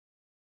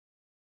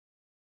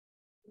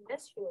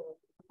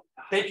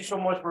Thank you so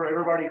much for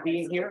everybody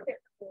being here,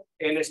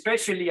 and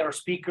especially our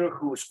speaker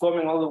who's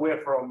coming all the way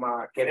from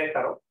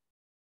Querétaro,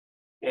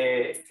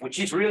 which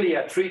is really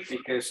a treat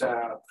because,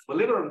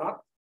 believe it or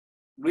not,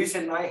 Luis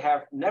and I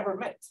have never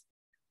met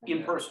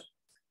in person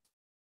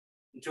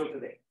until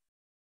today.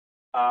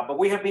 But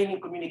we have been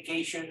in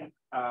communication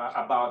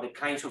about the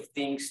kinds of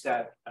things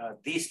that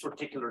this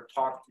particular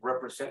talk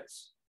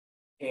represents.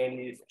 And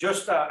it's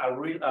just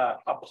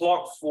a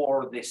plug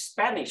for the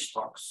Spanish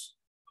talks.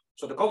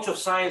 So the Culture of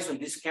Science on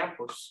this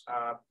campus,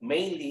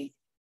 mainly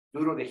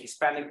due to the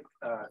Hispanic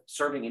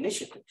serving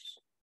initiatives,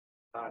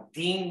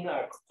 Dean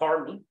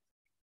Carney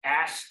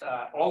asked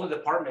all the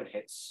department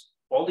heads,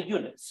 all the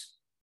units,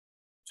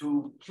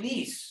 to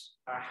please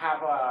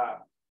have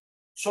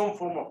some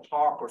form of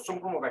talk or some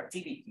form of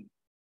activity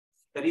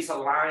that is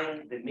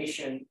aligned the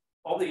mission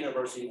of the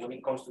university when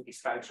it comes to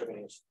Hispanic serving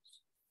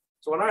initiatives.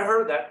 So when I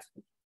heard that,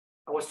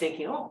 I was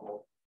thinking, oh,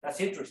 well, that's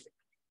interesting.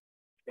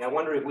 And I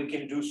wonder if we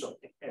can do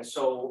something. And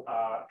so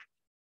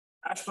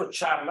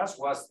Neurocharlas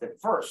was the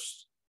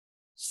first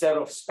set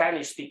of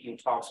Spanish-speaking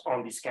talks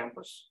on this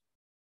campus.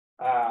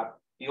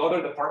 The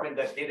other department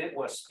that did it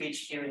was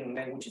Speech, Hearing, and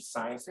Language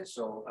Sciences.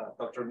 So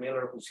Dr.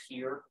 Miller, who's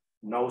here,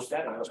 knows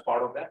that, and I was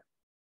part of that.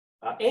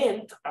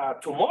 And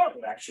tomorrow,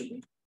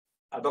 actually,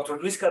 Dr.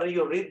 Luis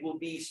Carrillo-Reid will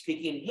be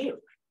speaking here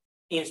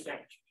in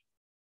Spanish.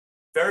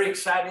 Very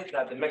excited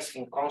that the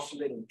Mexican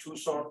consulate in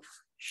Tucson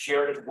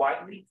shared it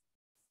widely.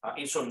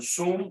 It's on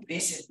Zoom.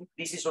 This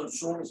is on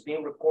Zoom. It's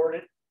being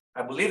recorded.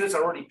 I believe there's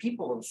already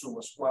people on Zoom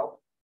as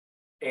well.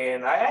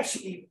 And I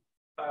actually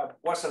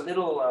was a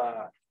little,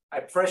 I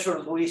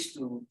pressured Luis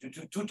to do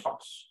 2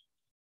 talks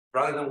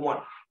rather than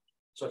 1.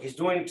 So he's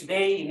doing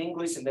today in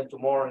English and then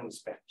tomorrow in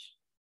Spanish.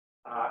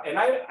 And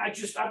I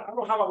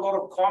don't have a lot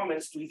of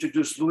comments to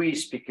introduce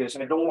Luis because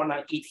I don't want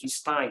to eat his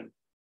time.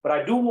 But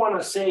I do want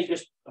to say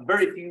just a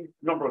very few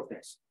number of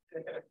things.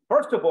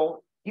 First of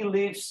all, he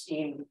lives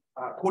in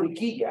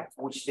Curitiba,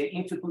 which the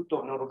Instituto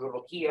of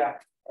Neurologia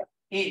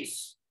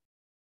is,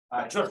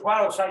 just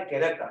right outside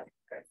Querétaro,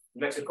 okay,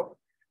 Mexico.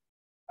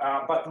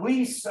 But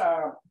Luis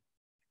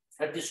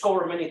has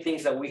discovered many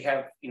things that we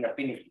have in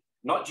affinity,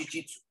 not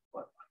jiu-jitsu,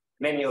 but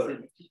many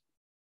others.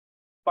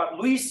 But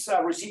Luis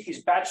received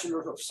his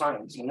Bachelor of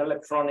Science in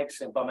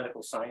Electronics and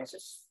Biomedical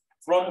Sciences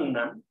from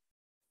UNAM.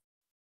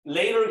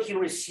 Later, he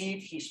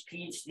received his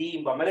PhD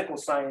in Biomedical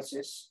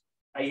Sciences,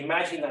 I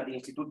imagine at the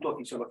Instituto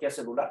de Fisiología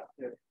Celular,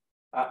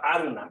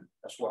 at UNAM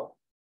as well.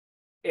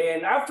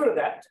 And after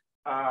that,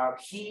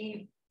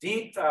 he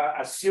did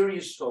a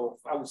series of,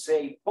 I would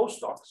say,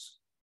 postdocs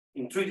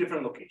in 3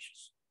 different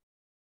locations.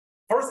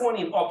 First one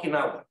in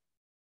Okinawa,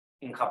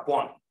 in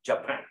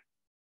Japan,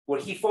 where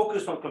he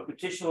focused on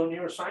computational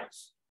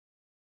neuroscience.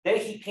 Then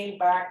he came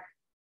back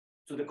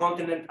to the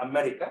continent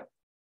America,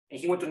 and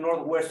he went to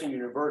Northwestern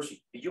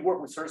University. Did you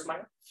work with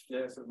Surmaier?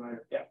 Yes, Surmaier.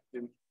 Yeah.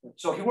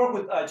 So he worked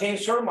with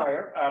James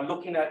Surmaier,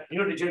 looking at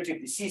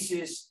neurodegenerative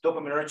diseases,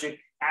 dopaminergic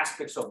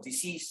aspects of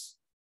disease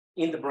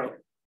in the brain.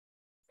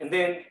 And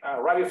then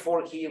right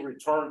before he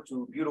returned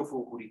to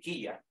beautiful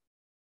Curitiba,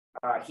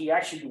 he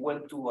actually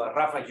went to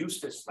Rafa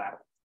Justes' lab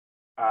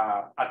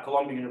at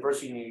Columbia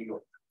University in New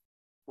York,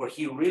 where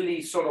he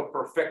really sort of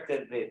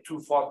perfected the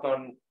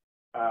two-photon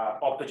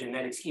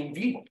optogenetics in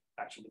vivo,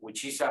 actually,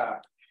 which is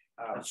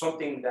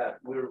something that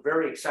we're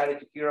very excited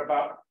to hear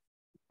about.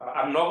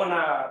 I'm not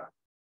gonna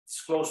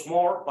disclose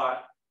more,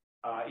 but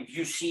if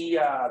you see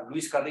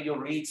Luis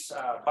Carrillo-Reid's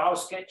bio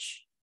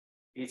sketch,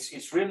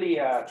 it's really,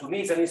 to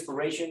me, it's an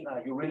inspiration.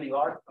 You really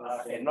are,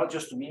 and not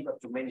just to me,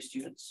 but to many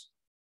students.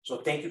 So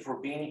thank you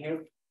for being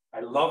here. I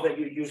love that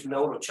you use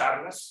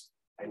Neurocharlas.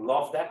 I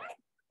love that.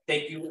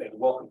 Thank you and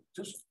welcome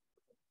to Tucson.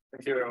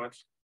 Thank you very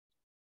much.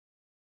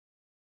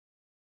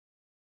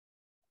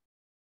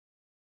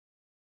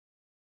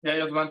 Yeah, I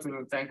just want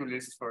to thank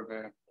Luis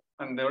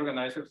and the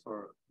organizers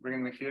for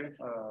bringing me here.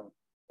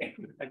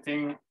 I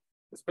think,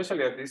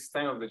 especially at this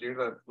time of the year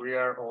that we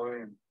are all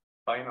in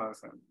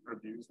finals and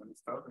reviews and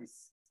stuff,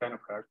 it's kind of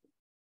hard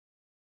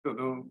to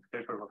do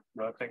paperwork,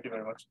 but thank you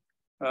very much.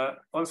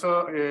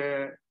 Also,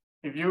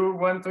 if you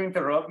want to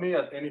interrupt me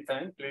at any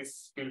time,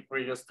 please feel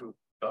free just to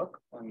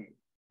talk and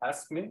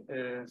ask me.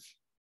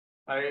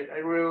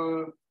 I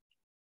will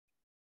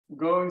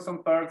go in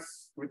some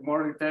parts with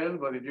more detail,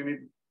 but if you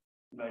need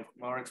like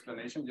more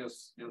explanation,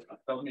 just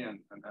tell me and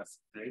ask,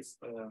 please.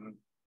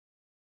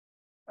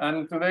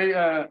 And today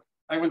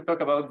I will talk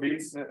about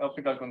this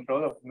optical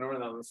control of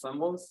neuronal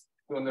ensembles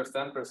to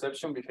understand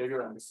perception,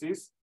 behavior, and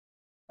disease.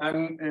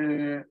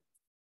 And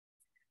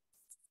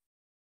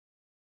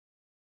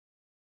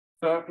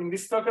so in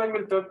this talk, I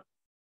will talk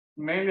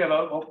mainly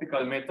about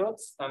optical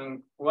methods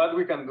and what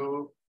we can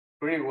do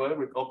pretty well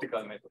with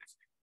optical methods.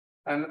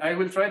 And I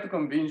will try to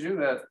convince you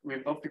that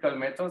with optical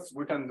methods,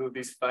 we can do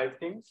these 5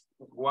 things.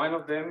 One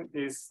of them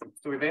is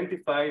to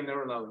identify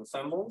neuronal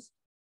ensembles.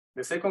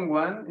 The second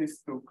one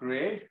is to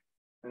create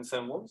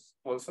ensembles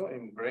also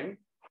in brain.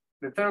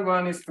 The third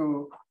one is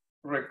to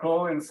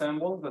recall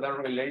ensembles that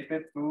are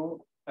related to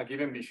a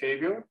given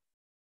behavior.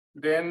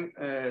 Then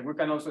we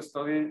can also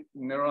study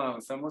neuronal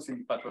ensembles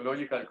in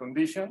pathological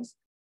conditions.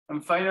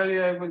 And finally,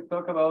 I will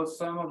talk about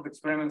some of the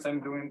experiments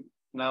I'm doing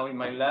now in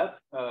my lab.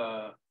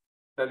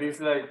 That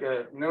is like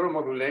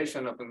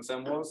neuromodulation of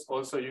ensembles,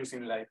 also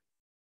using light.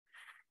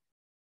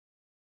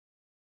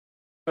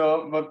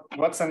 So, but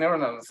what's a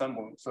neuronal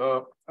ensemble?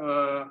 So,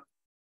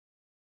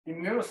 in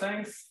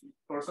neuroscience,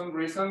 for some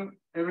reason,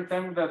 every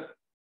time that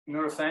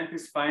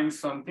neuroscientists find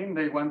something,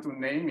 they want to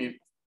name it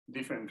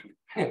differently.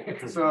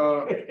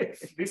 So,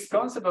 this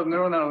concept of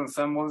neuronal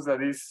ensembles,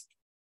 that is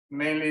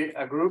mainly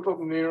a group of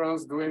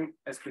neurons doing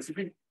a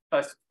specific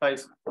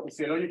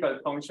physiological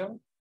function,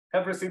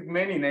 have received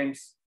many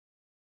names,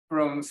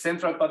 from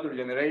central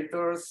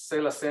pathogenerators,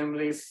 cell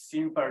assemblies,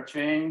 impar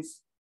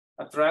chains,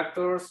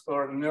 attractors,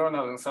 or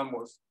neuronal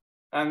ensembles.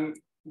 And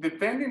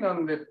depending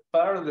on the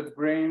part of the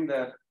brain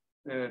that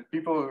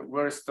people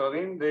were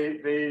studying,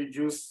 they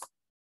use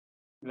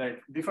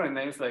like different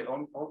names, like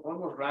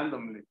almost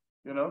randomly,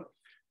 you know?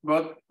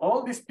 But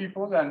all these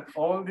people and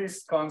all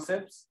these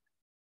concepts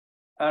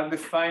are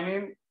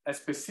defining a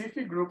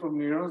specific group of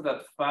neurons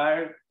that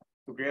fire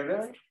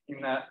together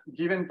in a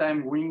given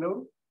time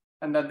window,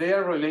 and that they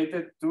are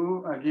related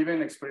to a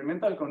given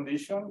experimental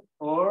condition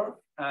or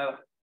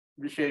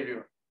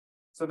behavior.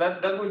 So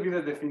that will be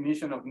the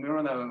definition of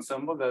neuronal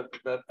ensemble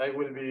that I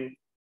will be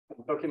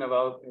talking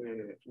about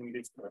in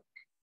this talk.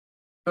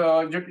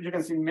 So you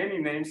can see many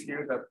names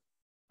here that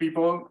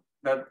people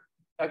that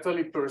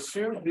actually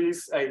pursue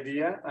this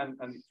idea and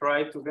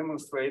try to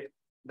demonstrate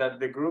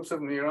that the groups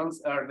of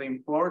neurons are the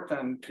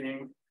important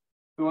thing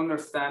to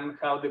understand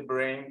how the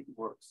brain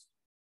works.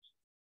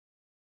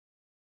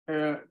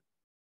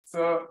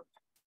 So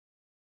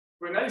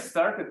when I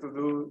started to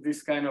do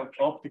this kind of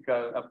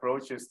optical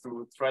approaches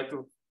to try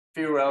to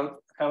figure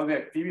out how the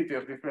activity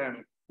of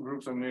different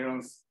groups of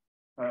neurons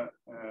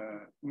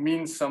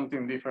means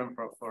something different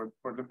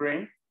for the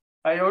brain,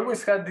 I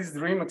always had this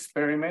dream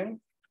experiment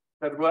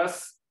that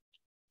was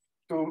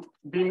to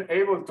being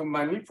able to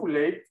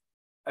manipulate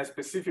a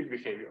specific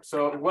behavior.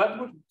 So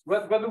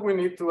what do we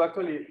need to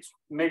actually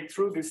make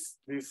through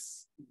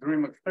this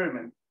dream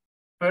experiment?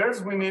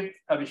 First, we need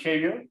a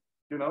behavior.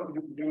 You know,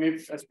 you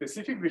need a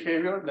specific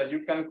behavior that you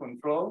can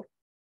control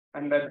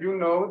and that you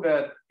know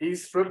that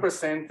is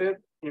represented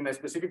in a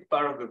specific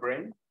part of the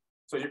brain.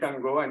 So you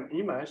can go and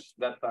image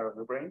that part of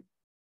the brain.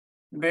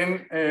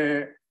 Then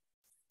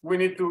we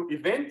need to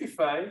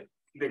identify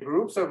the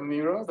groups of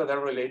neurons that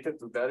are related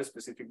to that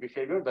specific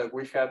behavior that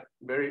we have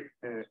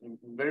in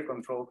very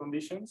controlled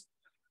conditions.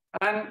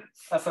 And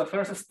as a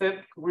first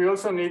step, we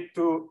also need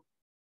to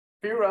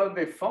figure out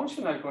the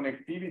functional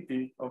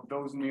connectivity of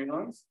those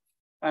neurons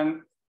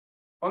and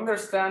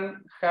understand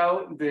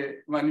how the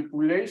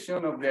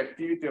manipulation of the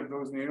activity of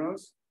those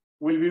neurons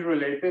will be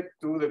related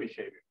to the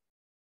behavior.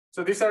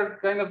 So these are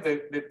kind of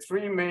the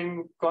three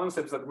main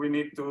concepts that we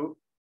need to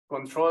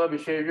control a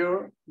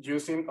behavior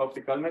using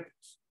optical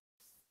methods.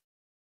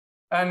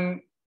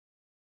 And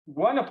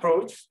one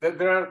approach, that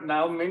there are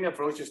now many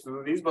approaches to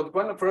do this, but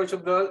one approach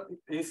of that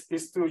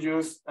is to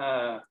use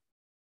a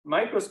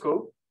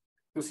microscope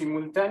to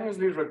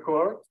simultaneously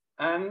record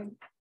and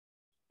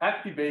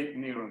activate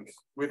neurons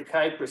with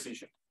high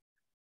precision.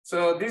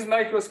 So this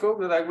microscope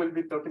that I will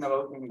be talking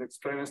about in the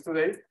experiments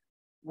today,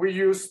 we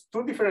use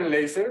two different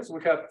lasers.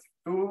 We have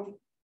two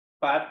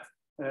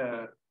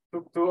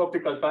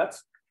optical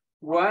paths.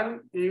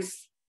 One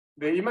is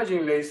the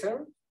imaging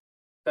laser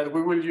that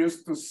we will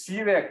use to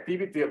see the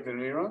activity of the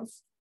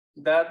neurons.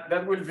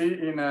 That will be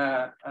in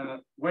a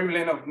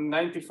wavelength of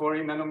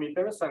 9040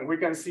 nanometers, and we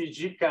can see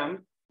GCAM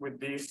with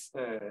this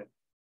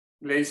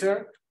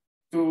laser.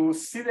 To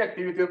see the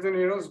activity of the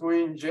neurons,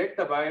 we inject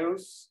a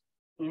virus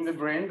in the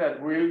brain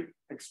that will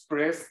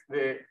express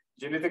the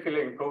genetically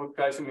encoded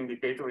calcium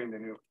indicator in the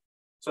neuron.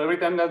 So every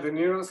time that the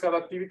neurons have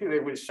activity, they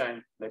will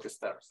shine like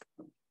stars.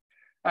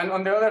 And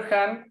on the other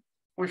hand,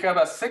 we have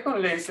a second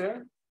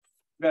laser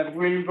that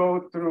will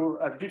go through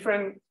a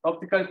different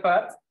optical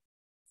path,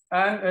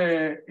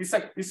 and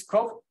it's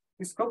coupled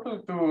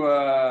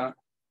to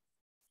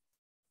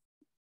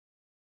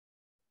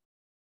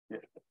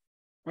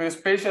with a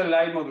spatial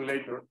light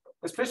modulator.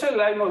 A spatial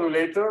light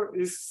modulator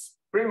is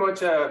pretty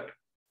much a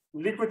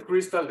liquid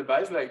crystal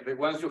device like the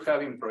ones you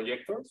have in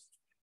projectors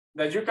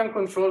that you can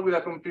control with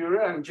a computer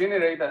and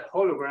generate a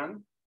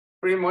hologram.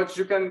 Pretty much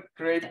you can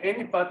create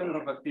any pattern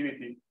of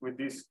activity with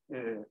this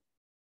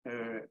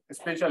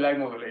spatial light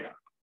modulator.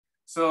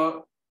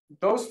 So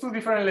those two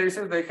different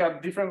lasers, they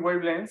have different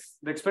wavelengths.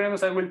 The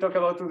experiments I will talk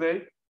about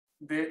today,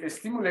 the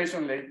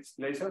stimulation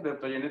laser, the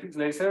optogenetics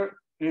laser,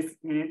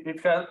 it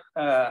has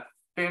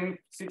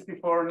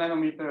 1064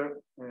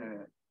 nanometer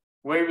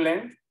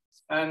wavelength,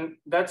 and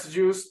that's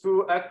used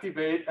to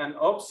activate an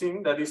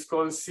opsin that is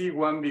called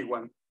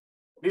C1b1.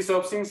 This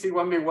opsin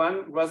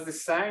C1b1 was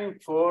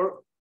designed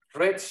for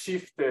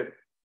redshifted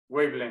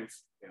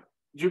wavelengths. Yeah.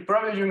 You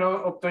probably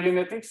know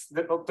optogenetics.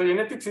 The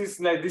optogenetics is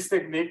like this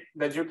technique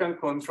that you can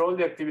control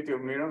the activity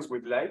of neurons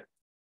with light.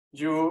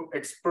 You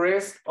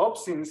express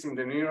opsins in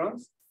the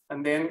neurons,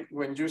 and then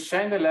when you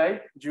shine the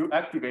light, you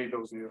activate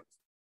those neurons.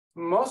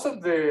 most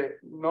of the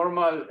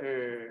normal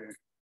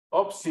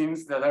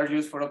opsins that are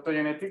used for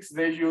optogenetics,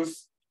 they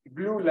use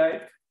blue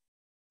light,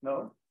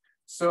 no?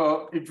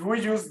 So if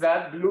we use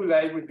that blue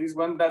light with this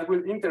one, that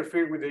will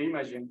interfere with the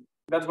imaging.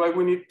 That's why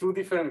we need two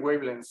different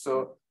wavelengths.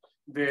 So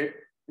the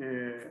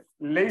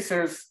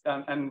lasers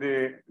and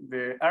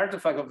the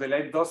artifact of the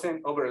light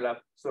doesn't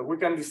overlap. So we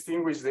can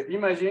distinguish the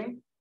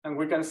imaging and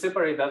we can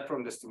separate that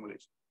from the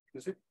stimulation.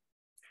 You see?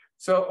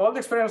 So all the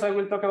experiments I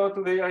will talk about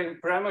today are in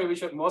primary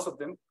visual, most of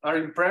them are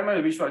in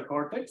primary visual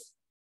cortex.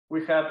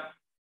 We have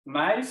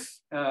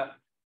mice.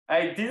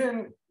 I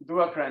didn't do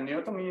a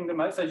craniotomy in the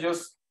mice. I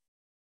just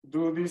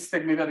do this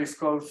technique that is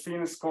called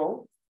thin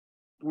skull.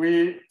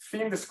 We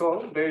thin the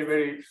skull, very,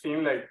 very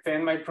thin, like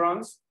 10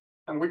 microns,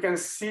 and we can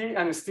see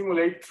and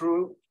stimulate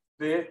through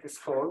the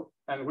skull,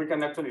 and we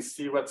can actually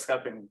see what's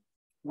happening.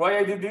 Why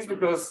I did this?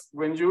 Because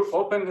when you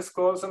open the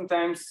skull,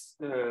 sometimes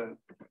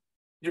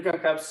you can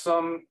have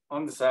some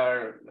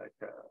undesired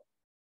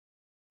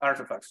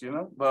artifacts, you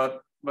know.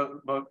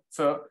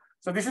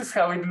 So this is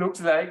how it looks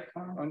like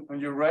on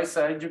your right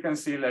side. You can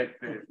see like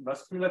the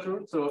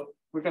vasculature. So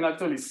we can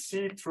actually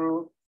see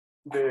through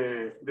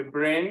the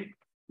brain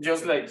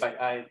just like by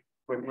eye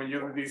when you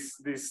do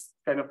this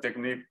kind of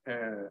technique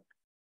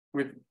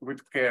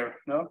with care.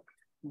 No,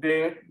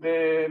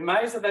 the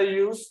mice that I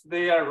use,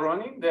 they are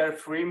running, they are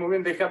free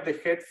moving. They have the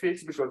head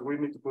fixed because we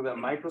need to put a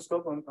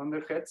microscope on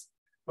their heads,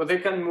 but they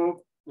can move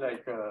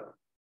like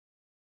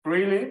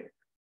freely.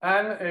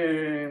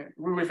 And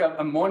we will have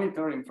a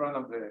monitor in front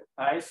of the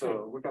eye,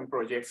 so we can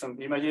project some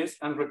images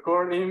and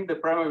record in the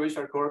primary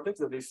visual cortex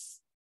that is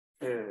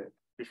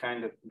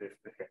behind the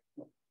head.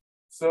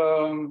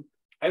 So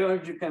I don't know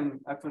if you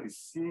can actually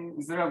see.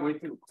 Is there a way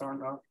to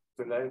turn off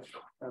the light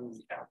and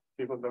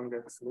people don't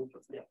get asleep?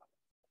 Yeah.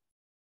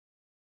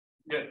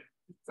 Yeah.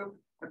 So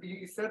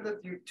you said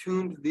that you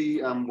tuned the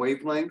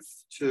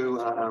wavelengths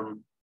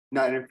to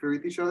not interfere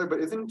with each other, but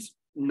isn't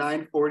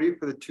 940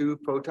 for the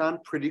two-photon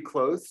pretty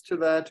close to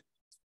that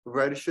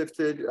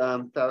redshifted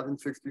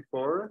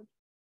 1064?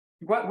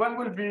 One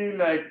will be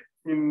like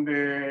in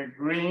the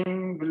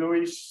green,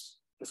 bluish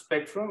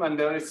spectrum, and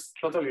there is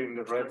totally in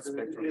the red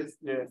spectrum.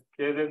 Yeah,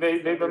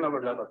 they don't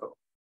overlap at all.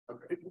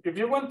 Okay. If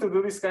you want to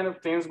do this kind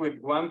of things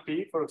with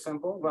 1P, for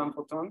example, 1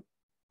 photon,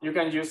 you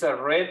can use a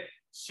red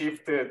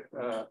shifted,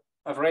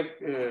 a red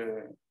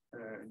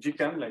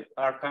GCAM, like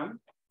RCAM,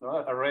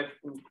 a red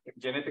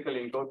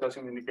genetically encoded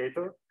calcium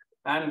indicator,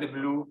 and the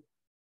blue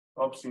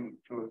opsin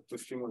to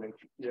stimulate.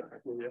 Yeah.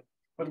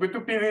 But with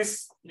 2P,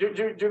 this you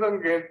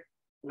don't get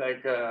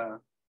like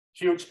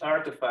huge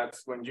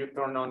artifacts when you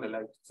turn on the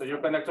light. So you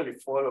can actually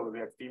follow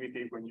the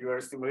activity when you are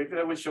stimulated.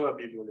 I will show a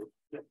video later.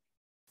 Yeah.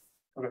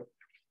 Okay.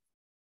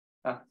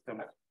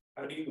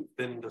 How do you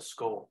thin the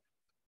skull?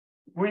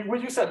 We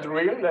use a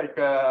drill, like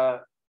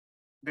the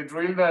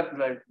drill that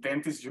like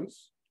dentists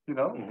use, you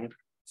know? Mm-hmm.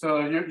 So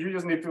you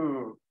just need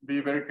to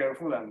be very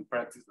careful and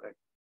practice like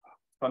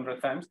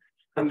 100 times.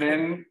 And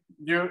then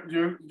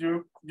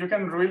you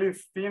can really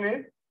thin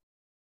it.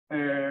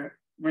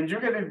 When you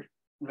get it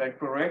like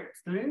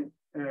correctly,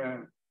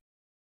 and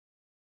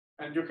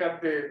you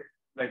have the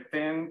like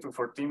 10 to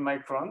 14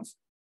 microns,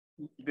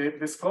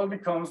 the skull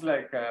becomes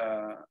like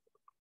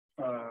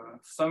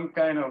some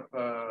kind of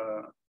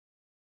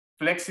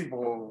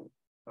flexible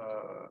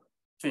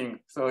thing.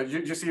 So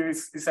you see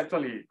it's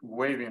actually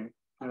waving,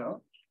 you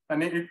know,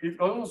 and it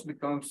almost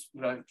becomes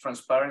like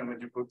transparent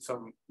when you put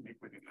some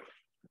liquid in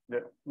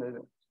there.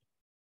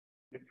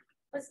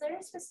 Was there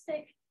a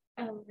specific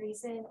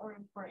reason or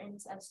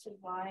importance as to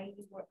why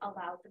you were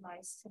allowed the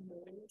mice to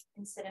move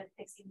instead of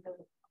fixing the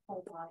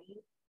whole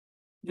body?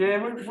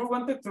 Yeah, we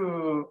wanted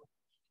to,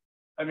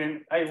 I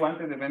mean, I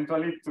wanted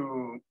eventually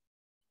to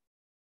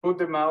put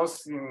the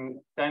mouse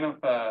in kind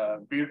of a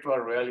virtual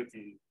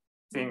reality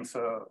thing.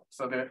 So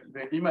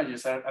the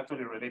images are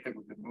actually related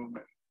with the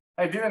movement.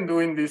 I didn't do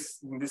in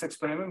this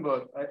experiment,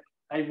 but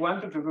I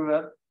wanted to do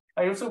that.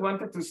 I also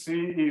wanted to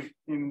see if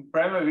in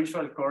primary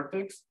visual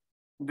cortex,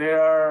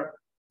 there are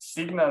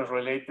signals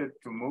related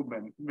to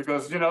movement,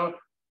 because, you know,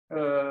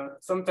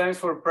 sometimes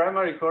for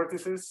primary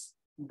cortices,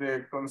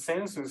 the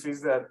consensus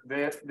is that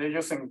they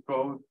just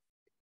encode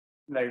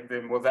like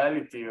the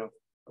modality of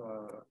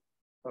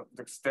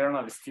the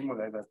external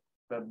stimuli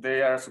that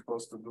they are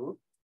supposed to do.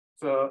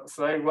 So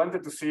I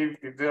wanted to see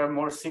if there are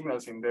more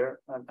signals in there,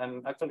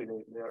 and actually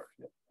they are,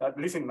 at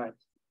least in mine.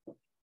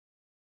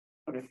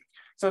 Okay,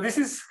 so this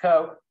is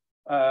how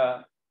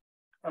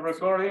a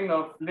recording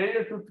of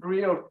layer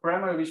 2-3 of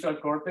primary visual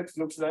cortex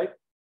looks like.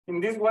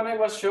 In this one, I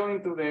was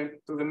showing to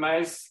the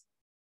mice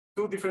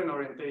two different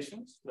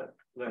orientations,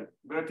 like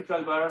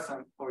vertical bars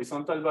and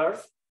horizontal bars.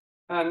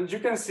 And you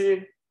can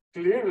see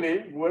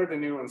clearly where the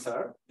neurons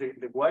are.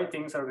 The white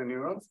things are the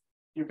neurons.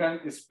 You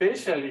can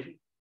spatially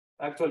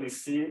actually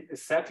see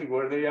exactly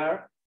where they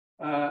are.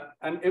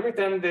 And every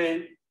time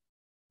they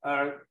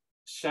are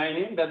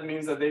shining, that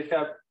means that they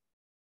have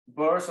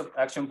bursts of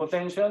action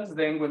potentials.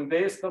 Then when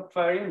they stop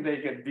firing, they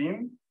get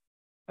dim.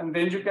 And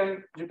then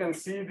you can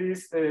see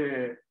this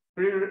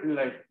pretty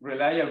like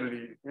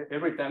reliably,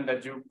 every time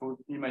that you put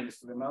images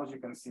to the mouse, you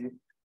can see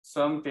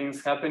some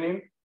things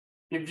happening.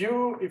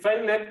 If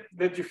I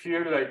let you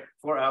hear like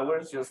 4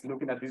 hours just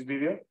looking at this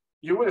video,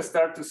 you will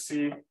start to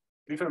see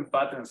different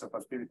patterns of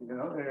activity. You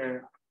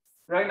know,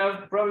 right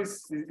now probably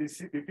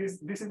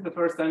if this is the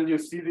first time you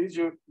see this,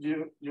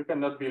 you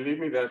cannot believe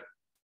me that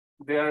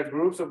there are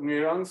groups of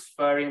neurons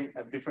firing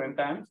at different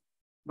times.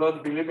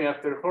 But believe me,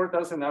 after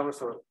 4,000 hours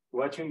of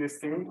watching this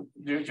thing,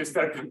 you just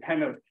start to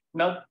kind of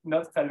not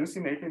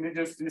hallucinating.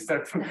 You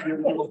start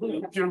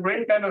to your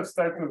brain kind of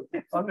start to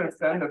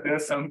understand that there are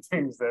some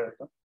things there.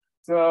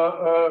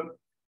 So,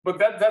 but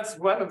that's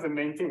one of the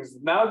main things.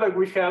 Now that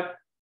we have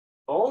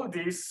all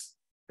this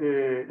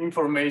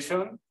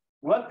information,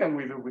 what can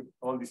we do with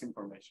all this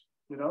information?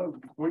 You know,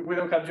 we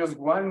don't have just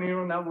one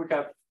neuron now. We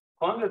have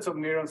hundreds of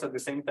neurons at the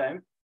same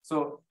time.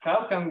 So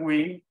how can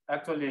we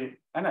actually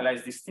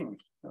analyze these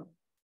things?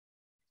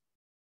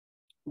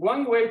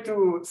 One way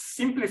to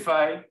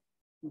simplify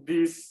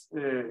this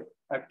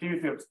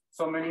activity of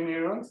so many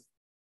neurons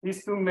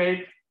is to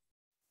make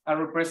a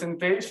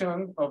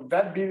representation of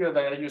that video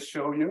that I just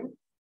showed you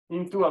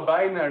into a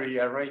binary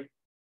array.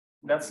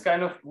 That's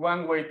kind of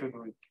one way to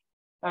do it.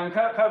 And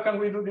how can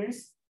we do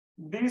this?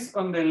 This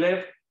on the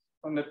left,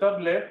 on the top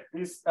left,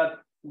 is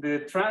at the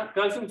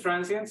calcium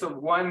transients of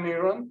one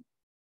neuron,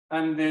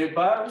 and the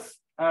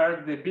bars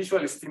are the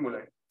visual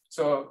stimuli.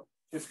 So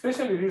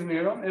especially this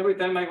neuron, every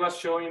time I was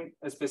showing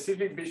a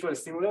specific visual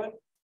stimuli,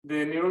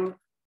 the neuron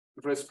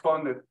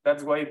responded.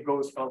 That's why it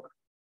goes up.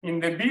 In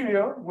the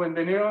video, when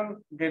the neuron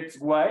gets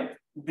wide,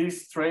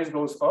 this trace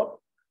goes up.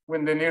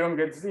 When the neuron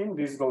gets in,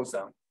 this goes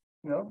down.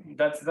 You know,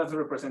 that's the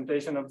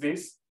representation of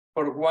this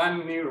for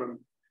one neuron.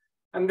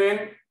 And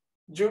then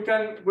you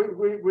can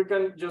we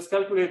can just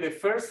calculate the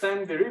first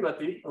time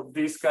derivative of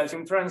these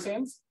calcium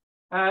transients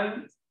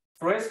and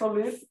threshold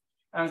it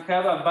and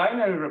have a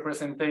binary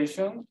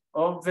representation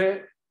of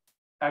the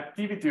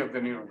activity of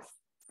the neurons.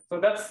 So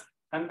that's,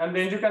 and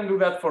then you can do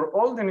that for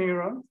all the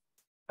neurons.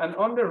 And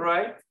on the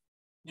right,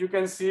 you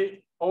can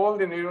see all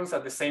the neurons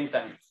at the same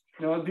time.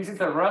 You know, this is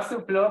a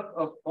raster plot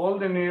of all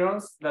the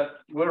neurons that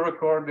were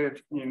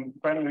recorded in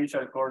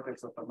pathological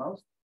cortex of a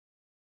mouse.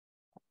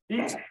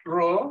 Each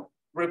row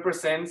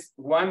represents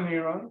one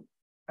neuron,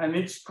 and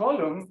each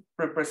column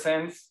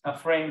represents a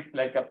frame,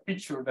 like a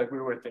picture that we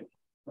were taking.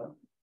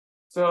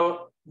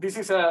 So this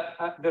is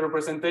the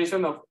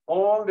representation of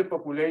all the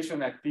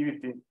population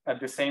activity at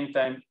the same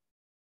time.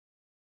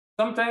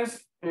 Sometimes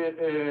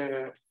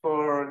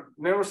for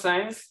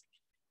neuroscience,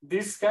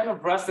 these kind of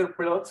raster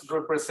plots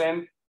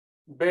represent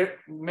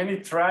many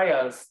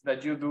trials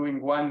that you do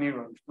in one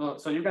neuron.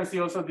 So you can see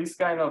also this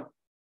kind of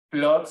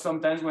plot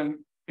sometimes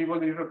when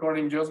people is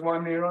recording just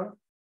one neuron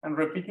and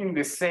repeating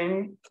the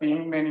same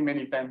thing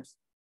many times.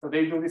 So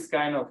they do this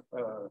kind of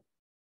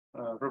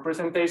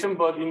representation,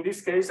 but in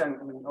this case, and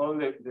in all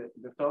the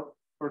talk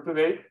for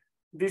today,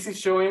 this is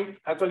showing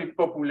actually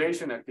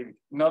population activity,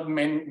 not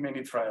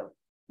many trials,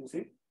 you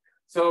see?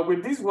 So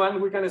with this one,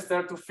 we can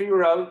start to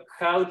figure out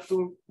how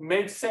to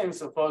make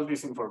sense of all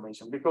this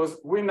information, because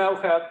we now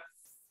have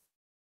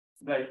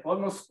like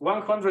almost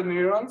 100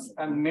 neurons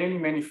and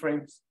many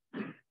frames.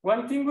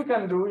 One thing we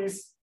can do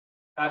is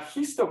a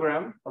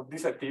histogram of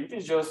this activity.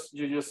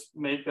 You just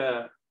make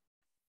a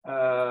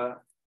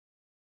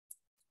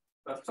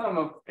sum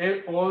of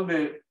all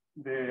the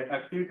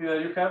activity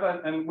that you have,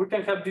 and we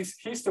can have this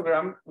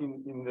histogram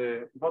in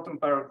the bottom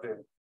part of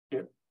the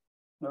here.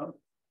 No?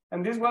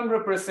 And this one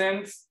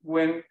represents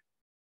when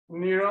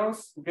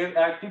neurons get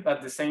active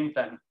at the same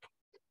time.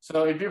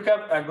 So if you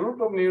have a group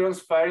of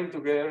neurons firing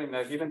together in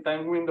a given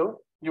time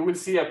window, you will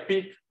see a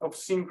peak of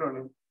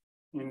synchrony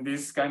in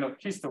this kind of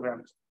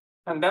histograms.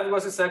 And that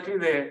was exactly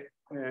the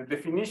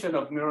definition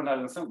of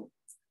neuronal ensemble,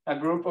 a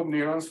group of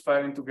neurons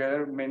firing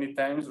together many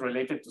times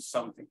related to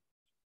something,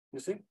 you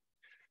see?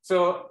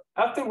 So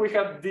after we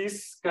have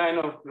this kind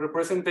of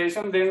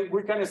representation, then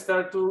we can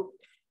start to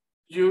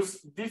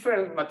use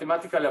different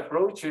mathematical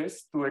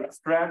approaches to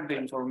extract the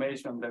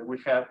information that we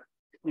have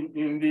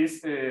in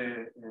these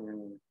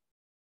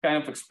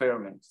kind of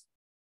experiments.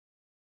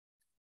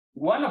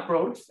 One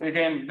approach,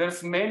 again,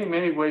 there's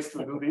many ways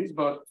to do this,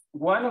 but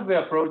one of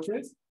the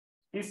approaches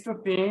is to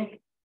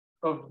think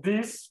of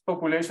this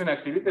population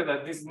activity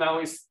that this now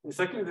is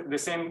exactly the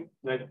same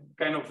like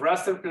kind of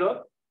raster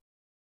plot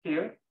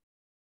here,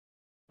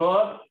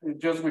 but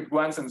just with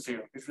ones and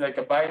zeros. It's like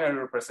a binary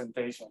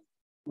representation.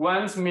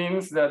 Ones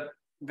means that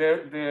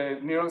the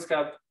neurons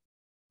have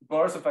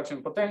bursts of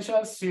action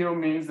potential. Zero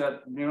means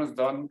that neurons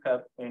don't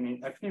have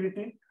any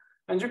activity.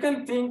 And you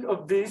can think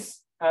of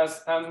this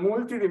as a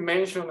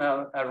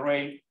multidimensional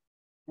array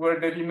where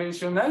the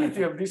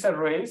dimensionality of these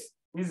arrays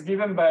is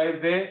given by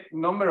the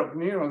number of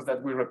neurons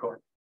that we record.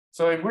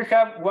 So if we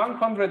have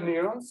 100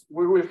 neurons,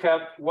 we will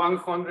have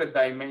 100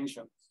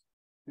 dimensions,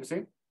 you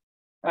see?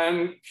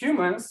 And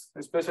humans,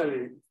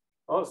 especially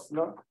us,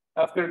 no?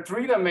 After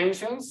 3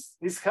 dimensions,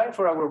 it's hard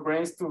for our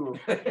brains to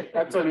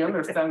actually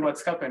understand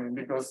what's happening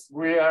because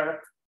we are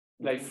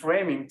like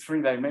framing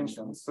 3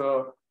 dimensions.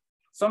 So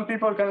some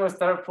people can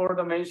start 4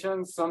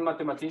 dimensions, some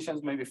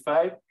mathematicians maybe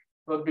 5,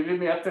 but believe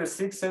me, after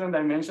 6, 7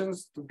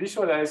 dimensions, to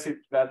visualize it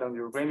that on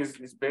your brain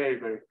is very,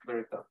 very,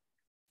 very tough.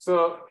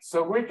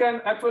 So we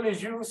can actually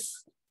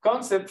use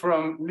concept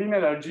from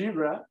linear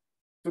algebra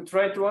to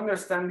try to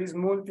understand these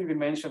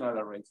multidimensional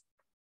arrays.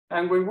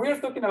 And when we're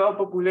talking about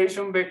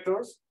population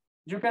vectors,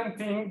 you can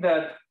think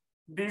that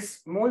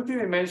these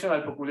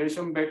multidimensional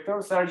population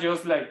vectors are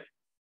just like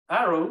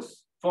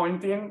arrows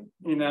pointing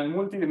in a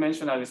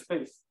multidimensional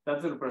space.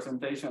 That's the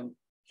representation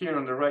here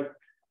on the right.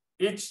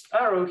 Each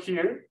arrow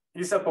here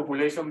is a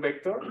population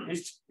vector.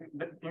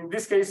 In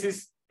this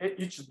case,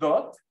 each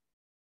dot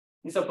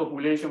is a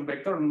population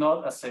vector,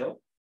 not a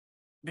cell.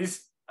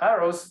 These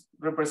arrows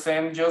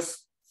represent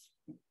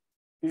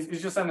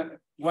it's just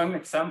one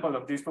example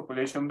of these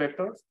population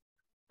vectors.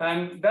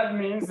 And that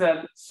means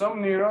that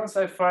some neurons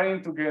are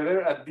firing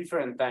together at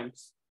different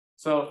times.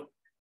 So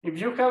if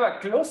you have a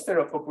cluster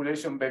of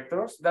population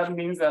vectors, that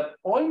means that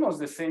almost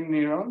the same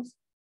neurons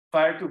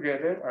fire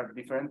together at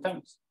different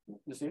times,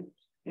 you see?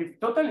 If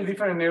totally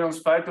different neurons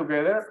fire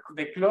together,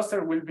 the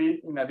cluster will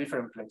be in a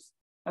different place.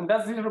 And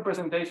that's this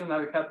representation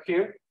I have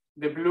here.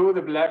 The blue,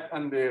 the black,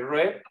 and the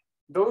red,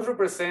 those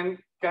represent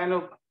kind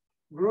of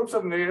groups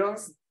of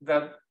neurons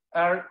that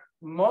are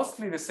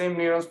mostly the same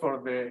neurons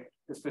for the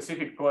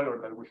specific color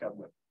that we have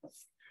there.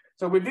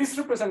 So with this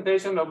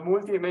representation of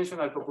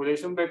multidimensional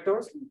population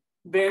vectors,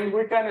 then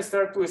we can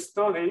start to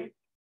study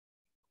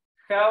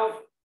how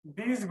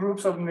these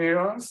groups of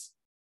neurons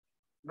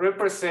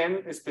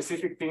represent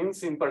specific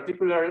things, in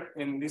particular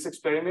in these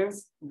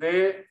experiments,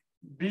 the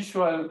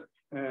visual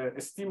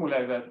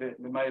stimuli that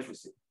the mice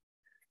receive.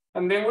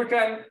 And then we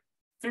can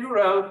figure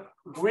out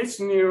which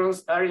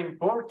neurons are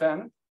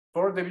important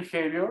for the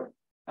behavior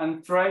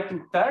and try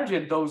to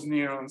target those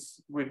neurons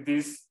with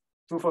this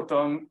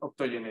two-photon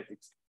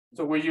optogenetics.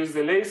 So we use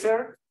the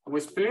laser, we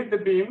split the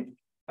beam,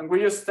 and we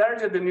just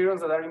target the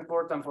neurons that are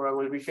important for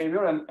our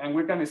behavior, and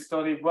we can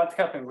study what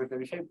happened with the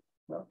behavior.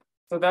 No?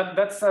 So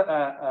that's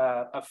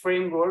a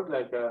framework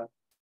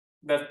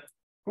that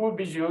could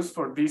be used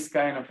for this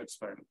kind of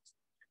experiments.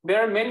 There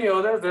are many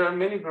others, there are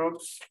many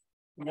groups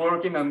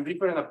working on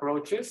different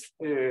approaches,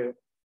 but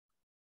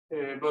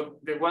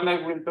the one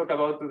I will talk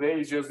about today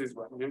is just this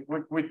one.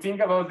 We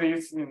think about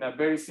this in a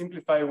very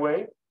simplified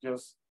way,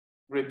 just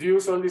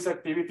reduce all this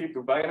activity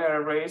to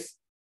binary arrays,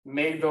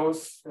 make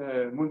those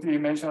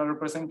multidimensional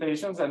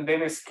representations, and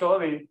then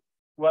study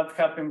what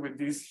happened with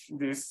these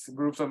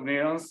groups of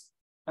neurons,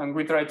 and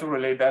we try to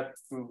relate that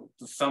to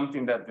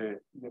something that the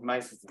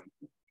mice is doing.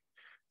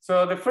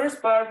 So the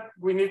first part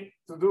we need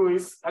to do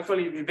is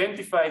actually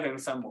identify the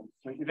ensemble,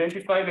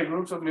 identify the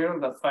groups of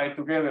neurons that fire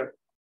together.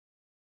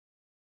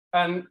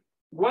 And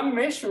one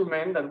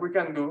measurement that we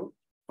can do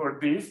for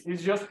this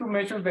is just to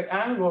measure the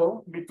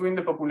angle between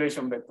the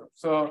population vectors.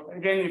 So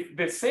again, if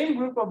the same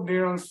group of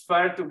neurons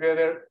fire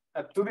together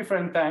at 2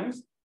 different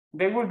times,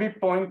 they will be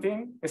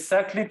pointing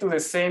exactly to the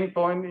same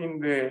point in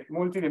the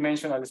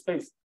multidimensional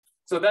space.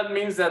 So that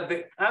means that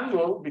the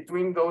angle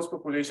between those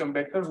population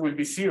vectors will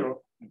be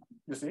 0,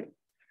 you see?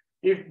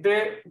 If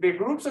the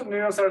groups of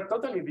neurons are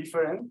totally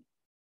different,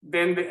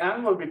 then the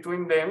angle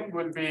between them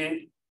will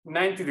be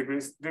 90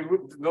 degrees.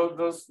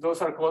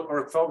 Those are called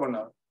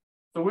orthogonal.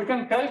 So we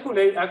can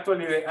calculate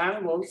actually the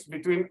angles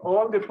between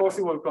all the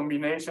possible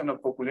combination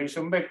of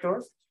population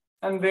vectors,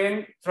 and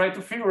then try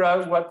to figure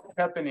out what's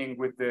happening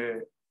with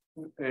the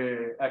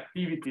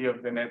activity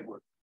of the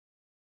network.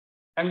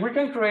 And we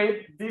can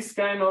create this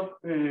kind of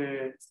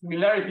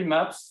similarity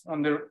maps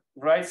on the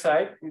right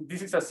side.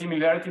 This is a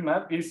similarity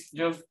map. It's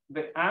just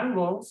the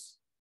angles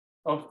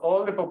of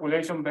all the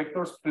population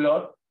vectors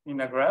plot in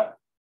a graph.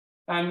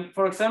 And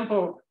for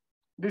example,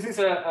 this is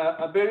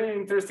a very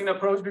interesting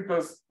approach,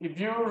 because if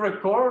you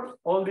record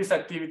all this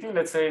activity,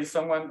 let's say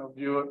someone of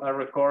you are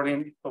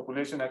recording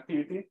population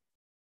activity,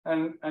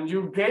 and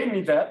you gave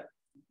me that,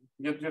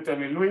 you tell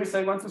me, Luis,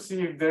 I want to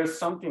see if there's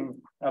something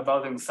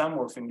about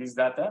ensembles in this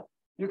data.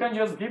 You can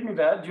just give me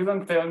that. You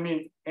don't tell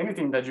me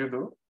anything that you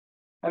do.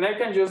 And I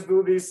can just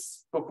do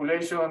this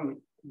population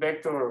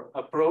vector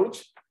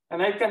approach.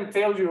 And I can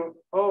tell you,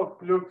 oh,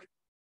 look,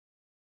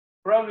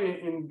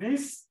 probably in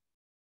these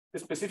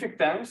specific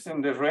times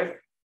in the red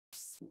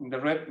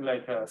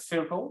like a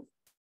circle,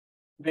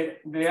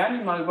 the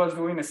animal was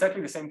doing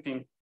exactly the same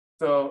thing.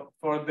 So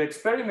for the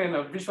experiment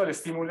of visual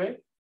stimuli,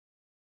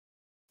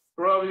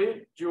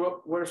 probably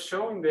you were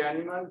showing the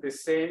animal the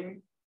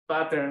same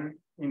pattern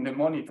in the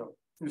monitor.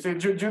 You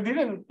said you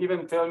didn't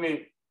even tell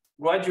me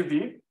what you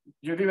did.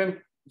 You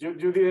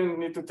didn't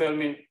need to tell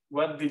me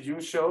what did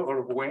you show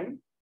or when.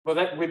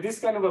 But with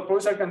this kind of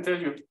approach, I can tell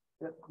you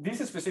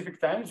these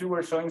specific times you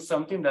were showing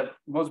something that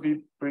must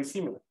be pretty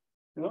similar.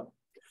 You know.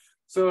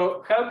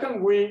 So how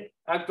can we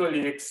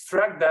actually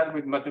extract that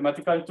with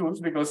mathematical tools?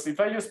 Because if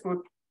I just put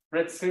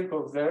red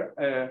circles there,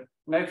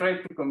 and I try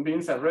to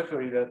convince a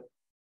referee that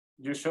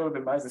you show the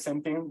mice the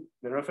same thing,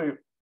 the referee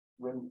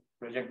will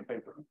reject the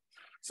paper.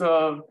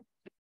 So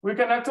we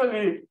can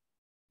actually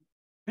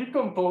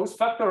decompose,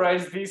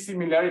 factorize these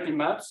similarity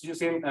maps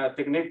using a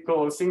technique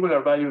called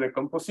singular value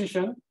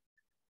decomposition.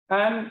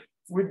 And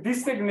with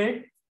this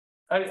technique,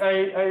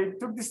 I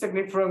took this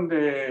technique from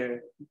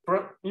the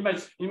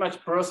image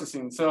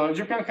processing. So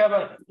you can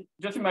have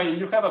just imagine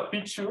you have a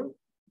picture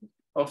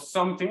of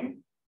something,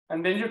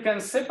 and then you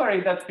can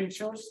separate that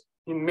pictures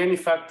in many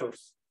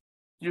factors.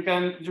 You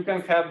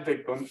can have the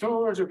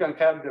contours, you can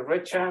have the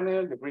red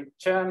channel, the green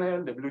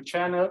channel, the blue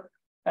channel.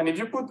 And if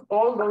you put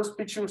all those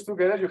pictures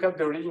together, you have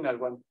the original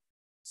one.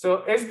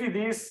 So SVD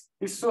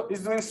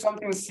is doing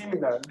something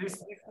similar.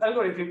 This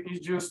algorithm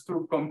is used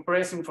to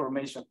compress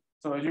information.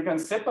 So you can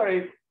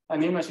separate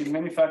an image in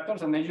many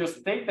factors, and then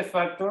just take the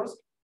factors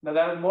that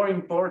are more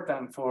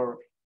important for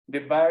the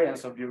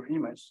variance of your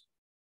image.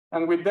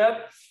 And with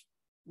that,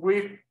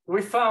 we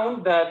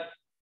found that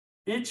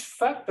each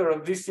factor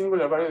of this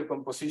singular variable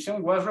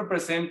composition was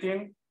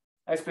representing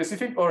a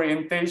specific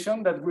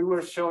orientation that we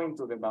were showing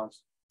to the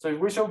mouse. So if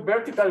we show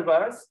vertical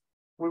bars,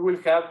 we will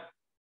have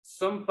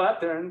some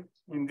pattern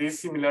in these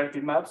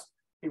similarity maps.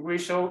 If we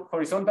show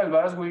horizontal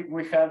bars,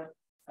 we have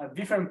a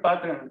different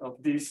pattern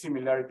of this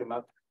similarity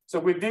map. So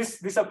with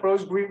this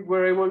approach, we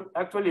were able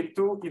actually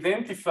to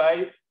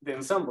identify the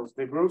ensembles,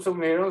 the groups of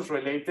neurons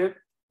related,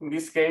 in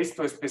this case,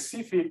 to a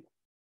specific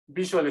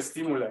visual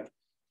stimuli.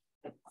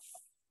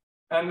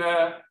 And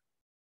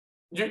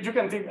you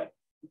can think,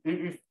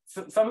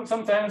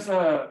 sometimes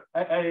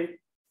I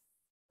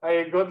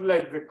got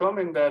like the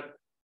comment that,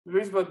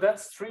 Luis, but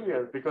that's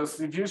trivial,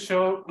 because if you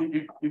show,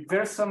 if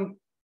there's some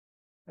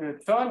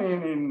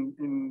toning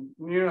in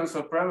neurons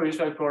of primary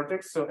visual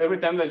cortex, so every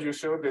time that you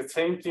show the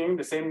same thing,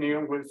 the same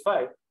neuron will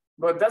fire.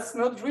 But that's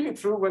not really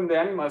true when the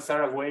animals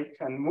are awake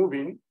and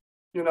moving.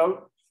 You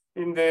know,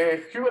 in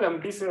the Hubel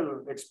and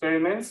Wiesel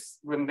experiments,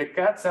 when the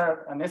cats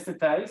are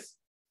anesthetized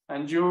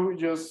and you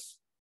just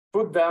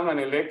put down an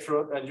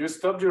electrode and you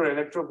stop your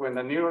electrode when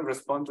the neuron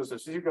responds to a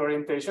specific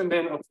orientation,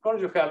 then of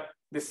course you have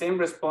the same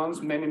response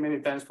many, many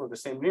times for the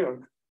same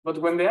neuron. But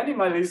when the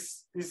animal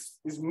is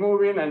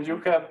moving and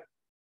you have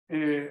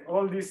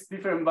all these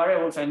different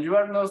variables and you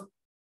are not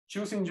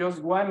choosing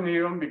just one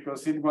neuron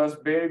because it was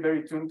very,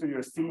 very tuned to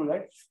your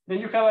stimuli, then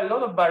you have a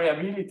lot of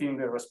variability in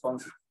the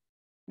response.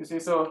 You see,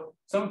 so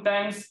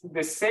sometimes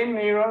the same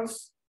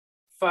neurons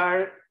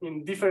fire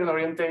in different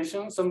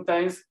orientations.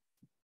 Sometimes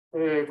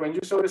when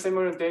you show the same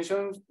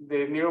orientation,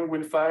 the neuron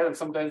will fire, and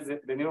sometimes the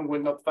neuron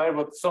will not fire,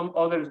 but some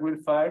others will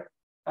fire.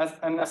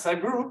 And as a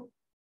group,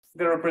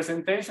 the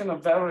representation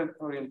of that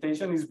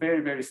orientation is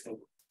very, very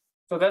stable.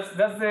 So that's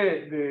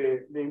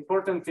the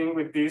important thing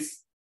with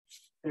this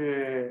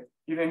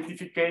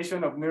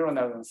identification of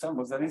neuronal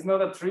ensembles. That is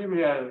not a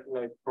trivial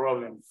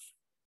problem.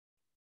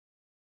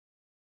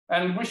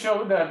 And we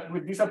show that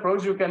with this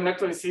approach, you can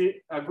actually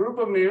see a group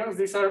of neurons.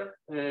 These are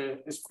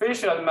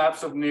spatial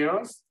maps of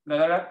neurons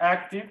that are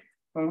active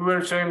when we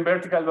were showing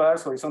vertical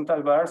bars,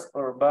 horizontal bars,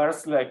 or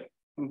bars like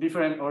in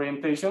different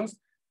orientations.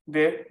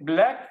 The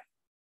black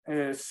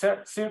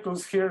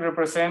circles here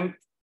represent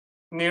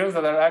neurons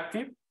that are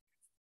active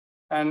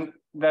and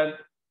that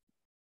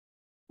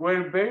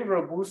were very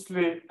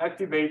robustly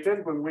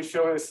activated when we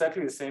show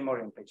exactly the same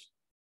orientation.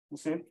 You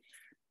see?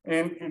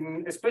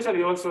 And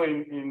especially also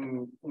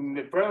in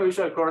the primary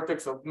visual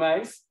cortex of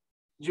mice,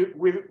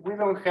 we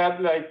don't have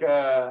like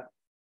a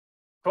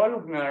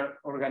columnar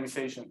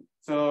organization.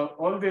 So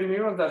all the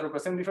neurons that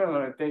represent different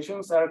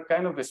orientations are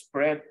kind of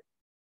spread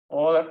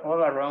all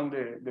around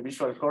the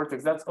visual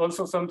cortex. That's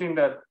also something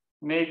that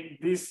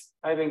makes this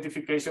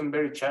identification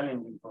very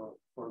challenging for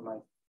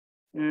mice.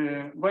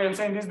 Why I'm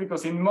saying this,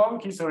 because in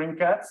monkeys or in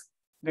cats,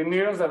 the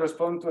neurons that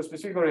respond to a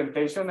specific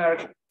orientation are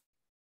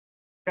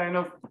kind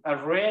of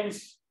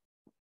arranged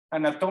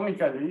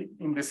anatomically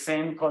in the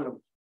same column,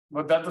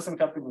 but that doesn't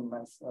happen in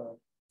mice.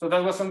 So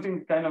that was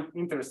something kind of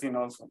interesting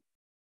also.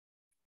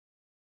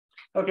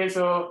 Okay,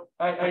 so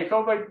I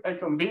hope I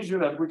convinced you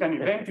that we can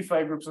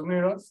identify groups of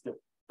neurons.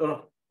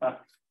 That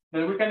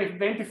we can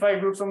identify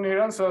groups of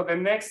neurons. So the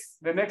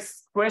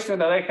next question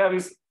that I have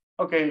is,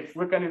 okay,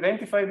 we can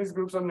identify these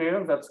groups of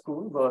neurons, that's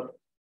cool,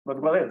 but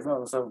what else?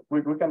 No, so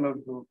we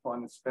cannot do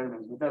fun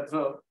experiments with that.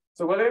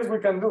 So what else we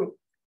can do?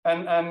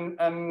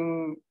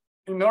 And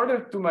in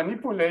order to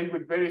manipulate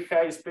with very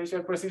high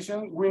spatial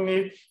precision, we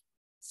need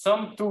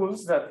some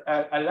tools that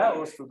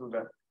allow us to do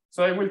that.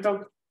 So I will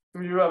talk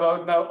to you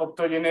about now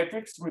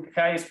optogenetics with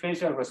high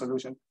spatial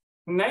resolution.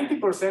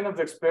 90% of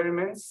the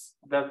experiments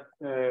that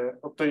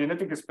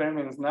optogenetic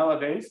experiments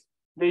nowadays,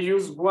 they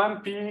use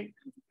 1P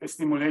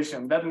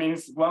stimulation. That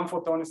means 1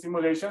 photon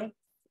stimulation,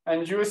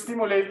 and you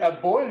stimulate a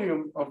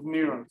volume of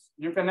neurons.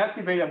 You can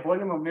activate a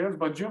volume of neurons,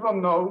 but you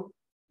don't know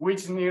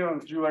which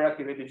neurons you are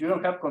activating. You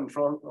don't have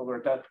control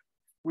over that.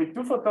 With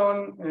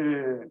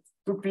two-photon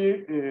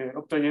 2P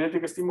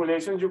optogenetic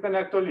stimulation, you can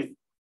actually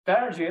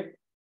target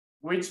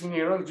which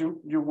neurons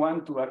you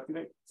want to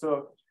activate.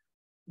 So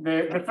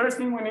the first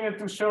thing we needed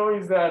to show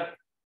is that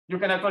you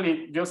can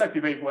actually just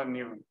activate one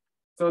neuron.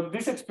 So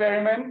this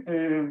experiment,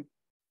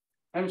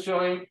 I'm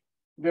showing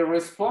the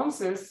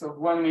responses of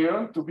one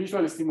neuron to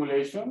visual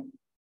stimulation.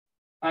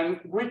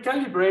 And we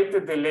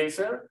calibrated the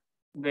laser,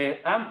 the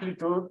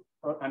amplitude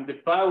and the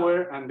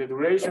power and the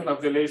duration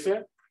of the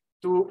laser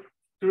to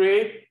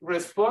create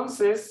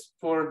responses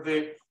for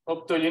the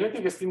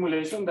optogenetic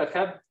stimulation that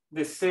have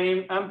the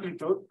same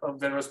amplitude of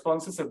the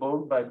responses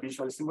evoked by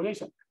visual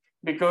stimulation.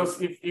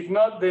 Because if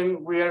not,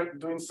 then we are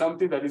doing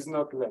something that is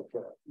not like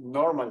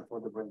normal for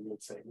the brain,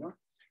 let's say. No?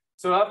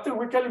 So after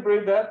we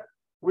calibrate that,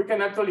 we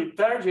can actually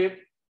target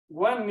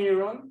one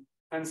neuron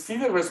and see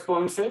the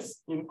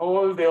responses in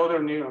all the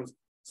other neurons.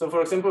 So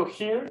for example,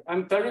 here,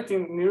 I'm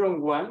targeting neuron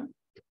 1,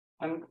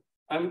 and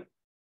I'm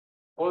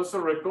also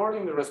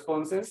recording the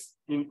responses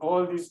in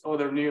all these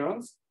other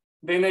neurons.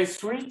 Then I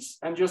switch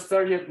and just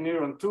target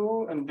neuron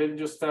 2, and then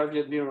just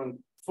target neuron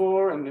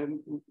 4, and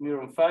then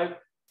neuron 5,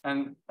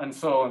 and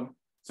so on.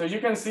 So you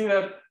can see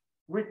that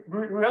we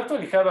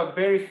actually have a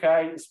very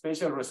high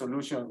spatial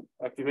resolution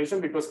activation,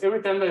 because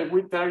every time that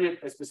we target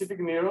a specific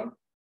neuron,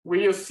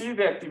 we just see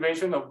the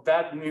activation of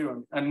that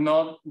neuron and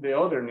not the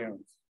other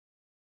neurons.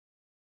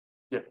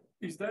 Yeah.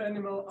 Is the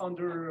animal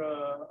under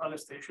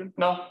anesthesia?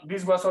 No,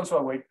 this was also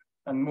awake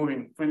and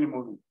moving, freely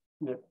moving.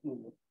 Yeah.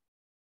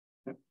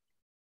 Yeah.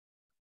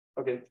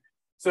 Okay.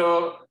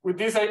 So with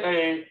this,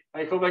 I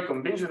hope I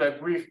convinced you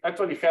that we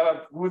actually have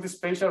a good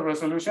spatial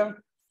resolution.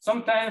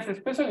 Sometimes,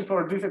 especially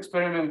for these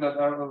experiments that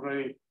are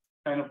already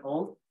kind of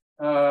old,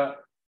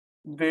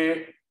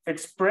 the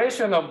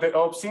expression of the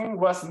opsin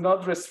was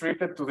not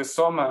restricted to the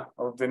soma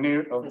of the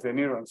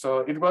neuron. So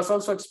it was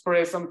also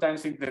expressed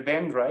sometimes in the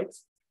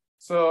dendrites.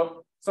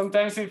 So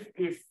sometimes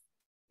if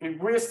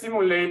we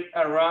stimulate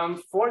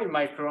around 40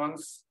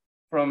 microns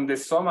from the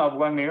soma of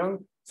one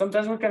neuron,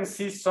 sometimes we can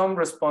see some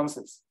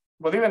responses.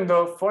 But even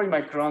though 40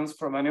 microns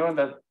from a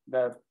neuron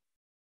that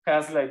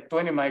has like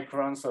 20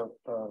 microns of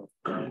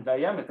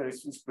diameter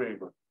is pretty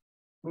good.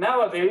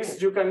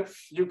 Nowadays, you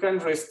can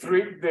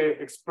restrict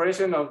the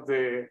expression of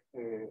the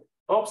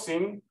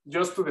opsin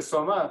just to the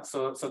soma,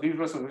 so this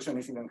resolution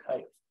is even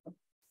higher.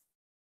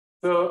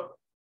 So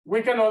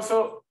we can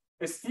also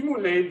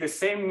stimulate the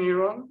same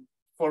neuron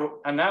for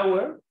an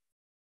hour,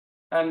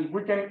 and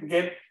we can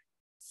get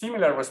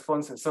similar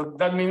responses. So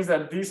that means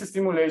that this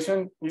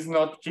stimulation is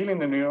not killing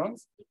the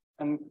neurons,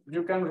 and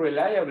you can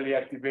reliably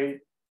activate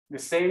the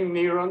same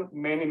neuron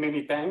many,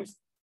 many times.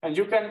 And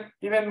you can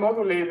even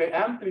modulate the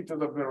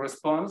amplitude of the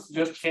response,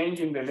 just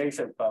changing the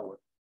laser power.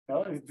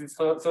 No?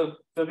 So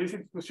this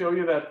is to show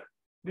you that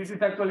this is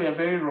actually a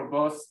very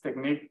robust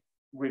technique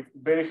with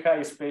very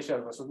high spatial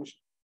resolution.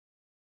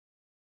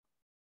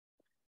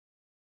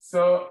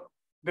 So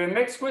the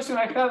next question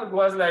I had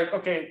was like,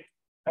 okay,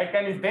 I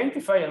can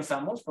identify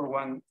ensembles for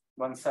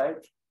one side.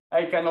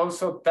 I can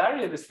also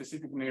target the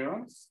specific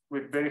neurons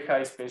with very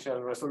high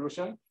spatial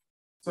resolution.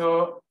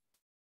 So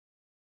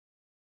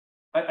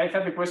I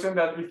had the question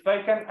that if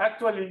I can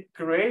actually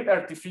create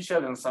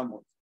artificial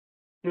ensembles,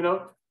 you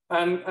know,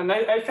 and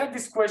I had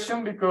this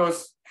question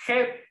because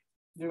Head,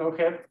 in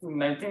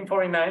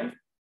 1949,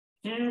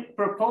 he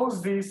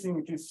proposed this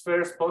in his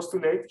first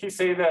postulate. He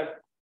said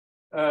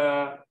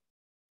that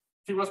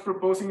he was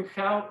proposing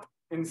how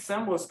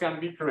ensembles can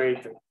be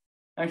created.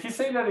 And he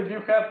said that if you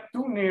have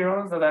two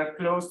neurons that are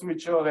close to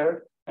each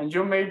other, and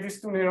you make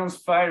these two neurons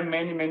fire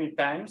many, many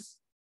times,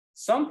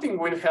 something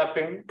will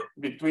happen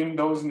between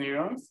those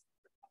neurons.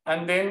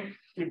 And then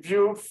if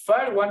you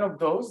fire one of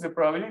those, the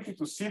probability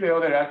to see the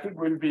other active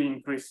will be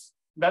increased.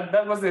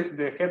 That was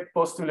the Head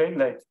postulate,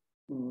 like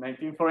in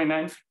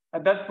 1949.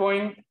 At that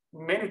point,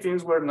 many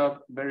things were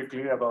not very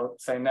clear about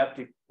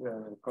synaptic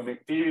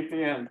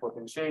connectivity and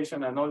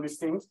potentiation and all these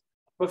things.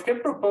 But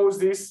Head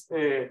proposed this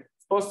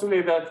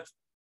postulate that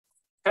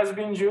has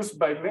been used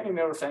by many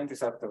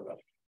neuroscientists after that.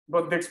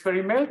 But the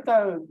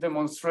experimental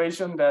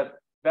demonstration that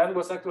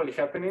was actually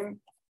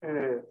happening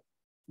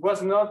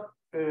was not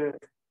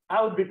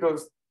out,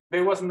 because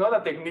there was not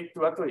a technique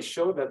to actually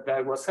show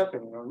that was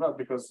happening or not,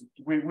 because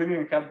we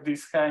didn't have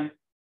this kind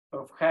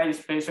of high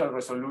spatial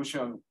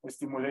resolution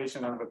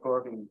stimulation and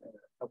recording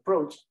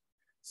approach.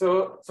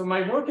 So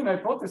my working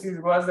hypothesis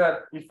was that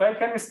if I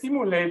can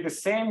stimulate the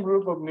same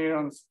group of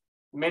neurons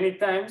many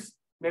times,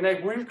 then I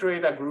will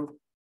create a group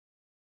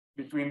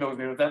between those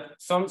neurons. That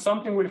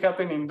something will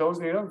happen in those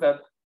neurons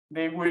that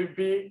they will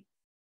be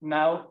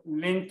now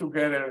linked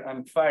together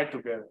and fire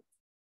together.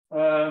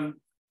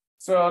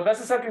 So that's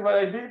exactly what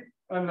I did.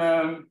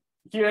 And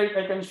here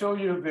I can show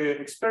you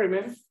the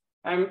experiment.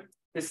 I'm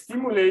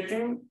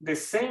stimulating the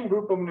same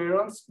group of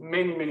neurons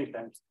many, many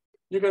times.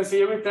 You can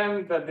see every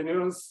time that the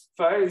neurons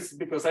fire is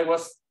because I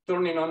was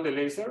turning on the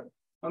laser.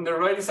 On the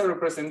right is a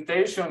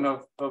representation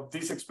of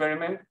this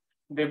experiment.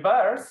 The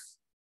bars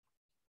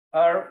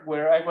are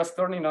where I was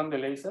turning on the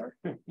laser.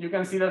 You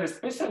can see that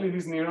especially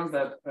these neurons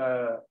that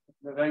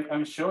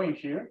I'm showing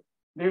here,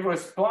 they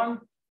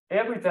respond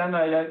every time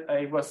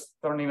I was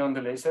turning on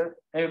the laser.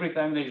 Every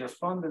time they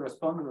respond.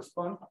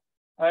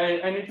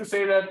 I need to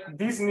say that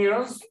these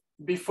neurons,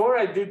 before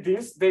I did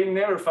this, they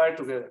never fired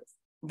together.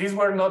 These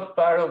were not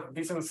part of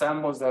these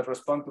ensembles that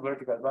respond to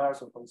vertical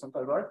bars or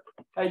horizontal bars.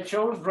 I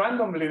chose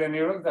randomly the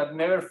neurons that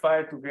never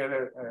fired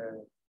together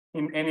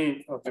in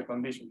any of the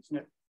conditions.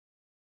 Yeah.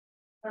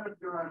 How many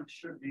neurons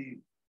should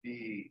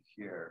be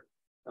here?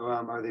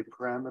 Are they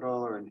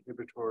pyramidal or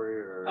inhibitory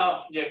or?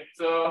 Oh, yeah.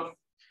 So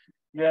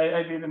Yeah,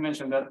 I didn't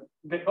mention that.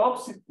 The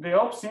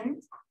opsin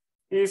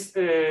is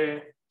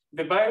the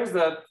virus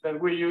that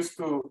we use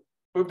to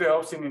put the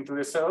opsin into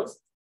the cells,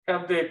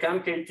 have the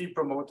CAM-KT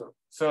promoter.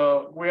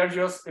 So we are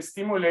just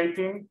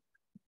stimulating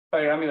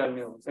pyramidal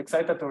neurons,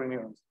 excitatory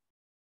neurons.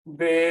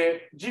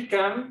 The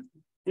GCAM,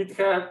 it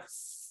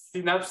has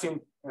synapsin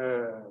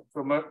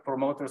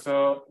promoter.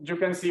 So you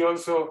can see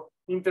also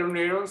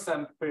interneurons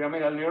and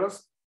pyramidal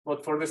neurons,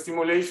 but for the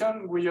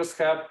stimulation, we just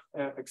have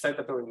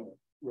excitatory neurons.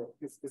 Yeah,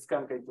 it's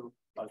CAM-K2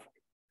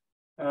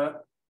 alpha.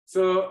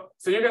 So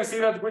you can see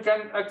that we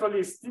can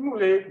actually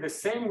stimulate the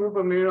same group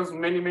of neurons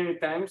many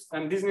times,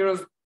 and these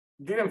neurons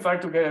didn't fire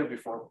together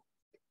before.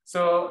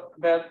 So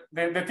that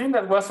the thing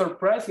that was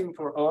surprising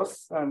for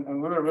us,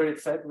 and we were very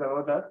excited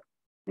about that,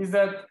 is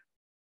that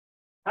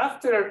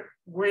after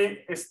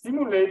we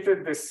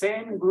stimulated the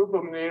same group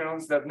of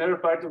neurons that never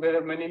fired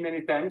together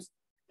many times,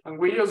 and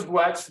we just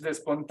watch the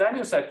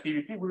spontaneous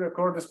activity, we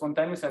record the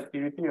spontaneous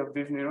activity of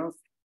these neurons,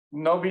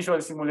 no visual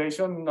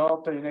stimulation, no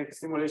optogenetic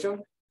stimulation,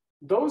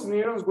 those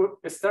neurons would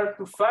start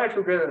to fire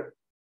together.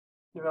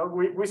 You know,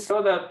 we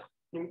saw that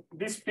in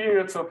these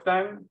periods of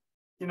time,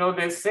 you know,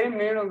 the same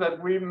neurons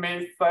that we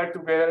made fire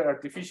together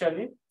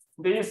artificially,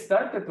 they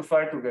started to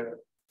fire together.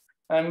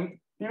 And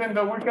even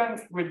though we can,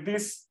 with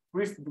this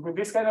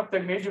kind of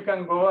technique, you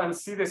can go and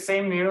see the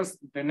same neurons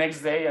the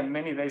next day and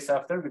many days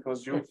after,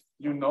 because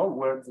you know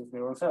where these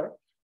neurons are.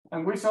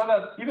 And we saw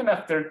that even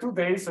after 2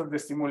 days of the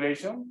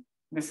stimulation,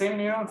 the same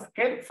neurons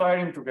kept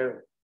firing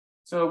together.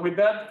 So with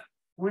that,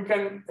 we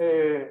can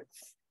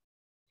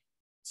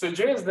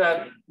suggest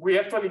that we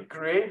actually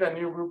create a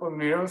new group of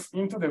neurons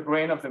into the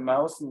brain of the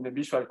mouse in the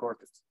visual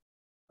cortex.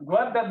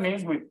 What that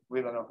means,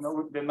 we don't know.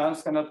 No, the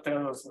mouse cannot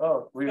tell us,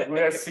 oh, we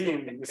are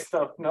seeing this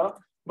stuff, no?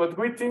 But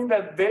we think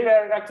that they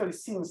are actually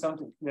seeing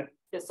something. Yeah.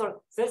 Yeah,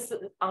 so this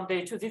on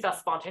day 2, these are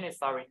spontaneous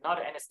firing, not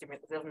any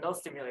stimulation. There's no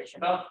stimulation.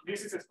 No,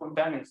 this is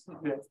spontaneous.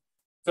 Yeah.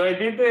 So I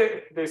did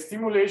the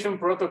stimulation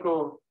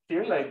protocol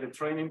here, like the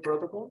training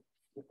protocol,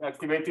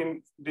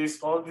 activating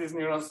all these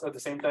neurons at the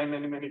same time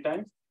many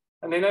times.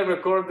 And then I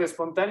record the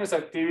spontaneous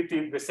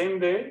activity the same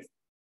day.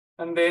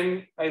 And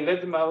then I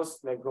let the mouse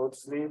like go to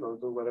sleep or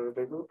do whatever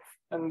they do.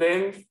 And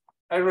then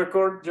I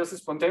record just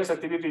spontaneous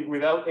activity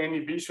without any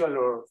visual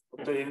or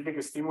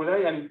optogenetic stimuli,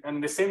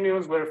 and the same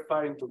neurons were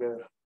firing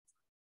together.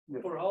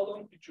 Yeah. For how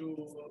long did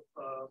you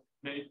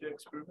make the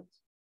experiments?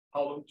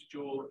 How long did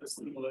you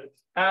stimulate?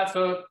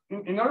 So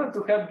in order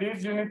to have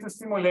this, you need to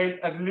stimulate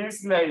at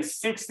least like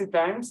 60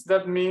 times.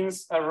 That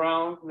means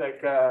around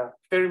like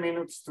 30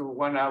 minutes to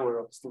 1 hour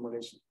of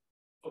stimulation.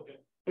 Okay.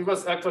 It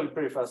was actually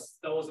pretty fast.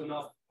 That was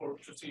enough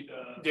to see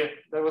the... Yeah,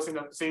 that was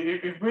enough. See,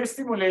 if we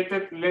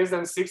stimulated less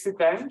than 60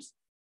 times,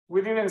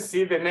 we didn't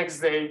see the next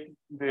day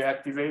the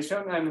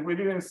activation, and we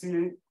didn't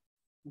see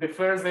the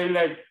first day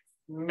like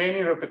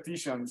many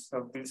repetitions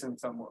of this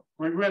ensemble.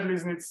 We at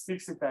least need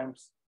 60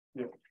 times.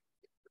 Yeah.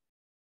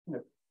 Yeah.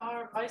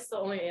 Are mice the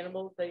only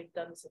animal they've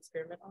done this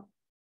experiment on?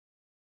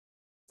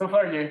 So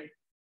far, yeah.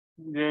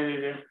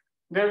 Yeah.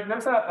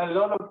 There's a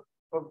lot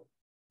of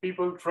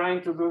people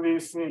trying to do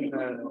this in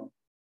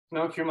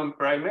non-human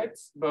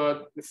primates,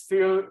 but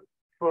still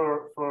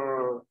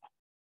for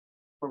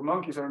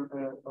monkeys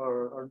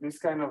or this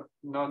kind of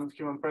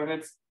non-human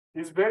primates,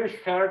 it's very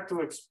hard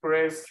to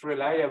express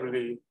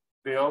reliably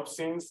the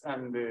opsins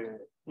and the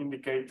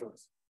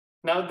indicators.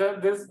 Now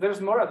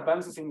there's more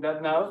advances in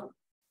that now,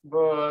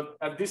 but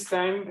at this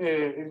time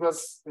it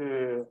was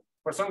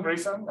for some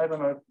reason, I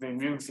don't know, the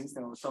immune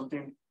system or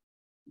something,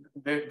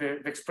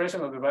 the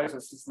expression of the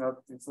viruses is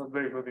not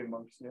very good in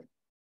monkeys.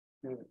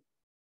 Yeah.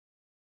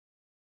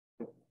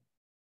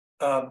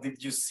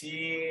 Did you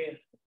see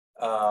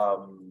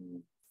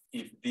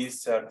if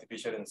this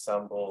artificial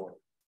ensemble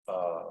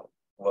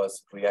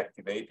was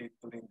reactivated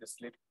during the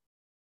sleep?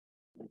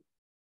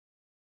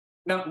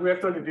 No, we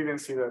actually didn't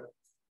see that.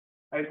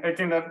 I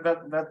think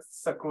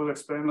that's a cool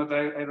experiment.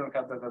 I don't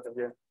have that data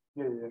yet.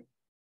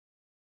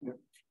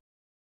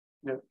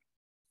 Yeah.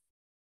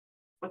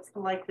 What's the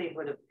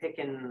likelihood of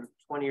picking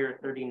 20 or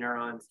 30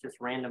 neurons just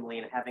randomly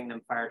and having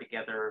them fire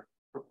together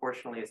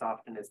proportionally as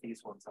often as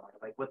these ones are?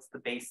 Like, what's the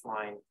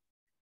baseline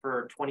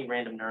for 20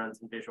 random neurons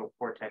in visual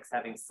cortex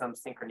having some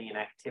synchrony and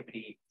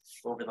activity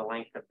over the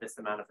length of this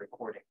amount of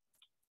recording?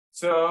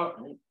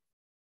 So,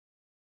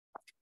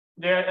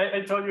 yeah,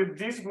 I told you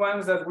these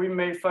ones that we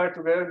may fire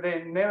together,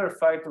 they never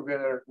fire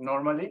together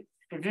normally.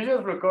 If you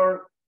just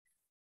record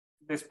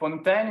the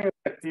spontaneous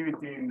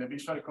activity in the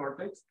visual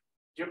cortex,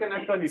 you can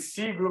actually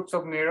see groups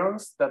of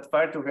neurons that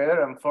fire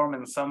together and form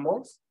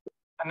ensembles.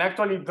 And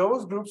actually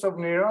those groups of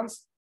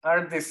neurons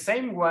are the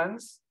same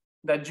ones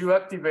that you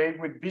activate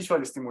with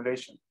visual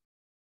stimulation.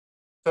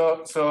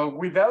 So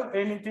without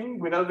anything,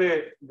 without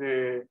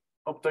the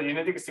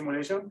optogenetic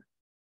stimulation,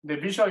 the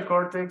visual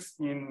cortex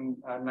in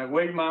an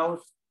awake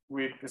mouse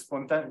with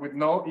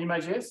no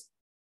images,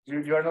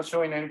 you are not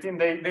showing anything.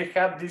 They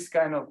have this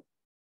kind of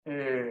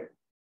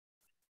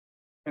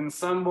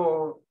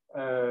ensemble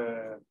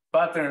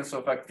patterns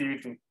of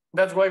activity.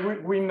 That's why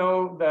we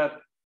know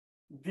that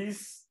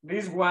these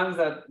ones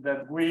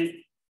that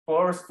we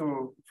forced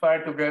to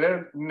fire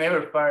together,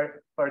 never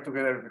fire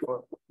together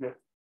before. Yeah,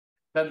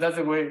 that's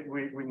the way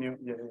we knew.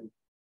 Yeah,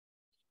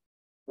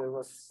 there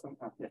was some.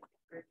 Yeah.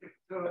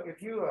 So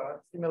if you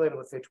stimulated,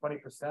 let's say,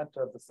 20%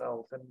 of the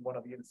cells in one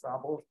of the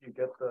ensembles, you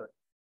get the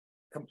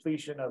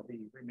completion of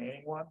the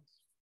remaining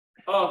ones.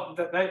 Oh,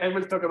 I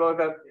will talk about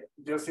that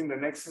just in the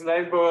next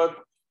slide. But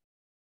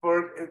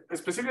for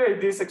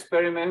specifically this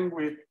experiment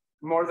with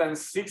more than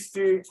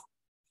 60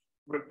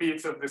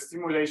 repeats of the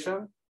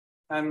stimulation,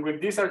 and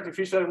with these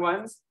artificial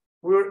ones,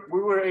 we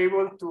were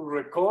able to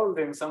recall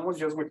the ensembles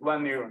just with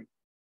one neuron.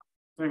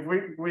 So if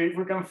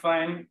we can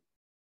find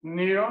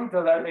neurons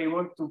that are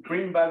able to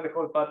bring back the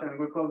whole pattern,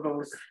 we call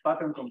those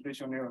pattern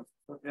completion neurons.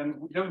 And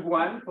just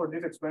one for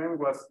this experiment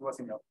was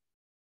enough.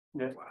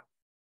 Yeah.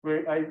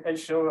 I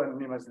show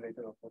an image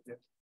later of that. Yeah.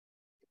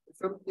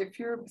 So if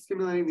you're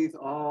stimulating these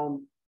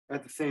all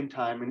at the same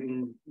time,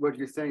 and what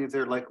you're saying is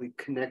they're likely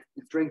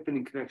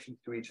strengthening connections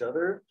to each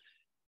other,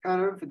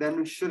 kind of,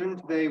 then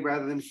shouldn't they,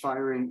 rather than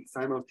firing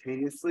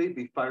simultaneously,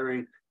 be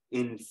firing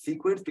in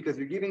sequence? Because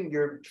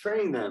you're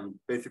training them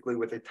basically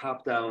with a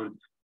top-down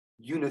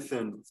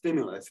unison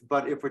stimulus.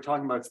 But if we're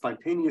talking about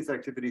spontaneous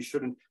activity,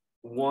 shouldn't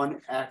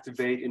one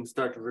activate and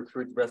start to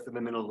recruit the rest of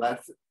them in a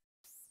less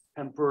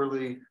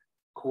temporally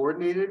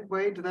coordinated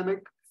way? Does that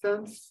make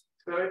sense?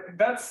 So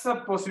that's a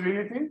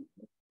possibility,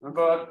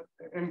 but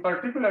in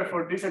particular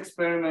for these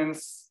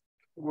experiments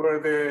where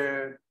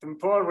the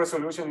temporal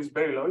resolution is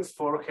very low, it's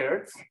 4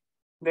 Hertz,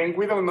 then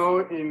we don't know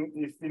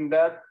if in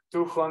that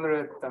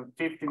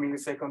 250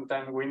 millisecond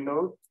time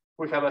window,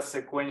 we have a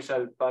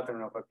sequential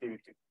pattern of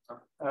activity.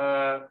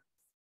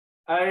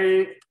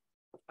 I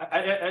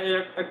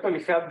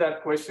actually had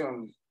that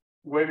question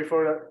way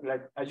before,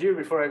 like a year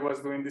before I was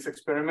doing these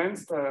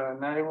experiments,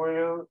 and I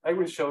will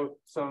show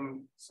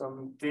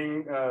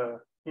something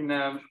in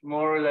a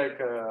more like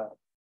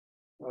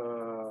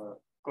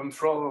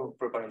control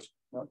preparation,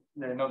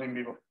 not in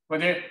vivo.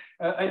 But yeah,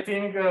 I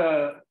think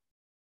there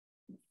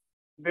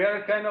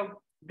are kind of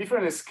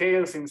different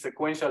scales in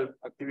sequential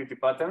activity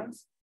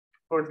patterns.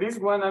 For this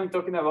one I'm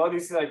talking about,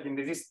 is like in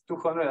this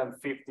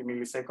 250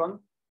 millisecond,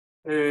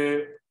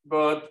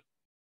 but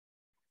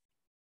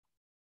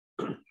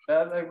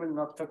that I will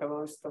not talk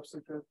about. Top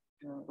secret.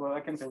 Well, I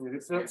can tell you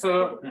this.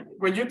 So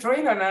when you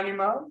train an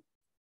animal,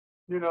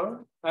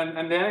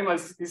 and the animal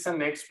is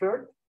an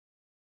expert,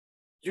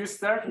 you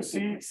start to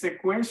see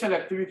sequential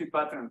activity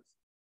patterns.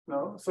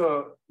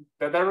 So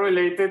that are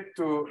related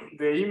to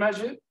the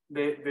image,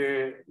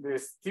 the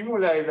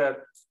stimuli that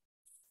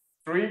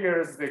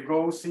triggers the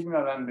go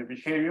signal and the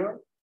behavior,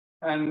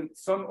 and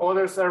some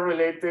others are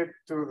related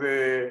to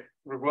the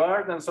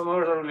reward, and some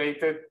others are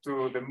related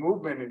to the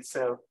movement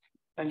itself.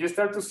 And you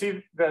start to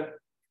see that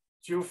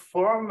you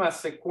form a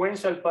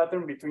sequential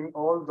pattern between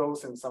all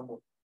those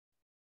ensembles.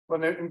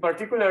 But in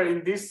particular,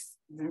 in this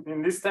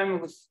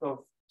time of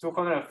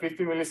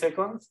 250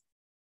 milliseconds,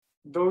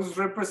 those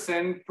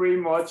represent pretty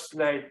much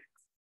like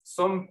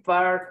some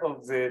part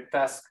of the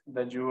task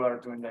that you are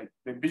doing, like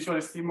the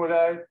visual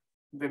stimuli,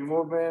 the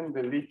movement,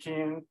 the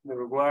leaking, the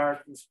reward,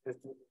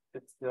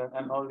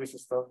 and all this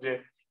stuff. Yeah.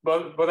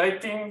 But I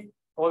think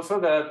also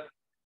that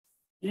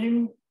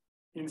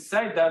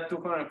inside that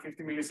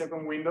 250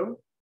 millisecond window,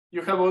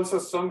 you have also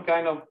some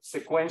kind of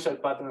sequential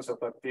patterns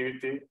of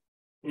activity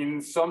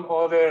in some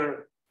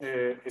other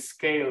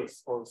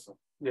scales also.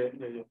 Yeah.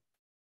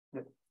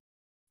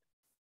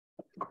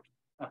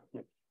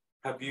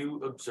 Have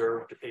you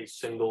observed a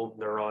single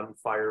neuron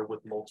fire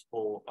with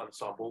multiple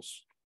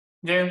ensembles?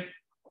 Yeah.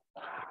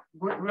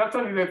 We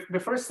actually,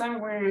 the first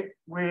time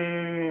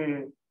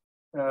we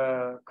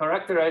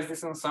characterized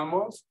these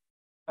ensembles,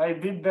 I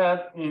did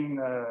that in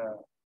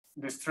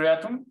the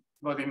striatum,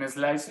 but in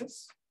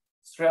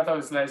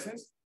striatal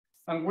slices.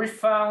 And we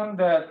found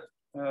that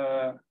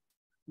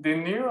the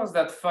neurons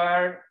that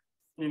fire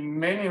in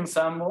many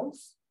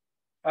ensembles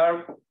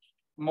are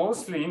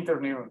mostly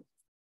interneurons.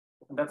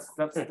 That's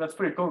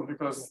pretty cool,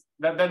 because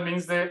that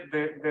means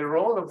the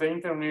role of the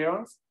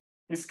interneurons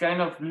is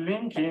kind of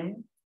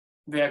linking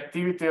the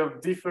activity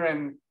of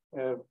different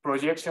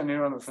projection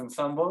neurons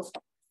ensembles,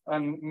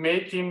 and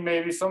making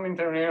maybe some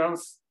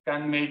interneurons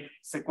can make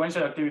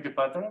sequential activity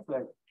patterns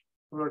like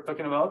we were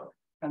talking about,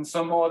 and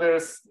some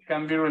others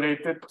can be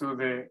related to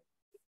the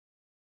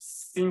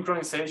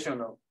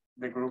synchronization of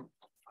the group.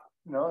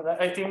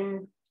 I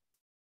think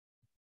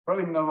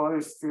probably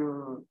nobody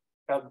still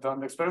have done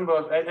the experiment,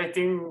 but I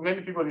think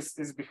many people is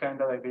behind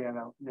that idea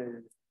now.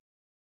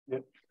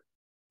 Yeah.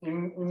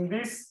 In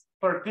these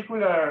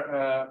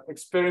particular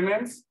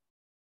experiments,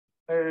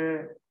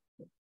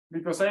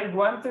 because I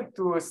wanted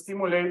to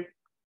stimulate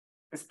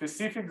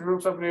specific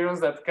groups of neurons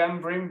that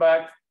can bring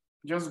back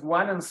just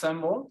one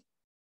ensemble,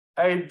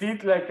 I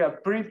did like a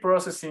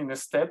pre-processing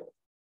step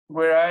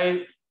where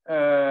I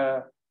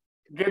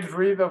get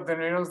rid of the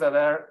neurons that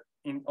are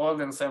in all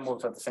the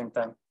ensembles at the same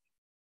time.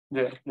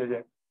 Yeah.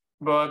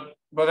 But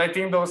I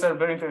think those are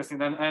very interesting,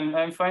 and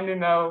I'm finding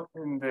now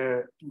in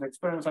the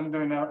experiments I'm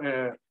doing now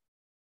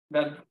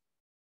that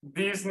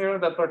these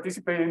neurons that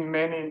participate in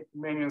many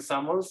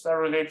ensembles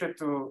are related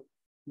to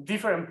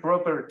different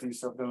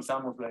properties of the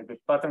ensembles, like the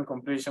pattern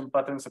completion,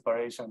 pattern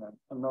separation,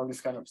 and all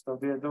this kind of stuff.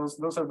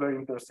 Those are very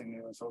interesting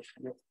neurons. So,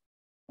 yeah.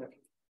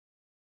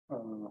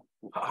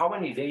 How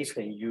many days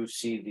can you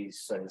see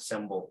this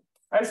ensemble?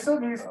 I saw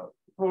this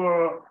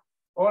for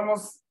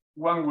almost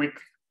 1 week.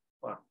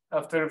 Wow.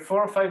 After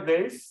 4 or 5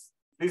 days,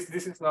 this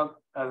is not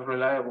as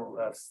reliable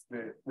as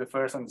the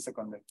first and the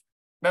second day.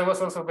 That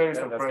was also very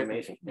surprising. That's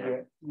amazing.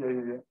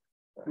 Yeah.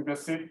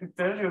 Because it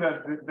tells you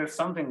that there's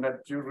something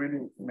that you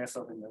really mess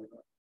up in the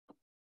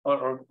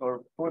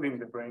or put in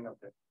the brain of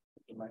the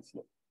mice.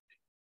 Yeah.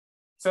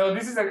 So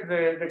this is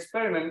the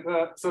experiment.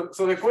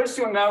 So the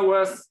question now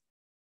was,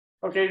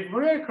 okay, if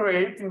we are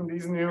creating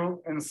this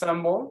new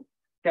ensemble,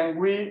 can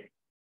we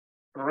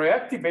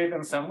reactivate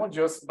ensemble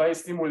just by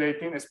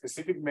stimulating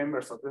specific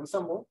members of the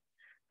ensemble?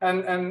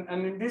 And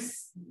in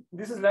this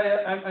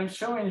slide, I'm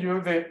showing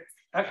you the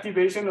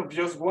activation of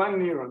just one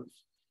neuron.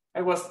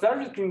 I was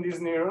targeting this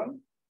neuron,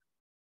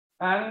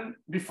 and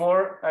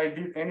before I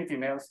did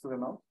anything else to the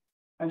mouse.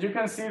 And you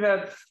can see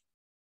that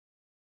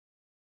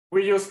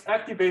we just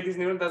activate this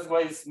neuron. That's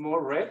why it's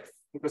more red,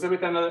 because every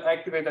time I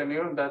activate a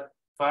neuron, that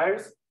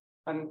fires.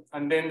 And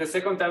then the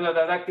second time that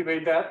I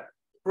activate that,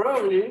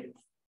 probably,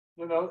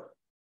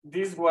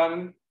 this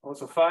one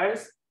also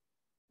fires.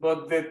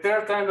 But the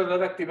third time that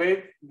I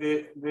activate,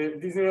 this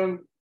neuron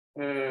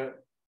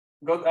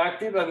got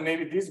active, and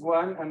maybe this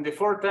one. And the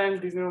fourth time,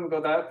 this neuron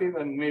got active,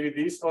 and maybe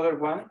this other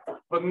one.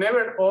 But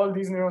never all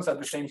these neurons at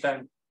the same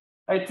time.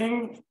 I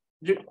think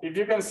if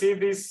you can see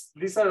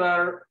these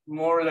are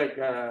more like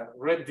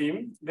red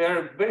dim.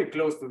 They're very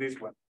close to this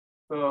one.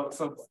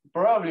 So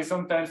probably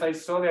sometimes I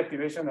saw the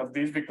activation of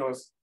this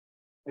because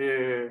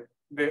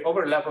the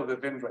overlap of the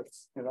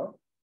dendrites,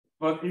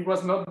 But it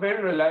was not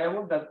very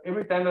reliable that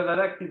every time that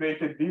I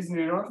activated this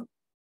neuron,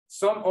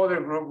 some other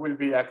group will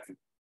be active.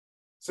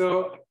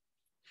 So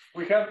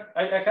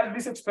I had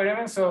this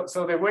experiment. So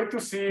the way to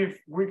see if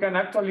we can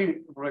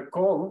actually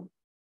recall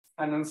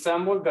an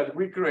ensemble that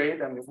we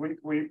create and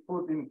we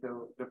put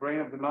into the brain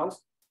of the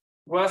mouse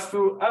was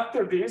to,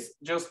 after this,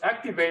 just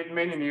activate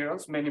many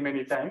neurons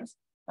many times,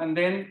 and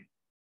then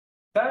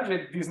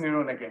target this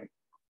neuron again.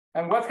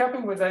 And what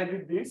happened when I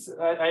did this,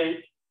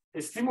 I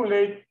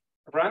stimulate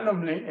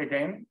randomly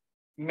again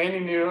many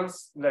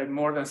neurons, like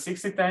more than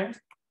 60 times.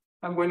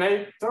 And when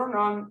I turn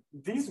on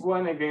this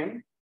one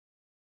again,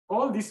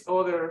 all these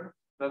other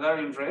that are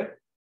in red,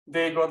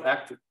 they got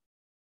active.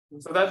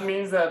 So that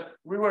means that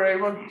we were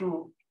able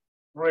to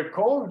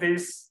recall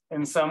this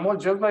ensemble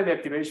just by the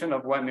activation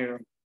of one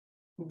neuron.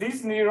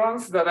 These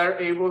neurons that are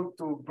able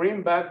to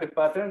bring back the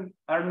pattern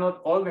are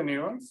not all the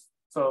neurons.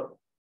 So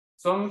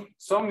some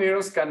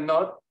neurons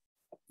cannot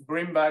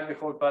bring back the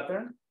whole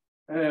pattern.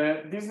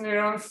 These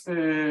neurons,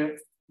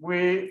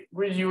 we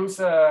use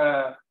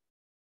a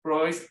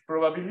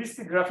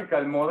probabilistic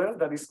graphical model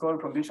that is called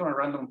conditional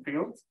random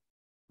fields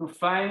to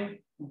find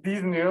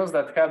these neurons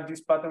that have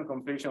this pattern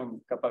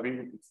completion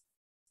capabilities.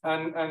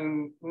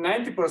 And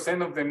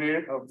 90% of the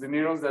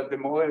neurons that the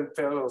model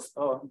tells us,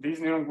 oh, this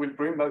neuron will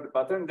bring back the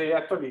pattern, they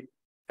actually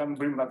can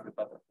bring back the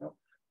pattern.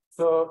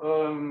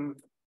 So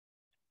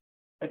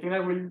I think I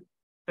will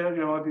tell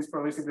you about this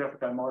probabilistic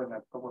graphical model in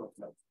a couple of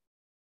slides.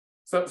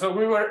 So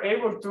we were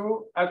able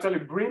to actually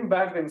bring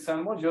back the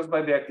ensemble just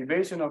by the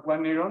activation of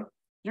one neuron.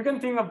 You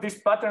can think of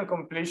this pattern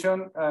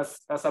completion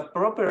as a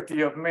property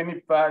of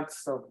many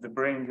parts of the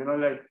brain.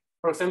 Like,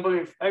 for example,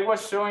 if I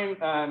was showing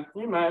an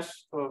image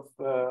of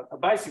a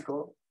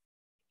bicycle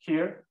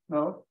here,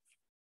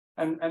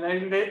 and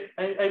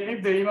I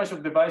leave the image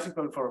of the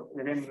bicycle for,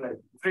 again, like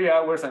 3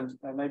 hours, and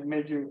I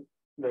make you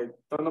like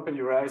don't open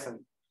your eyes,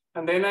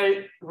 and then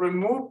I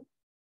remove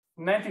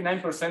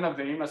 99% of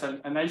the image,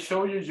 and I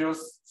show you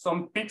just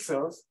some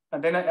pixels,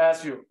 and then I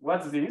ask you,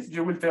 what's this?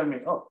 You will tell me,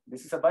 oh,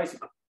 this is a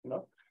bicycle,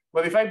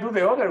 But if I do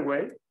the other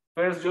way,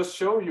 first just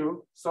show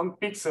you some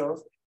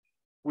pixels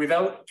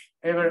without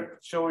ever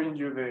showing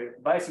you the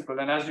bicycle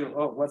and ask you,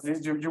 oh, what's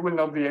this? You will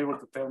not be able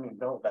to tell me,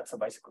 no, that's a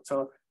bicycle.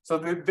 So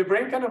the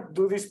brain kind of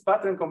do this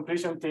pattern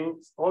completion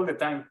things all the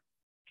time,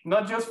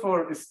 not just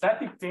for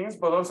static things,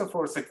 but also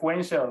for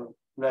sequential,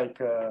 like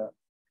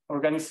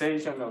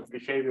organization of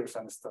behaviors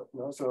and stuff.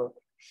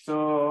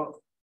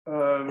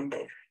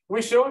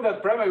 We showed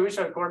that primary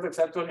visual cortex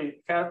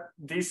actually had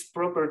this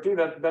property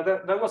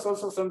that was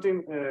also something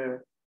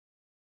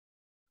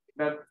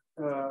that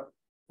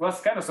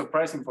was kind of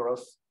surprising for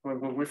us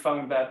when we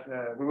found that.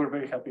 We were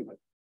very happy with.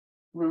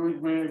 We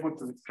were able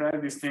to try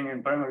this thing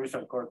in primary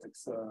visual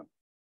cortex.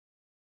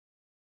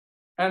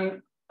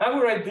 And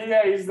our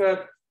idea is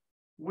that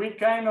we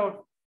kind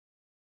of,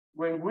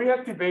 when we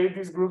activate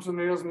these groups of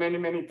neurons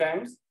many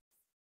times,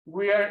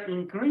 we are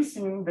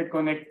increasing the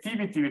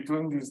connectivity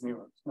between these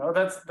neurons.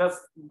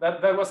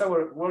 That was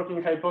our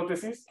working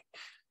hypothesis.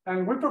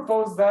 And we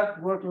proposed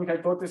that working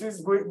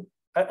hypothesis.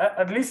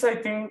 At least I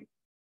think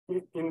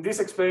in this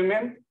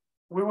experiment,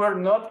 we were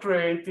not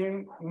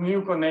creating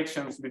new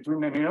connections between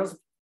the neurons,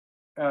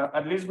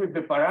 at least with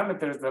the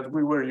parameters that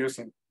we were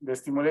using, the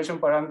stimulation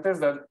parameters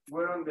that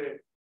were on the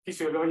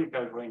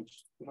physiological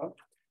range.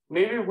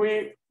 Maybe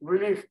we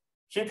really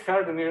hit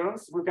hard the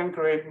neurons, we can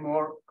create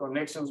more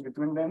connections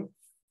between them.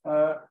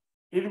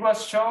 It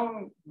was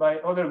shown by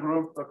other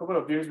group a couple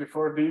of years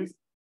before this,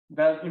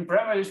 that in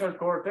primary visual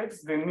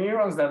cortex, the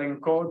neurons that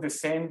encode the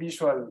same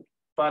visual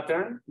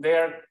pattern, they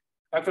are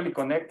actually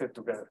connected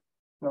together.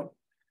 No?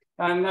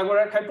 And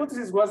our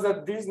hypothesis was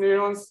that these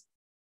neurons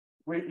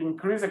will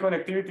increase the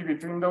connectivity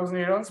between those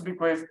neurons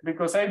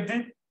because I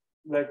did,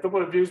 like a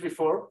couple of years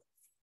before,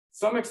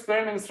 some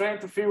experiments trying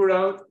to figure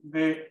out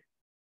the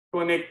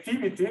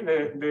connectivity,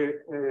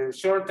 the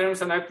short-term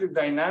synaptic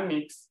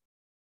dynamics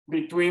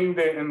between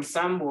the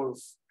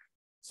ensembles.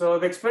 So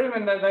the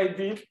experiment that I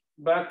did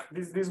back,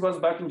 this was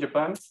back in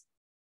Japan,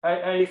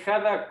 I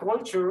had a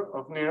culture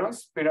of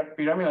neurons,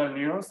 pyramidal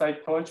neurons, I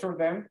cultured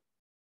them,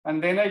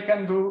 and then I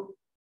can do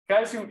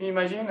calcium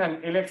imaging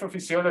and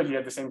electrophysiology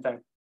at the same time.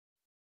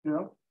 You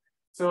know?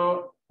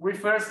 So we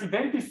first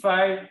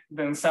identify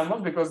the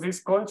ensembles because these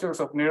cultures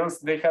of neurons,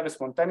 they have a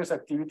spontaneous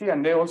activity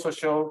and they also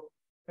show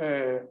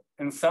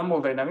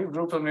ensemble dynamic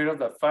groups of neurons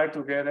that fire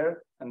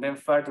together and then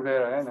fire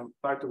together again and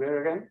fire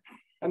together again.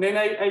 And then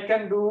I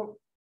can do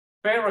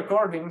pair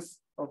recordings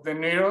of the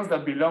neurons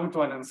that belong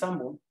to an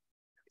ensemble.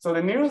 So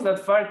the neurons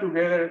that fire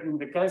together in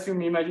the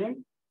calcium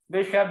imaging,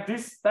 they have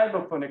this type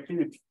of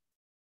connectivity.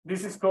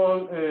 This is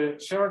called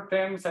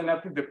short-term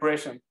synaptic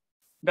depression.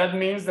 That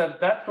means that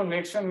that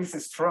connection is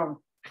strong.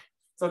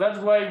 So that's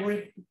why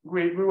we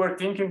were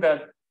thinking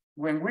that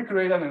when we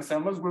create an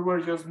ensembles, we were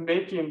just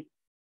making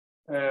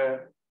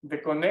the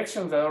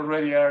connections that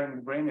already are in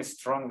the brain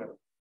stronger.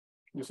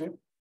 You see?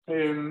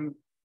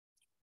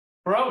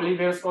 Probably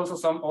there's also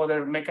some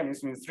other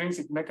mechanisms,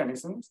 intrinsic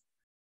mechanisms,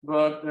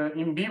 but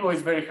in vivo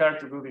it's very hard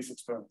to do this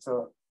experiment.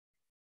 So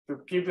to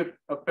keep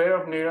a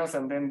pair of neurons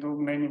and then do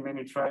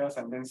many trials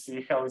and then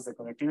see how is the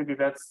connectivity,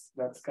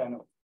 that's kind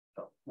of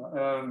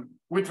tough.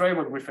 We try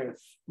what we fail,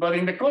 but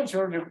in the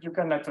culture you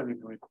can actually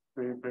do it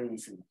very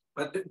easily.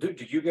 But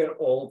do you get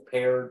all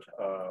paired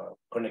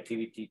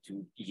connectivity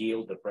to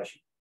yield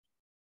depression?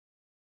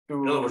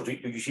 In other words, do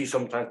you see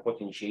sometimes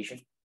potentiation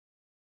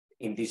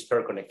in these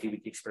pair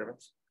connectivity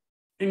experiments?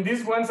 In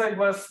these ones, I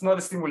was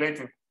not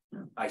stimulating.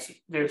 I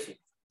see. Yes.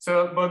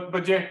 So,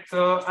 but yeah.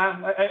 So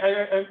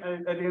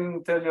I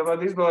didn't tell you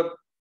about this, but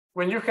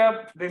when you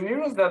have the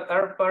neurons that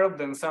are part of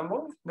the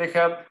ensemble, they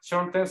have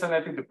short-term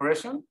synaptic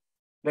depression.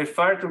 They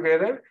fire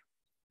together,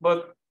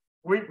 but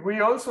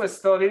we also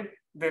studied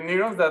the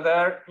neurons that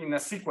are in a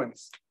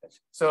sequence.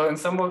 So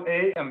ensemble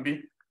A and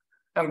B,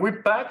 and we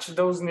patch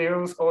those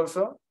neurons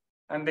also.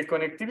 And the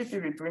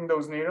connectivity between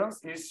those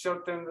neurons is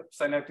short-term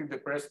synaptic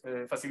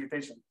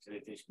facilitation.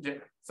 Yeah.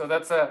 So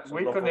that's a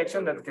weak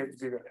connection that gets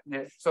bigger.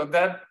 Yeah. So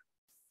that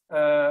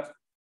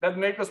that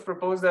makes us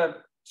propose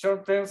that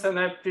short-term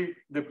synaptic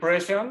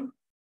depression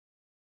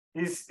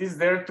is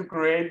there to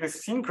create the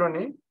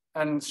synchrony,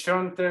 and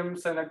short-term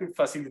synaptic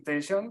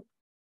facilitation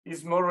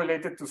is more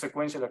related to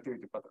sequential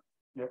activity pattern.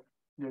 Yeah.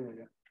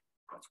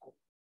 That's cool.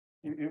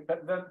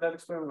 That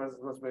experiment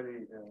was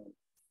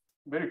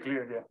very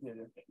clear. Yeah.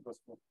 It was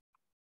cool.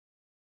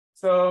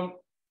 So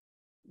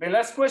the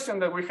last question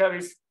that we have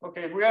is,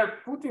 okay, we are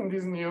putting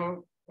this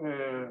new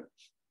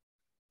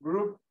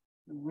group,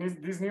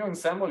 this new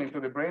ensemble into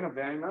the brain of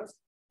the animals.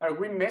 Are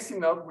we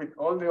messing up with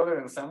all the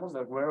other ensembles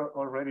that were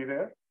already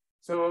there?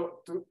 So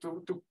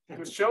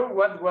to show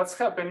what's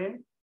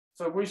happening,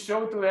 so we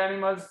show to the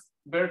animals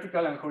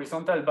vertical and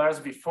horizontal bars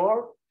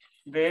before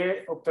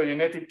the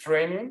optogenetic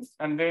training,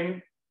 and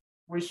then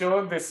we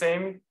show the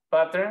same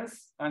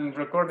patterns and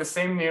record the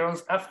same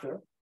neurons after.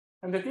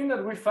 And the thing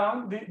that we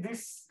found,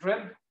 this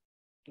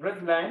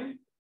red line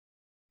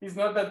is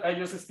not that I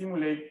just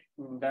stimulate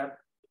in that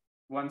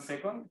 1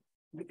 second.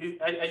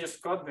 I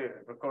just cut the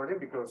recording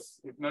because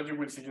if not, you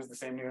will see just the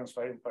same neurons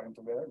firing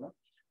together. No?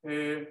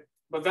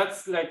 But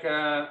that's like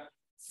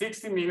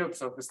 60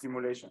 minutes of the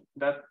stimulation.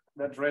 That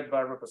red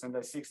bar represents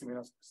like 60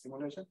 minutes of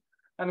stimulation.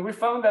 And we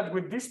found that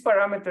with these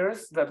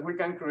parameters that we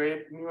can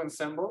create new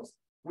ensembles,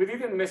 we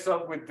didn't mess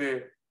up with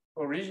the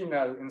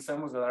original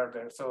ensembles that are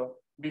there. So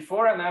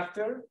before and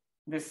after,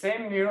 the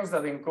same neurons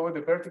that encode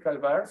the vertical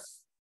bars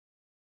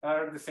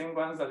are the same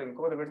ones that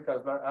encode the vertical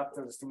bar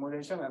after the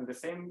stimulation, and the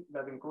same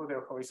that encode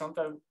the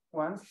horizontal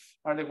ones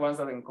are the ones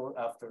that encode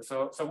after.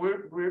 So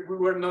we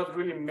were not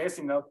really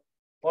messing up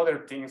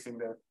other things in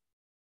there.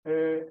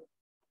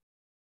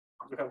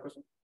 You have a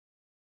question?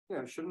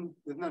 Yeah,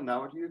 isn't that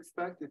not what you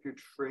expect if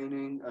you're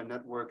training a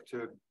network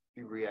to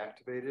be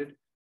reactivated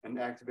and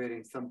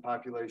activating some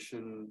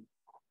population,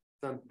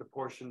 the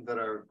portions that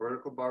are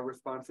vertical bar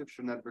responsive?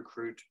 Shouldn't that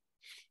recruit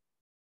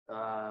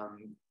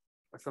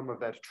some of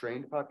that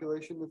trained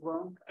population as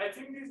well? I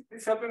think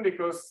this happened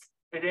because,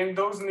 again,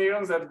 those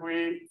neurons that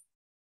we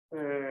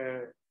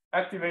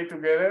activate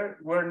together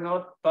were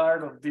not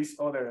part of this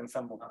other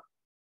ensemble.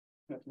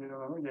 You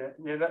know,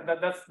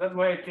 that's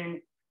why I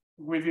think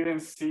we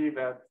didn't see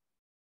that.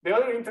 The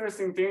other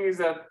interesting thing is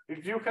that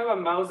if you have a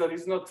mouse that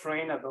is not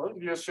trained at all,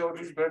 you just show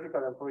these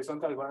vertical and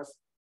horizontal bars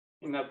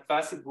in a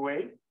passive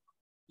way,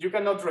 you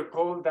cannot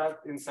recall that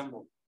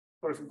ensemble.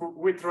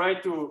 We try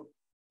to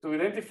to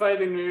identify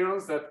the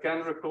neurons that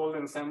can recall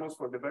ensembles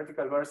for the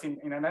vertical bars in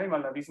an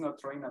animal that is not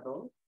trained at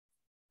all.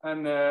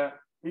 And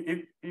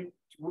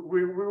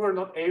we were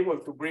not able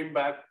to bring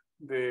back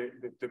the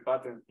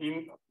pattern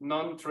in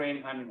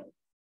non-trained animals.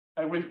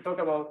 I will talk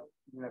about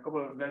in a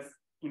couple of days,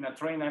 in a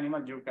trained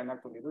animal, you can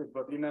actually do it,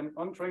 but in an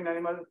untrained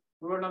animal,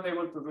 we were not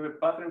able to do the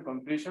pattern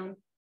completion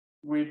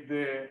with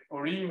the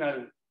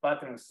original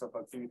patterns of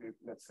activity,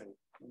 let's say,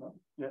 you know?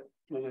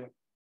 Yeah.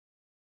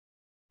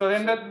 So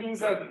then that means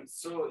that.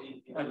 So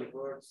in other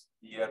words,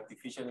 the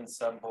artificial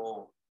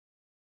ensemble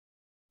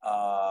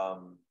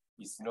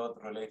is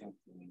not relating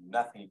to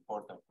nothing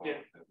important for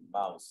the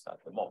mouse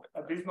at the moment.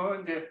 At this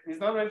moment, it's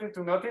not related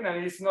to nothing,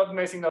 and it's not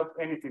messing up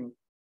anything.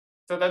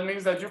 So that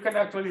means that you can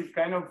actually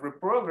kind of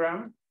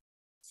reprogram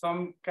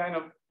some kind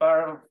of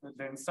part of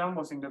the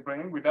ensembles in the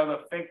brain without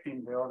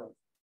affecting the others.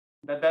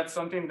 That's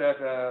something that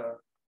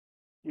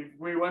if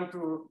we want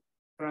to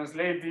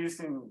translate this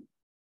in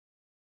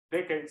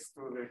decades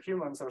to the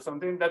humans or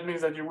something, that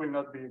means that you will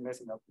not be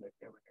messing up like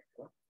everything.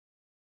 So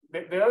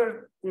the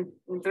other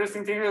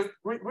interesting thing is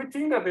we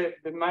think that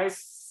the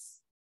mice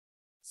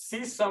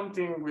see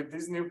something with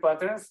these new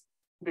patterns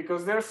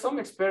because there are some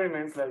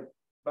experiments like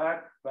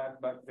back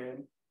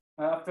then.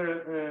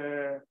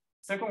 After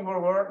Second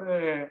World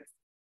War,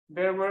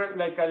 there were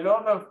like a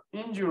lot of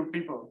injured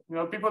people, you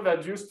know, people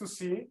that used to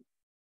see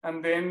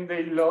and then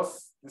they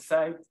lost the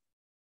sight.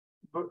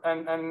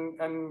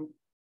 And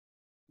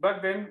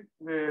back then,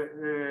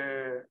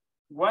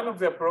 one of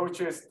the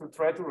approaches to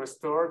try to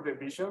restore the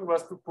vision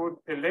was to put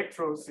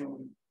electrodes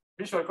in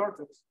visual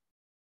cortex.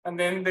 And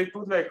then they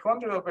put like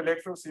hundreds of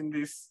electrodes in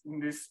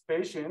these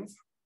patients.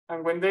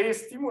 And when they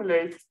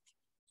stimulate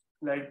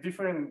like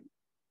different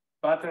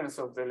patterns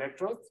of the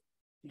electrodes,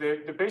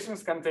 the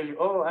patients can tell you,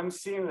 oh, I'm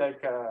seeing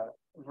like a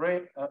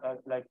red,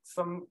 like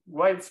some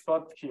white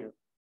spot here,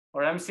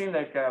 or I'm seeing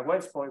like a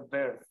white spot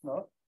there,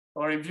 no?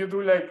 Or if you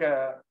do like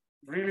a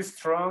really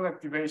strong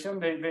activation,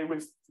 they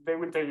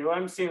will tell you,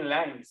 I'm seeing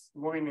lines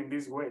moving in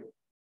this way.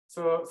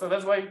 So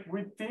that's why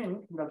we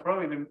think that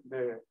probably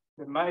the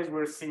mice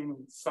were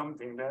seeing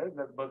something there,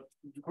 but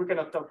we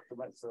cannot talk to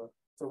mice, so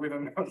we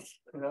don't know.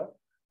 You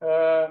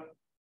know?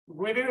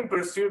 We didn't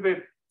pursue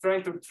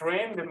trying to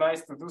train the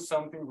mice to do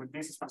something with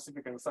these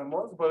specific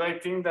ensembles, but I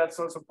think that's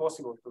also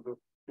possible to do,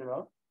 you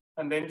know?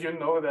 And then you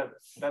know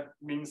that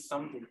means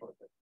something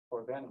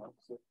for the animals.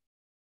 So.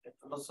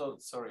 Also,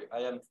 sorry, I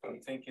am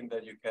thinking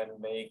that you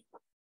can make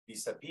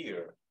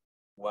disappear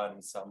one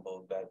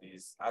ensemble that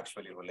is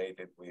actually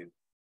related with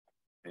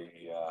the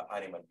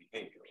animal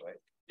behavior, right?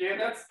 Yeah,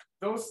 that's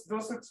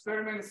those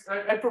experiments.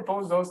 I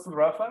proposed those to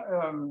Rafa,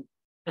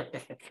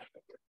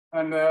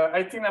 and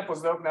I think a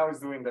postdoc now is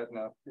doing that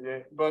now.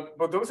 Yeah,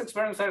 but those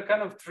experiments are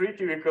kind of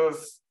tricky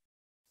because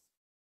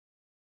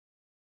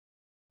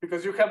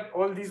you have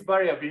all this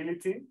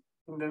variability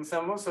in the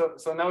ensemble.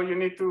 So now you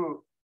need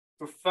to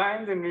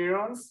find the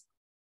neurons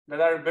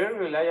that are very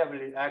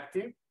reliably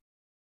active,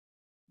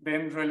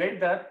 then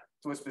relate that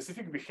to a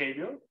specific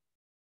behavior,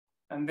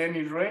 and then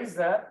erase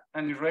that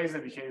and erase the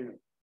behavior.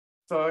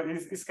 So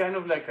it's kind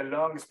of like a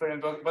long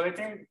experiment, but I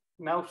think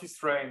now he's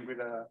trying with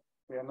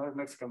another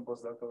Mexican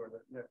postdoc over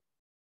there.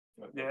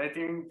 Yeah, yeah, I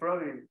think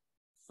probably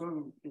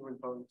soon he will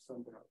publish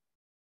something else.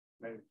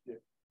 Maybe,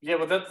 yeah,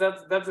 but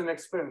that's an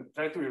experiment.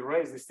 Try to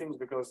erase these things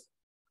because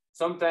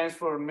sometimes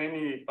for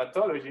many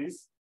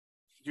pathologies,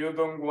 you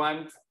don't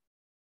want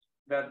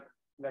that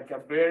like a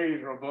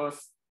very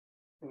robust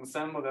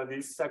ensemble that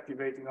is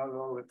activating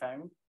all the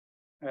time.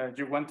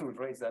 You want to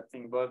erase that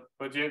thing, but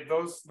yeah,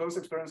 those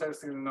experiments are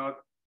still not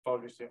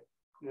published yet.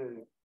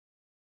 Yeah.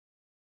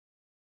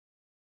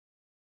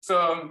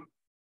 So,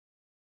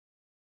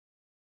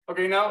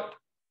 okay, now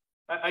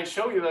I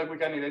show you that we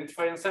can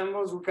identify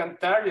ensembles, we can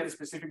target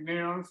specific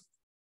neurons,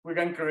 we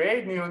can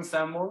create new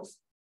ensembles,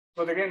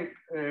 but again,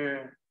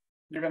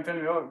 you can tell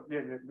me, oh,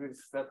 yeah,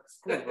 that's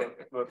cool,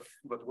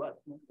 but what?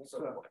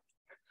 So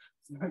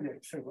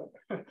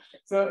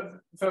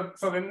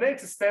the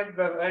next step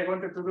that I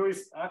wanted to do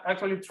is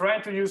actually try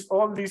to use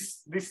all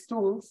these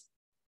tools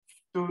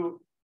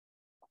to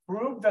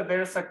prove that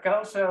there's a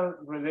causal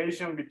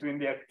relation between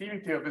the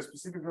activity of the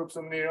specific groups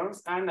of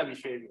neurons and a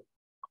behavior.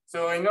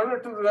 So in order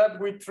to do that,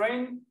 we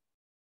train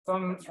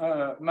some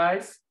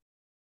mice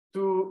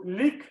to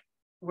lick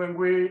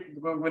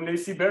when they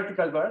see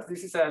vertical bars.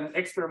 This is an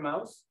expert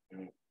mouse.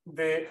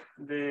 The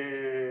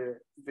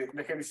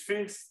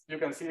hemispheres, you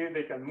can see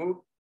they can move,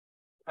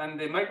 and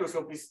the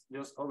microscope is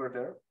just over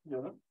there,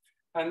 you know.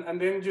 And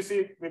then you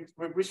see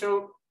when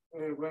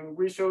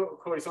we show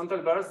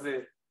horizontal bars,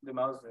 the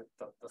mouse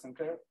doesn't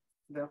care.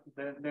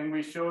 Then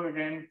we show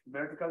again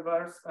vertical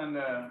bars and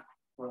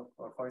or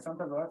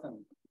horizontal bars,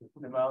 and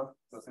the mouse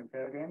doesn't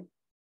care again.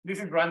 This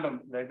is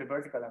random, like the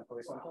vertical and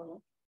horizontal.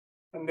 No?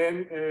 And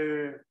then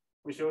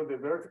we show the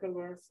vertical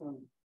bars,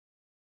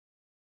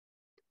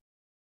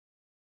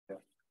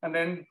 and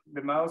then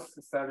the mouse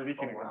started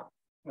leaking again.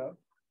 No?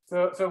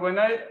 So when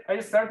I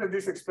started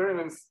these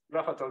experiments,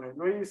 Rafa told me,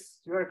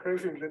 Luis, you are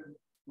crazy. The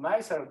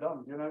mice are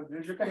dumb. You know,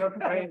 you cannot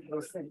train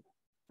those things.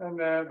 And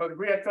but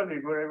we actually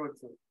were able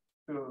to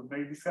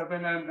make this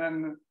happen,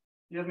 and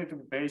you just need to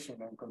be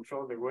patient and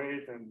control the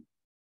weight and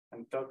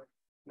talk.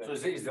 So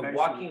is the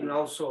walking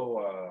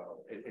also,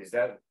 is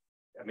that,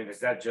 I mean, is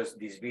that just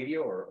this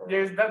video or?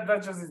 Yes,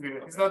 that's just this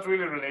video. It's not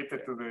really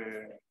related to the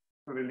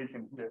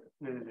leaking.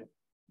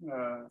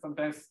 Yeah.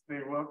 Sometimes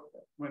they walk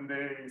when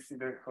they see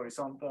the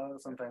horizontal,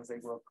 sometimes they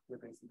walk when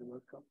they see the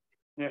vertical.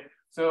 Yeah,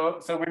 so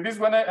with this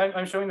one,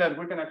 I'm showing that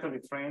we can actually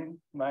train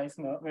mice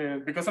now,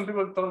 because some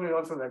people told me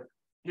also that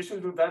you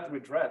should do that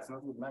with rats,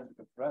 not with mice,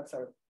 because rats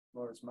are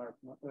more smart.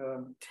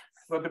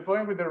 But the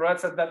point with the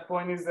rats at that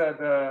point is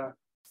that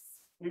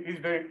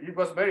it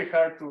was very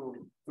hard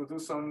to do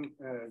some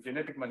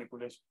genetic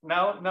manipulation.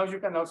 Now you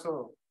can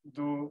also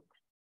do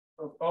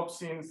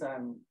opsins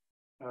and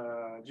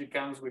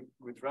GCAMs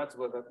with rats,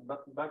 but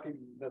back in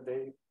the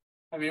day,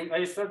 I mean,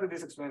 I started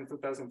this experiment in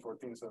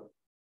 2014, so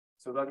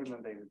back in the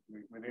day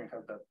we didn't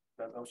have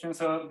that option.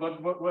 So, but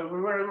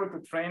we were able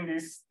to train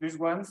these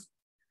ones,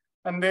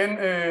 and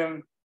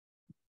then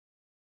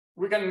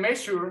we can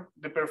measure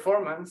the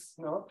performance.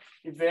 No,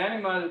 if the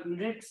animal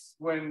leaks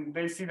when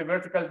they see the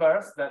vertical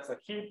bars, that's a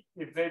hit.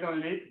 If they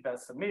don't leak,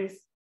 that's a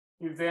miss.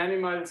 If the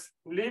animals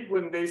leak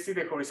when they see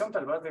the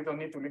horizontal bars, they don't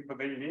need to leak, but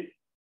they leak.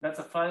 That's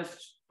a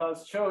false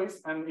choice.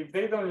 And if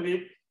they don't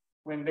leak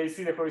when they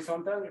see the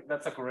horizontal,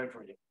 that's a correct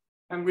reading.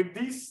 And with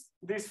these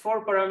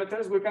 4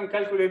 parameters, we can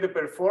calculate the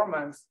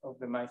performance of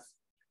the mice.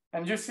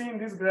 And you see in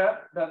this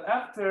graph that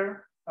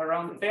after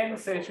around 10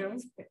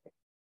 sessions,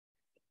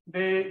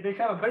 they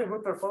have a very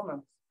good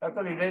performance.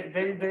 Actually,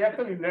 they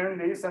actually learn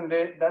this, and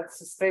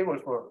that's stable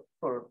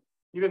for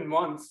even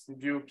months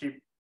if you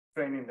keep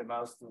training the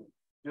mouse to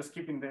just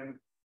keeping them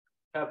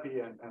happy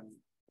and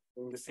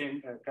in the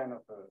same kind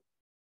of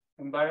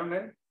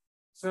environment.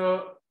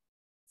 So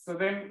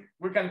then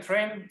we can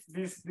train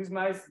these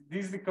mice.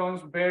 This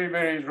becomes very,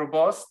 very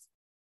robust.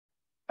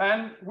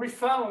 And we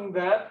found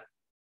that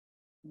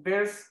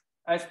there's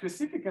a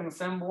specific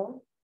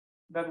ensemble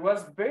that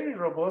was very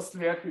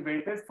robustly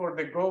activated for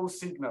the go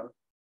signal.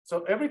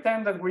 So every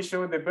time that we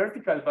show the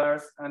vertical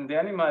bars and the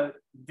animal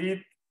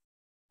did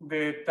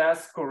the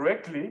task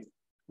correctly,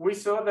 we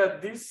saw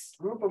that this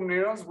group of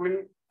neurons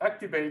will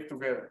activate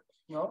together.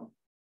 No,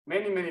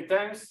 many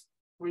times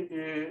when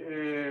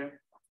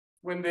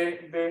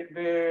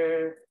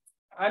the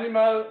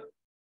animal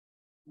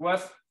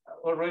was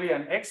already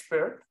an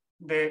expert,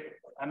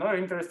 another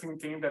interesting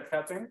thing that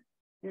happened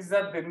is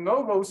that the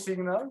no-go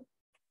signal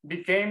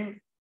became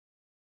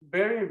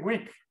very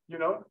weak. You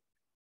know,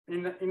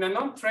 in a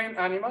non-trained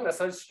animal, as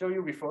I showed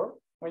you before,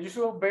 when you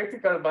show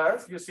vertical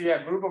bars, you see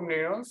a group of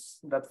neurons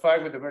that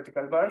fire with the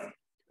vertical bars.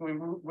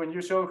 When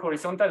you show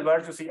horizontal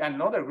bars, you see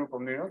another group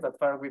of neurons that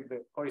fire with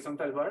the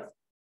horizontal bars.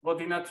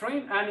 But in a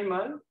trained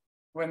animal,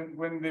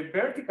 when the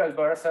vertical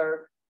bars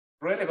are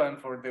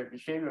relevant for the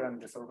behavior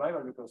and the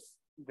survival because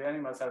the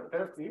animals are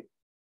thirsty,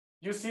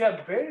 you see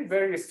a very,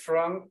 very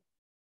strong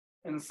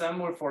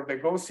ensemble for the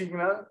go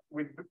signal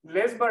with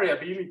less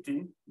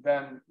variability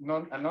than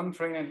a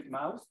non-trained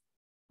mouse,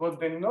 but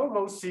the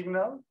no-go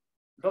signal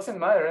doesn't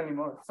matter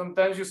anymore.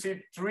 Sometimes you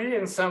see 3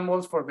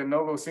 ensembles for the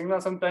no-go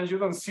signal. Sometimes you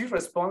don't see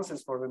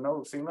responses for the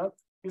no-go signal.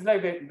 It's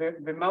like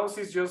the mouse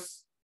is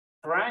just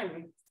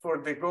primed for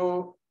the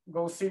go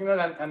signal,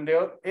 and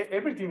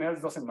everything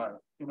else doesn't matter.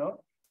 You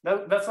know,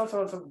 that's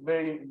also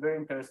very, very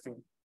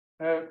interesting.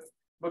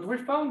 But we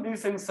found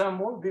this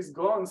ensemble, this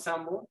go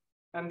ensemble,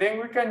 and then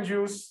we can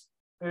use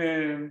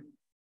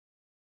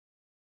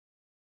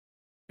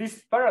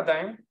this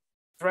paradigm,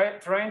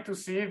 trying to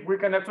see if we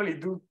can actually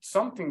do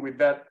something with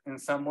that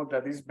ensemble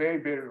that is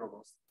very, very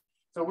robust.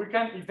 So we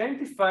can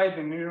identify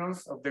the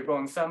neurons of the go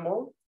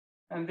ensemble,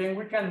 and then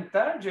we can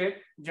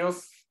target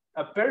just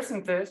a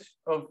percentage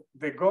of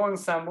the go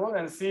ensemble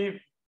and see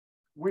if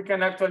we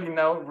can actually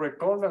now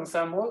recall the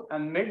ensemble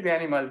and make the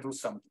animal do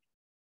something.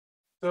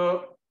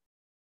 So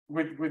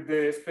with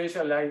the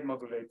spatial light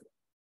modulator,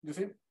 you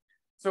see?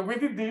 So we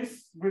did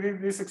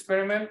this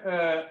experiment.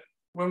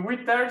 When we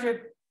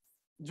target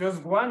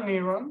just one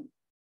neuron,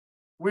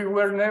 we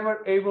were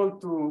never able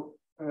to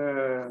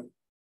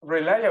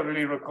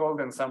reliably recall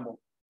the ensemble.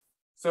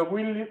 So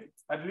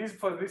at least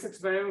for this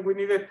experiment, we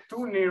needed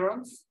 2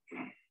 neurons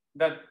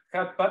that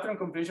had pattern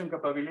completion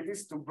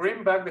capabilities to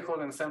bring back the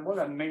whole ensemble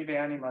and make the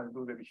animal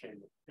do the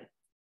behavior.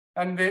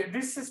 And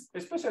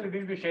especially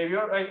this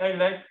behavior, I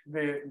like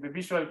the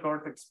visual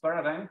cortex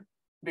paradigm,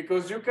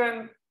 because you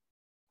can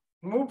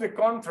move the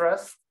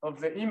contrast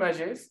of the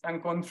images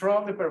and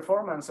control the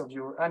performance of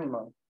your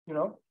animal. You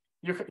know,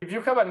 if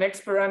you have an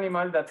expert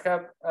animal that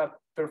have a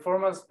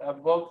performance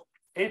above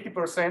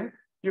 80%,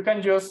 you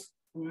can just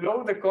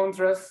lower the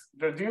contrast,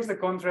 reduce the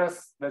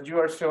contrast that you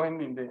are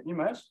showing in the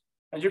image,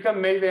 and you can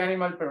make the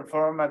animal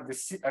perform at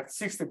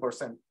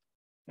 60%.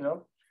 You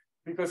know,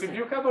 because if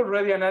you have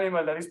already an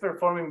animal that is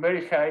performing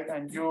very high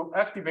and you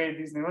activate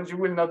these neurons, you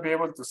will not be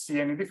able to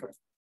see any difference.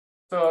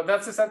 So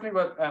that's exactly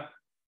what.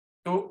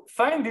 To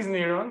find these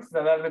neurons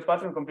that are the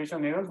pattern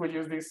completion neurons, we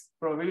use this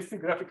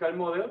probabilistic graphical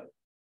model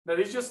that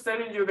is just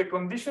telling you the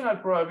conditional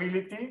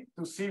probability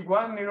to see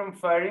one neuron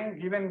firing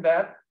given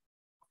that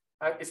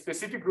a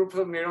specific group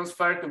of neurons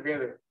fire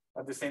together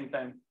at the same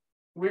time.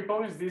 We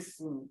published this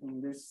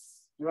in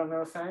this journal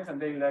neuroscience, and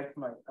they liked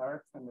my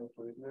art, and they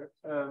put it there.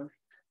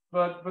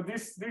 But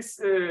this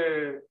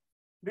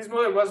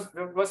model was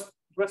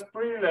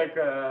pretty like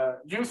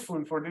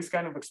useful for this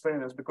kind of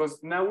experiments,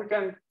 because now we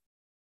can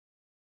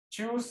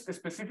choose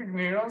specific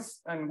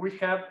neurons, and we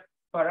have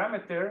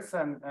parameters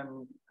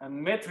and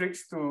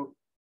metrics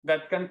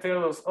that can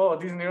tell us, oh,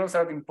 these neurons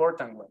are the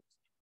important ones.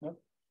 No?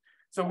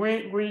 So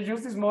we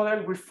use this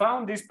model, we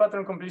found these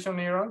pattern completion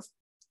neurons,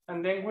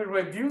 and then we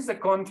reduce the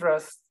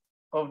contrast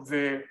of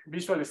the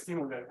visual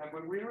stimuli. And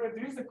when we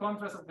reduce the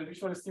contrast of the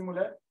visual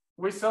stimuli,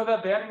 we saw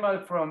that the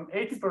animal from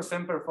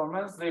 80%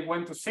 performance, they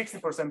went to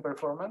 60%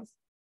 performance.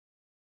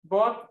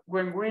 But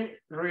when we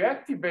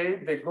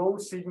reactivate the go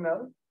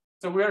signal,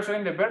 so we are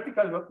showing the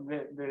vertical,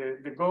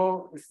 the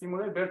go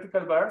stimuli,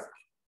 vertical bars,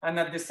 and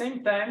at the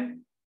same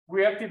time,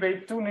 we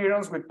activate two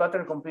neurons with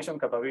pattern completion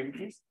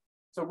capabilities.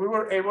 So we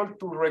were able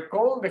to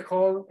recall the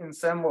whole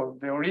ensemble,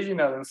 the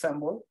original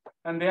ensemble,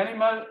 and the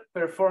animal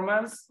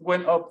performance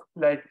went up,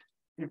 like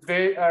if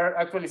they are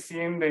actually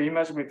seeing the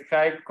image with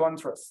high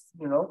contrast,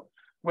 you know?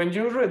 When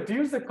you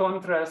reduce the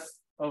contrast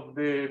of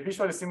the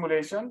visual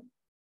stimulation,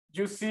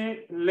 you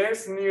see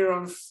less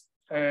neurons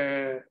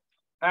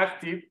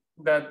active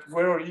that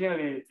were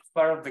originally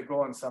part of the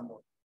Go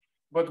ensemble.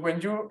 But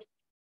when you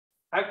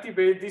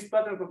activate these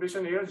pattern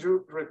completion neurons,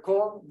 you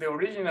recall the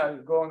original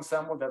Go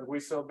ensemble that we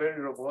saw very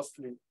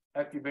robustly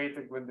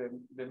activated when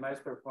the mice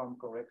performed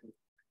correctly.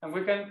 And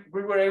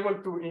we were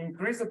able to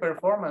increase the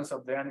performance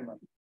of the animal.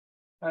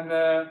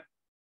 And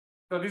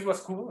so this was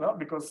cool, no?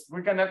 Because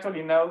we can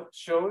actually now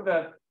show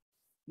that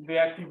the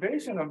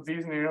activation of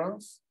these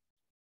neurons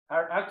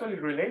are actually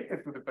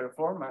related to the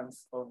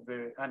performance of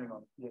the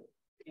animal. Yeah.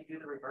 Can you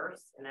do the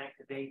reverse and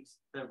activate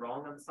the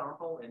wrong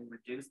ensemble and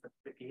reduce the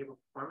behavioral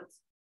performance?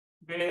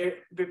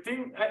 The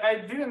thing,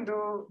 I didn't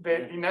do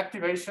the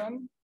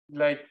inactivation,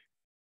 like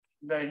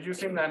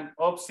using an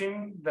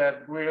opsin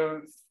that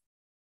will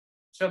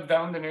shut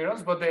down the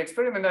neurons, but the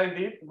experiment I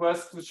did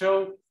was to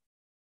show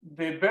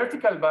the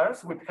vertical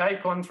bars with high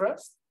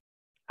contrast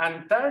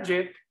and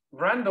target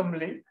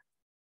randomly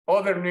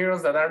other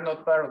neurons that are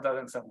not part of that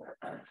ensemble.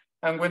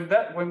 And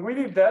when we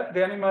did that,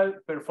 the animal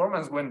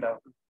performance went down.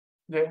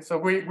 Yeah, so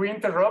we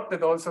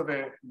interrupted also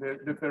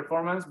the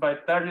performance by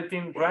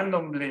targeting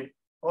randomly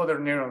other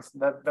neurons.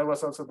 That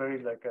was also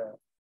very like a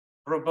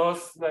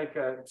robust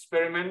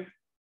experiment.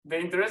 The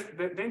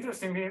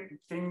interesting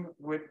thing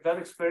with that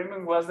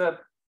experiment was that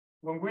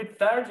when we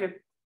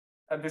target,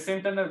 at the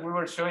same time that we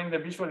were showing the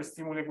visual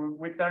stimuli,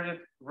 we target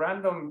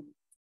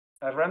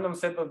a random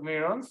set of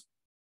neurons,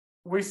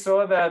 we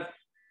saw that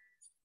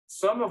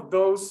some of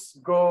those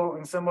Go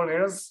ensemble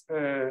neurons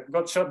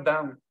got shut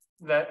down,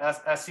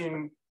 as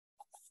in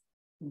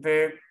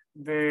the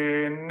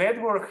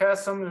network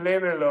has some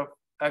level of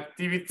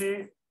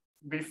activity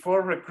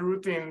before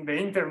recruiting the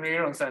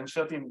interneurons and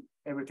shutting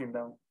everything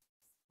down.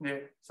 Yeah,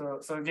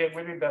 so yeah,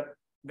 we did that.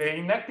 The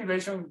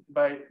inactivation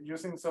by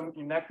using some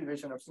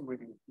inactivation option we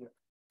did, yeah.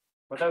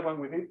 But that one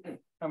we did,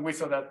 and we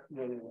saw that.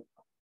 Yeah.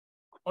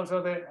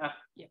 Also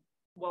yeah.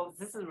 Well,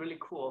 this is really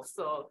cool.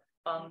 So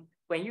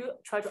when you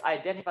try to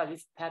identify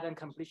these pattern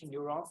completion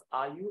neurons,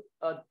 do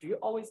you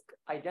always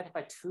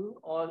identify two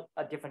or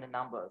different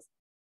numbers?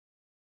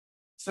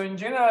 So in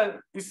general,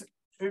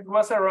 it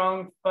was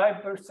around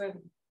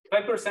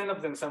 5%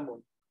 of the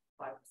ensemble.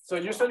 5%. So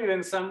usually the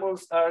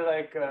ensembles are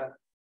like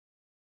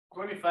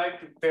 25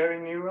 to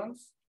 30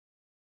 neurons.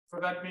 So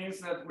that means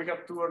that we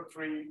have 2 or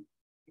 3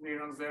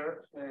 neurons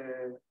there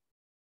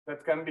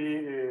that can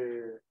be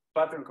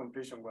pattern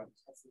completion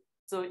ones.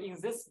 So in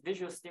this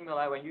visual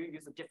stimuli, when you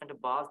use different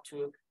bars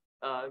to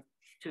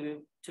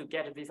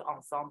get this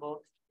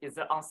ensemble, is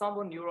the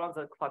ensemble neurons,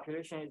 the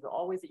population is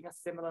always in a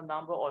similar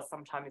number, or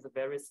sometimes it's a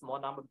very small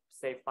number,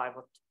 say 5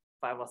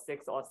 or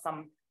 6, or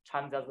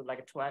sometimes there's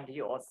like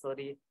 20 or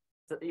 30.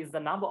 So is the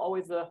number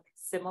always a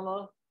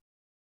similar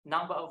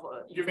number of?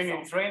 You mean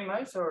in trained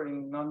mice or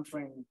in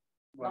non-trained?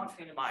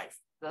 Non-trained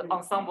mice. The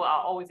ensemble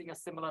are always in a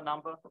similar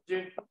number.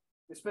 Yeah,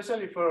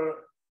 especially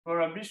for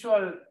a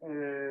visual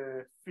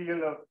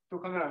field of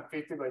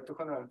 250 by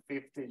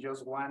 250,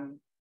 just one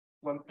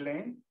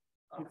plane.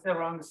 Okay. It's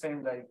around the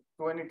same, like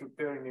 20 to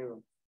 30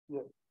 neurons.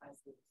 Yeah. I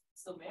see.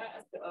 So may I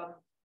ask,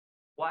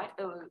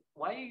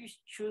 why you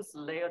choose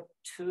layer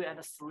 2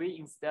 and 3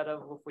 instead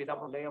of, for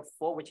example, layer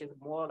 4, which is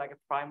more like a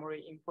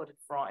primary input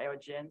from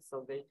LGN?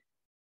 So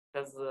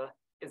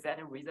is that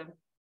a reason?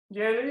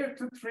 Yeah, layer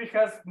 2, 3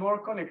 has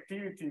more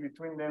connectivity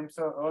between them.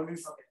 So all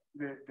these,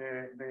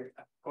 the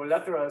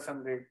collaterals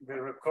and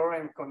the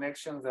recurrent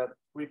connections that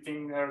we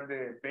think are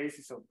the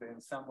basis of the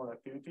ensemble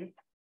activity.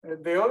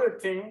 The other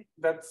thing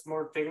that's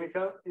more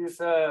technical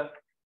is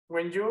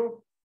when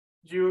you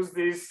use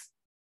these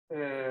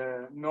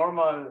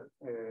normal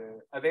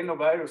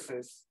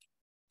adenoviruses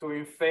to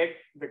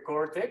infect the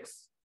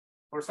cortex,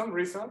 for some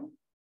reason,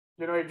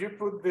 you know, if you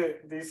put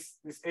this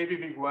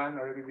ABB1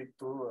 or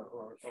ABB2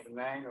 or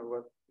 9 or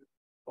what,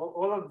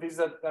 all of these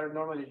that are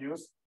normally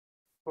used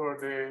for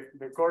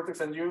the cortex,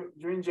 and you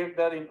inject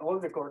that in all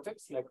the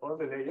cortex, like all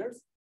the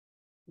layers,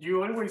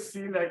 you always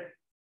see like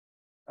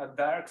a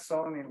dark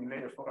zone in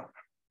layer 4.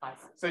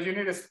 So you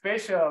need a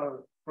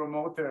special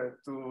promoter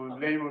to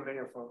label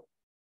layer 4.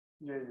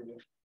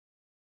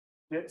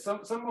 Yeah,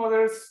 some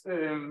others,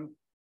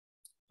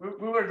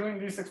 we were doing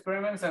these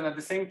experiments, and at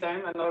the same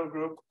time, another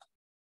group,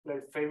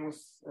 like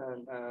famous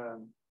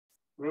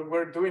group,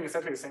 were doing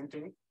exactly the same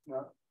thing.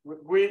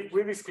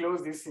 We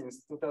disclosed this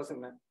since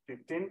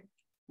 2015.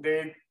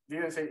 They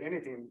didn't say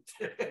anything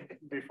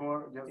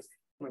before, just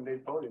when they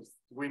published.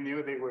 We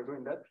knew they were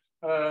doing that.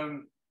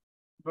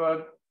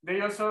 But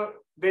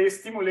they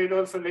stimulate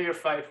also layer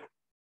 5.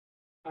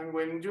 And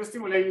when you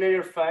stimulate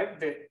layer 5,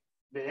 the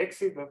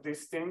exit of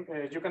this thing,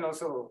 you can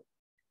also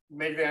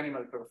make the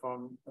animal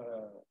perform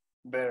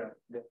better.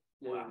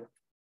 Yeah.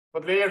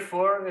 But layer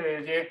 4,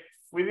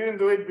 we didn't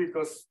do it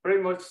because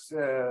pretty much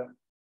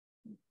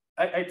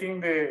I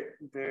think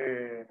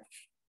the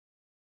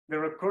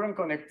recurrent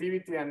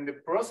connectivity and the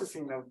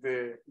processing of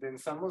the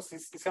ensembles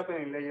is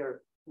happening in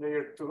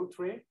layer 2,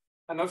 3,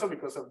 and also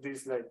because of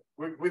this, like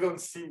we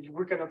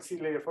cannot see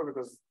layer 4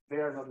 because they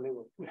are not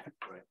labeled.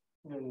 Right.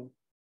 Mm-hmm.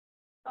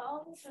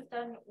 All this was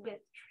done with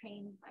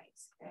trained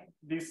mice, right?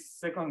 This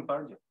second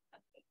part, yeah.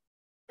 Okay.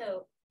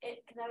 So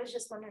because I was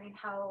just wondering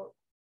how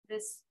the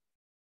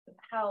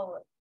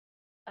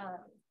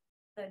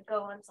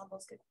Go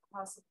ensembles could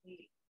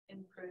possibly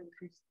improve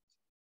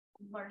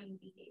learning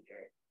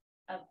behavior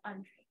of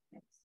untrained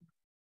mice.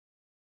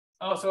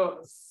 Oh,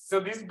 so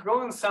these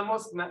Go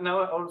ensembles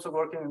now also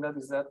working on that,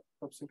 is that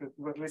top secret,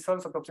 but it's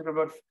also top secret,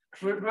 but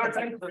we're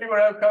trying to figure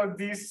out how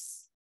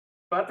these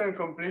pattern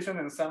completion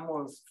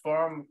ensembles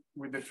form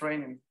with the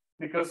training.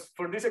 Because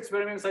for these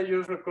experiments, I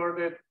just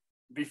recorded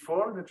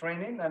before the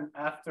training and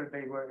after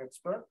they were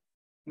expert.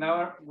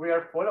 Now we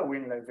are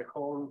following like the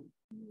whole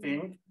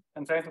thing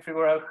and trying to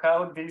figure out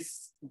how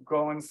this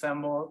Go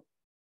ensemble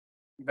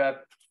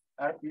that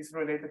is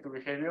related to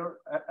behavior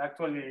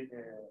actually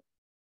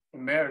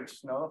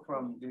emerged, no,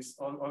 from this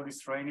all this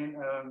training.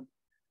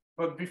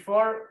 But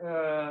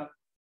before,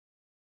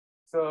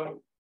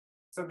 so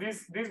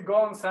this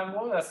Go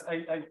ensemble, as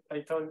I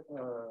told,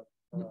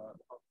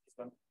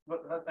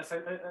 but as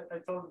I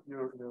told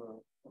your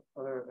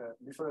other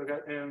this other guy,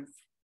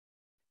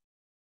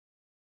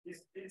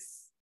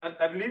 is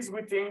at least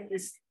we think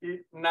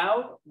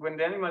now when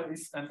the animal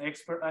is an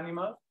expert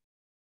animal,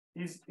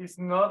 is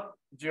not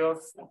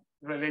just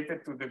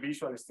related to the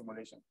visual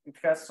stimulation. It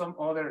has some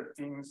other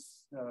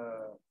things.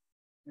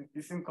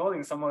 It's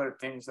encoding some other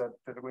things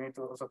that we need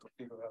to also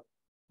figure out.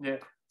 Yeah.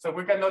 So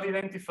we cannot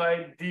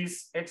identify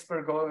these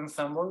expert Go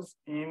ensembles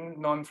in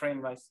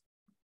non-trained mice.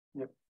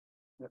 Yep.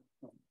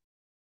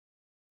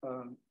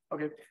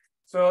 Okay.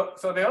 So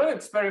the other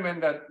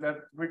experiment that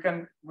we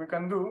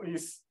can do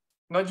is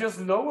not just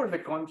lower the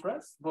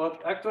contrast,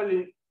 but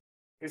actually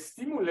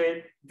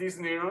stimulate these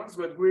neurons.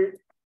 What we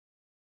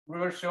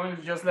were showing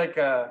just like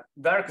a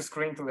dark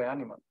screen to the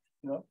animal,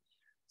 you know.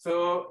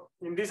 So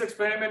in this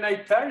experiment, I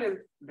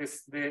targeted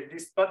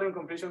these pattern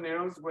completion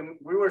neurons when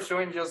we were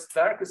showing just a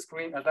dark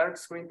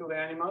screen to the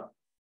animal,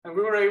 and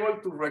we were able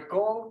to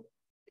recall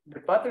the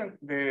pattern,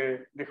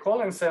 the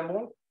whole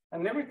ensemble.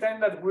 And every time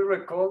that we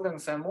recall the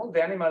ensemble,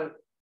 the animal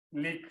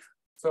leaked.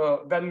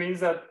 So that means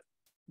that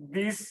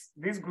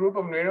this group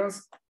of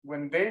neurons,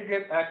 when they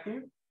get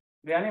active,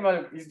 the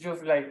animal is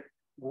just like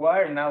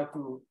wired now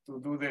to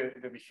do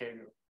the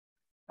behavior.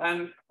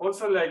 And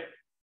also like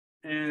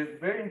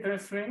very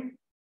interesting,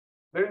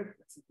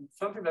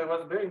 something that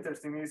was very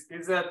interesting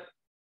is that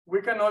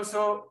we can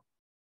also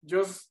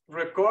just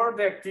record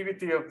the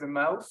activity of the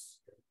mouse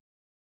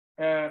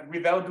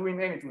without doing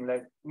anything,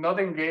 like not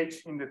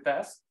engage in the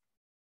task.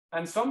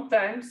 And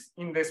sometimes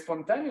in the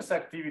spontaneous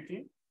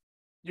activity,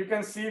 you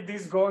can see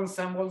these Go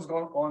ensembles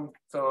go on.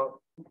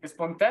 So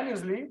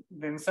spontaneously,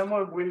 the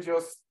ensemble will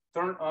just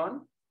turn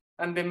on,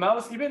 and the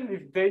mouse, even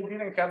if they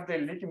didn't have the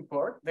leaking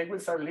port, they will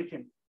start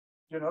leaking.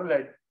 You know,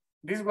 like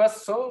this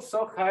was so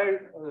high,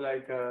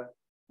 like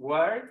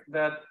wired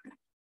that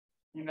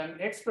in an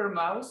expert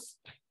mouse,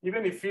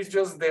 even if it's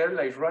just there,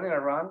 like running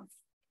around,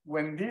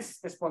 when this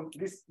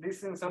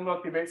ensemble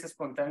activates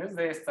spontaneous,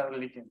 they start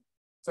leaking.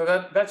 So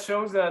that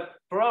shows that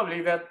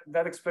probably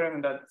that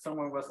experiment that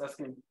someone was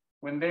asking,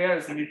 when they are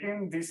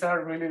sleeping, these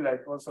are really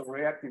like also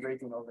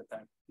reactivating all the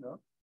time. You know?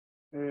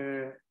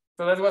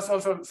 So that was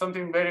also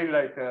something very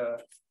like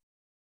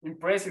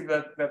impressive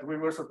that we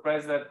were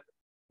surprised that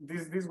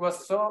this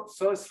was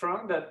so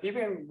strong that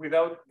even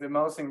without the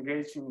mouse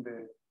engaged in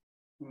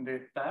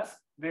the task,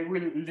 they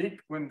will leak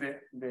when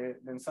the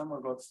ensemble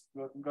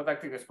got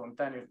active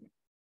spontaneously.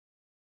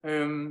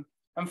 And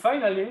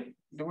finally,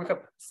 do we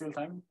have still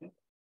time? Yeah.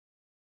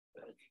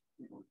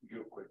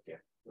 You're quick,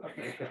 yeah.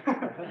 Okay.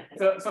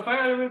 so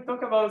finally, we'll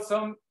talk about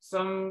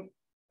some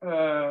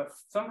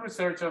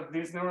research of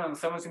these neural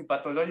ensembles in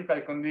pathological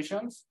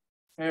conditions.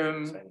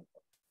 And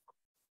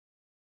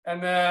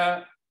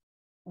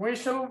we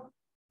show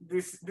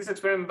this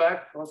experiment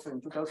back also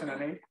in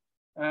 2008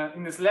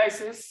 in the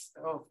slices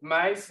of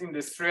mice in the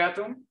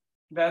striatum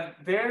that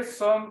there's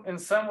some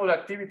ensemble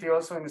activity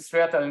also in the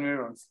striatal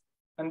neurons.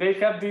 And they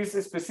have these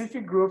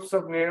specific groups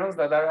of neurons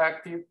that are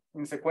active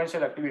in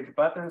sequential activity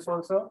patterns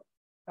also,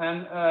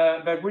 and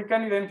that we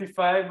can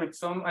identify with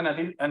some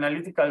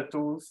analytical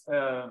tools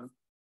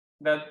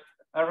that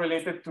are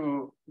related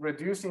to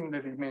reducing the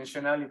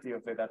dimensionality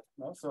of the data.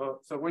 No?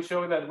 So we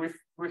show that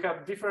we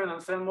have different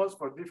ensembles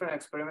for different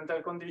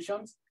experimental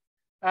conditions.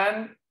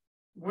 And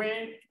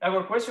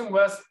our question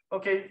was,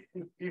 okay,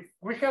 if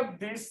we have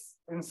these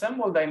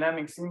ensemble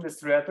dynamics in the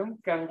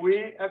striatum, can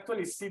we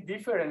actually see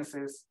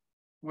differences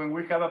when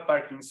we have a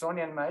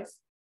Parkinsonian mice?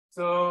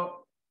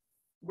 So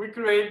we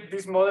create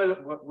this model,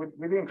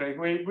 we didn't create,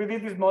 we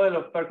did this model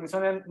of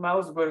Parkinsonian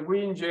mouse where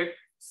we inject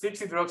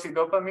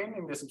 6-hydroxydopamine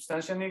in the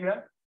substantia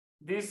nigra.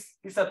 This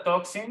is a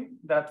toxin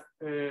that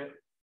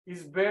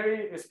is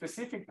very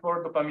specific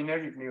for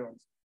dopaminergic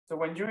neurons. So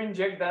when you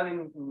inject that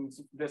in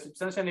the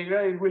substantia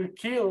nigra, it will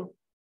kill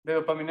the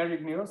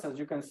dopaminergic neurons, as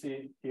you can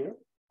see here.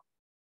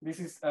 This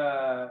is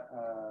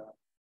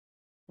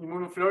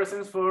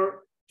immunofluorescence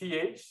for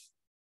TH,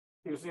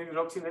 tyrosine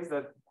hydroxylase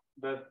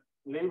that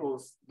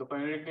labels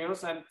dopaminergic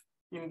neurons. And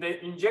in the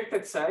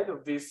injected side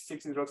of this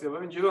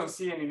 6-hydroxydopamine, you don't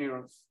see any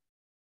neurons,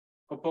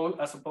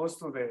 as opposed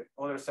to the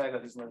other side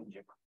that is not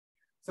injected.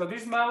 So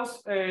this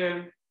mouse,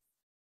 the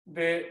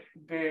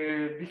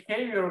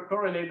behavior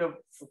correlate of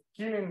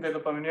killing the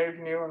dopaminergic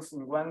neurons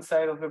in one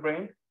side of the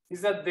brain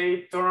is that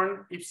they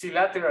turn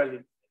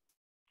ipsilaterally.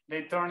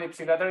 They turn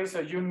ipsilaterally,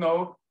 so you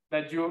know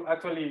that you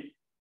actually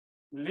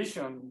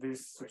lesion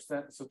this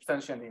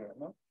substantia nigra.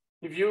 No?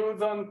 If you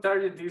don't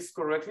target this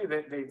correctly,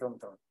 they don't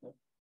turn. No?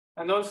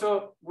 And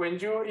also, when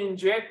you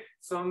inject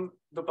some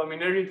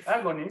dopaminergic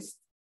agonist,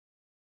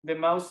 the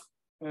mouse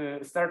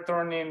start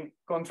turning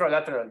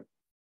contralaterally.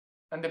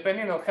 And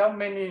depending on how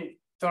many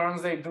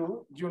turns they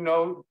do, you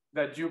know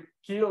that you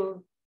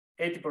kill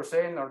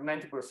 80% or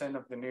 90%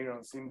 of the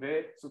neurons in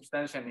the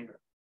substantia nigra.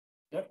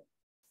 Yep.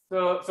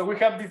 So we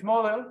have this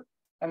model,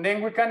 and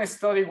then we can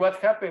study what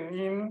happened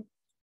in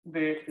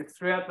the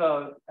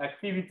striatal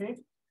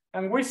activity.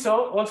 And we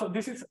saw also,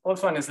 this is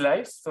also an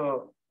slice.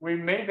 So we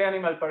made the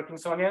animal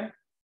Parkinsonian,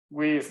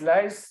 we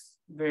sliced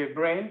the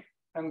brain,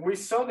 and we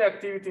saw the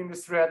activity in the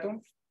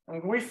striatum.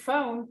 And we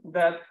found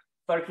that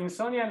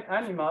Parkinsonian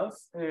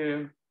animals,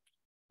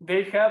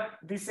 they have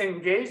this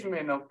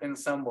engagement of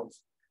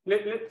ensembles.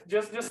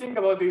 Just think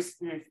about this.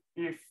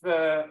 If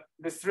the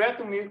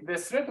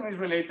striatum is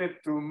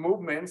related to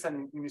movements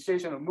and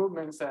initiation of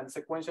movements and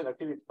sequential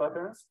activity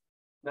patterns,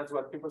 that's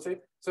what people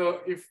say.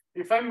 So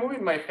if I'm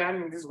moving my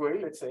hand in this way,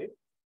 let's say,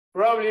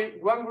 probably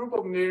one group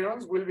of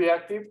neurons will be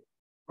active.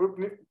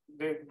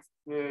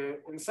 The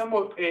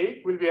ensemble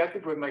A will be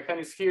active when my hand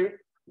is here.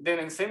 Then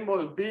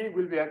ensemble B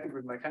will be active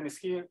when my hand is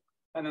here.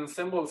 And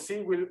ensemble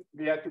C will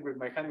be active with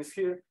my hand is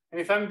here. And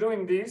if I'm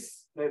doing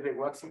this, like the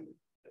waxing,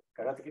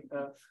 karate kid,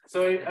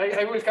 so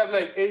I will have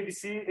like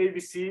ABC,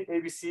 ABC,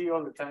 ABC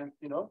all the time,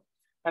 you know,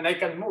 and I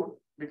can move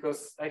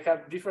because I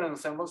have different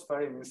ensembles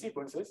firing in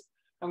sequences.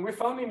 And we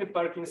found in the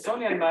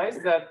Parkinsonian mice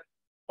that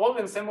all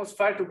the ensembles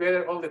fire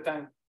together all the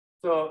time.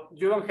 So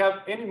you don't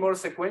have any more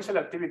sequential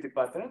activity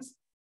patterns.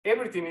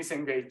 Everything is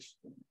engaged.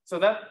 So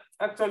that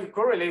actually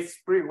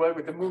correlates pretty well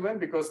with the movement,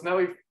 because now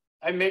if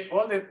I make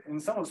all the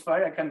ensembles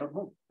fire, I cannot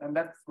move. And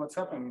that's what's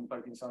happening in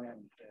Parkinsonian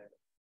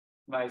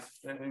mice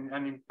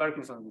and in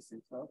Parkinson's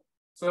disease. No?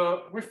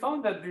 So we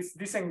found that this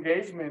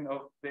disengagement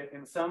of the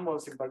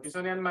ensembles in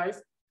Parkinsonian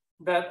mice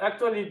that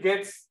actually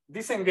gets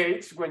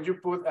disengaged when you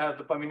put a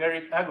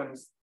dopaminergic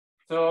agonist.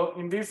 So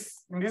in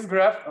this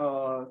graph,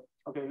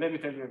 okay, let me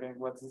tell you again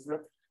what's this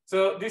graph.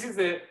 So this is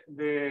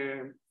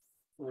the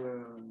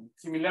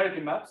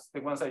similarity maps,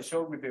 the ones I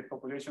showed with the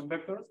population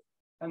vectors.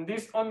 And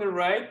this on the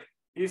right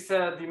is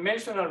a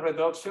dimensional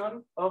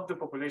reduction of the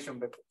population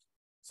vectors.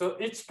 So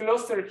each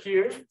cluster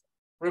here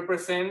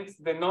represents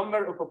the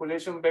number of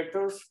population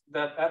vectors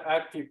that are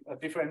active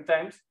at different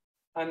times,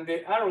 and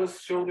the arrows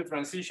show the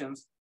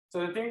transitions.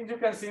 So the thing you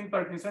can see in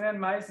Parkinsonian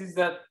mice is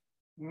that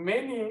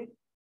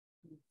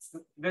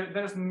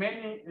there's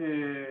many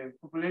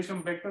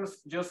population vectors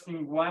just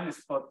in one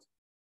spot.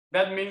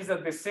 That means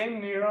that the same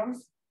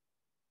neurons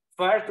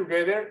fire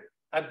together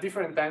at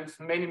different times,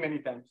 many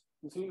times.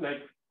 You see,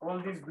 like all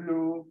these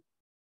blue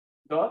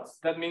dots,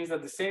 that means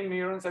that the same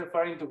neurons are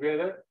firing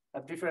together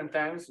at different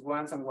times,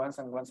 once and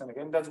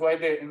again. That's why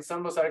the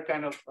ensembles are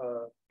kind of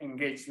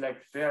engaged, like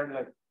they're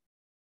like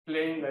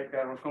playing like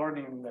a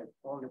recording like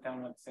all the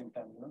time at the same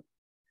time. You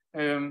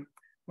know?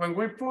 When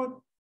we put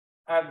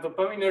a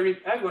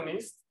dopaminergic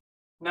agonist,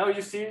 now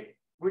you see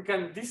we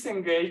can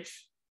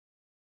disengage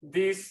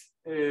this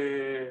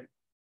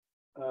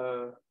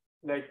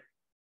like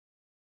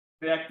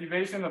the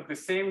activation of the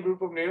same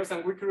group of neurons,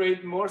 and we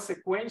create more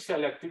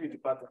sequential activity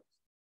patterns.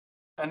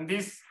 And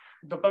these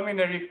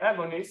dopaminergic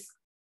agonists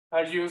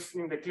are used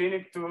in the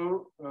clinic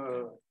to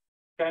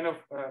kind of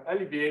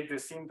alleviate the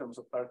symptoms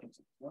of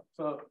Parkinson's. No?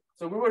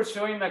 So we were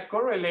showing a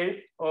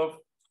correlate of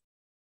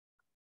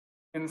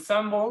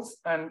ensembles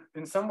and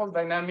ensemble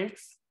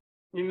dynamics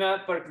in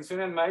a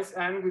Parkinsonian mice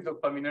and with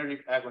dopaminergic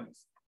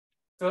agonists.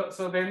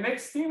 So the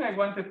next thing I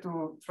wanted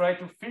to try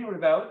to figure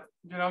it out,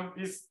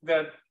 is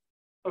that,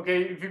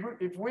 okay,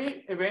 if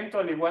we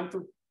eventually want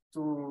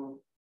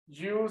to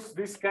use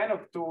this kind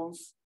of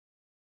tools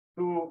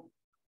to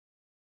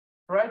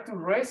try to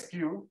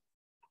rescue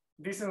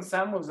these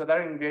ensembles that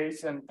are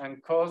engaged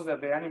and cause that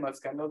the animals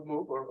cannot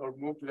move or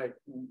move like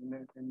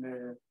in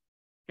the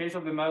case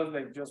of the mouse,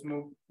 like just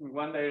move in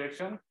one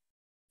direction.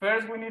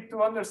 First, we need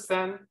to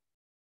understand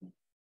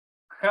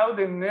how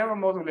the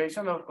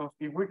neuromodulation of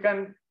if we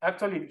can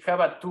actually have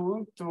a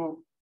tool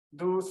to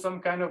do some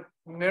kind of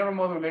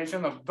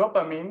neuromodulation of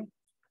dopamine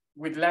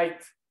with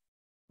light,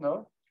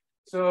 no?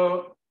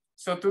 So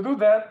to do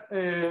that,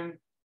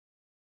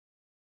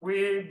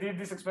 we did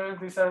this experiment.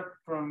 These are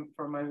from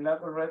my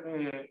lab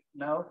already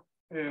now,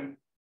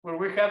 where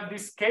we have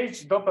this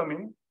cage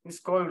dopamine. It's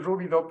called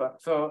ruby dopa.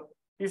 So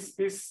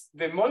it's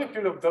the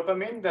molecule of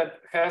dopamine that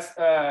has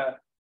a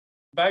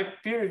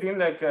bipyridine,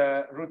 like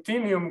a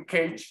ruthenium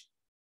cage.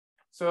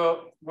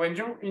 So when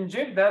you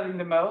inject that in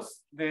the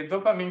mouse, the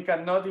dopamine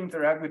cannot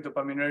interact with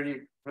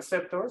dopaminergic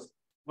receptors.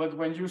 But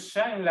when you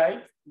shine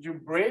light, you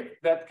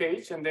break that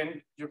cage, and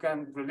then you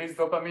can release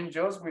dopamine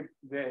just with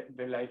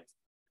the light.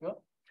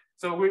 No?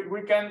 So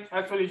we can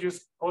actually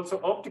use also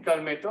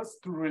optical methods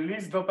to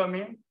release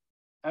dopamine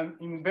and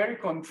in very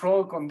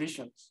controlled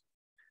conditions.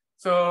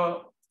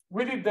 So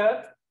we did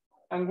that,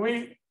 and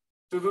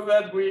to do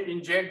that, we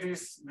inject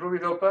this ruby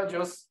dopa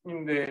just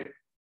in the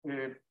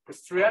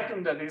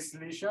striatum that is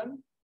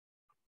lesion.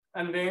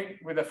 And then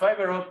with a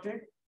fiber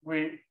optic,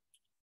 we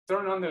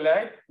turn on the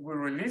light, we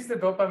release the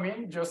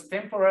dopamine just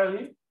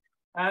temporarily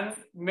and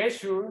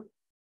measure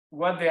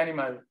what the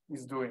animal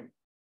is doing.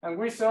 And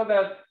we saw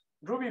that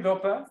ruby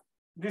dopa,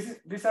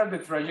 these are the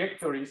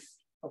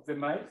trajectories of the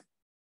mice.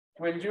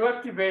 When you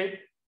activate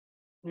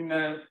in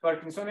a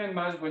Parkinsonian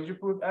mouse, when you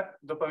put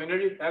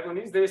dopaminergic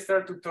agonists, they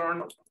start to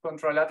turn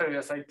contralaterally,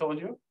 as I told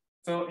you.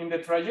 So in the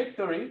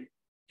trajectory,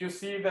 you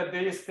see that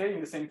they stay in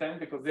the same time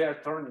because they are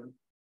turning.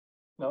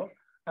 No?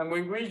 And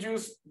when we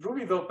use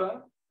ruby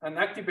dopa and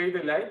activate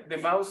the light, the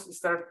mouse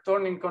starts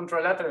turning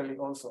contralaterally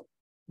also.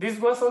 This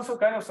was also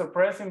kind of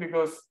surprising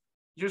because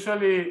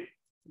usually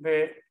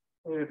the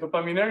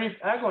dopaminergic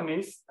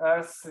agonist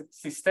are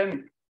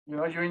systemic.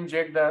 You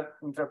inject that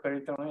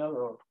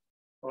intraperitoneal,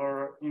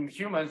 or in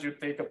humans you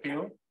take a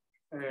pill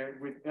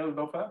with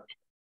L-dopa.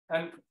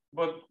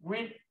 But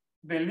we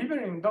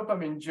delivering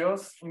dopamine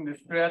just in the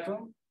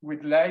striatum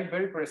with light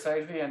very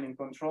precisely and in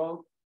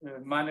controlled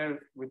manner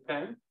with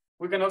time.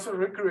 We can also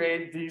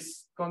recreate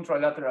these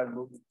contralateral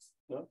movements.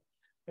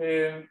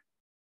 Yeah?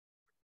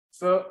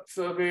 So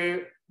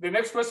the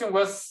next question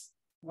was,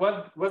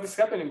 what is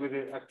happening with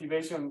the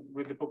activation,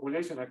 with the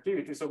population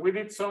activity? So we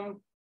did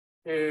some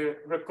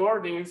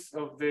recordings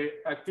of the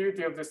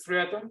activity of the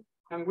striatum,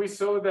 and we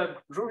saw that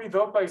ruby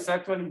dopa is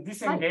actually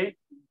disengaging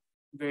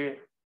the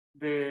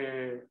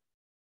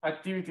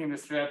activity in the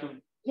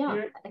striatum. Yeah,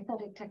 Here, I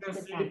thought I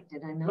texted that,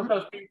 did I not?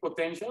 local peak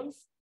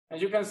potentials.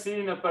 And you can see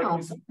in a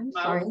Parkinson. I'm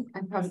sorry. I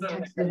probably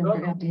texted and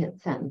forgot to hit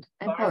send.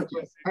 I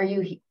apologize. Have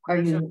you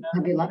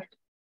left?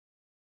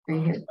 Are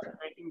you here?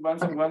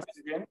 Once and once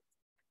again.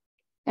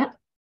 Yeah.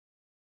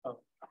 Oh.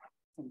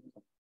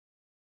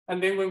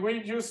 And then when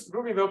we use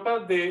ruby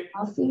dopa, the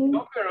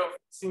number of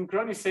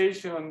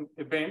synchronization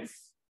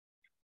events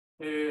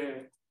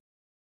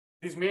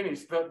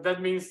diminish. That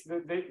means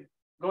that they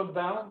go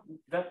down,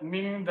 that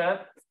meaning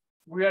that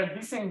we are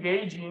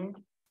disengaging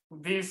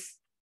this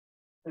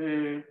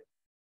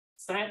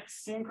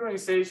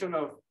synchronization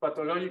of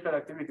pathological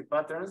activity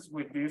patterns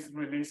with this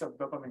release of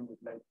dopamine with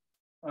light.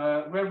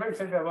 We're very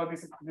excited about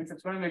this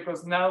experiment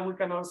because now we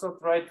can also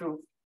try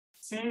to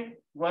see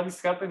what is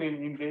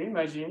happening in the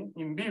imaging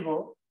in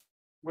vivo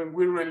when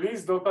we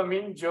release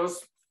dopamine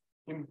just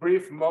in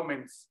brief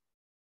moments.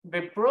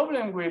 The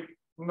problem with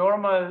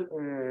normal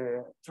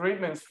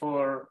treatments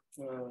for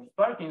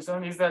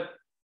Parkinson is that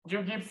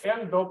you give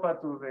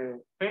L-dopa to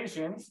the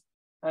patients,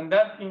 and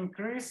that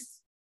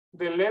increases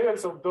the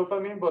levels of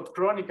dopamine, but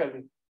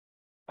chronically.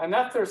 And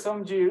after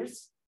some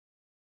years,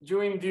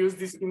 you induce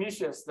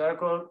dyskinesias that are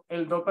called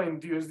L-dopa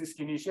induced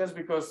dyskinesias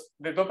because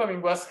the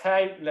dopamine was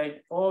high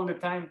like all the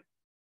time.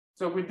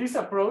 So with this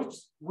approach,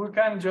 we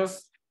can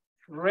just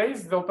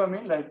raise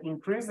dopamine, like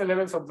increase the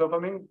levels of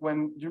dopamine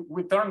when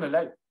we turn the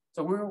light.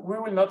 So we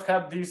will not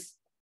have this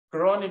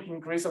chronic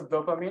increase of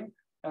dopamine,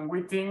 and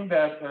we think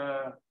that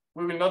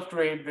we will not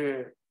create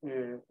the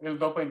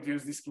L-dopa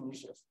induced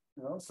dyskinesias.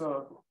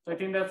 So I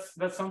think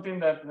that's something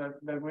that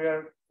we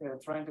are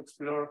trying to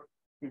explore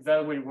if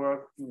that will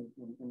work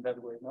in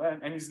that way.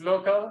 And it's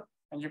local,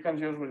 and you can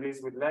just release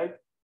with light,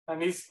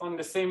 and it's on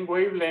the same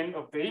wavelength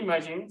of the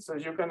imaging, so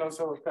you can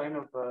also kind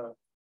of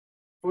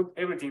put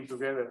everything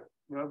together.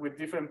 With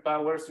different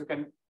powers, you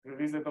can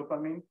release the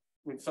dopamine.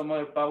 With some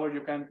other power,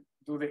 you can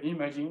do the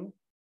imaging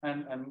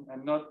and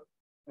not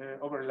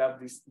overlap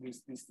these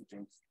two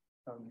things.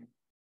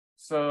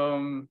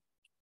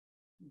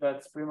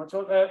 that's pretty much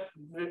all.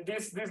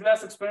 These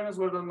last experiments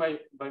were done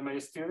by my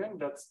student.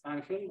 That's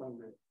Angel on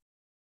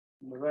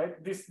the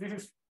right. This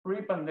is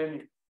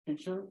pre-pandemic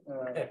picture.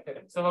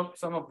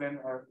 Some of them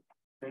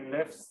they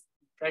left.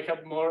 I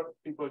have more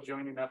people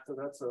joining after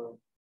that. So,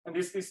 and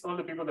this is all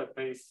the people that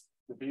pays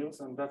the bills,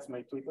 and that's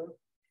my Twitter.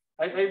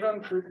 I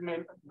don't tweet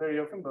very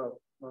often, but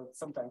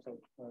sometimes.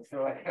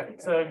 So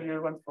if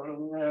you want to follow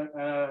me,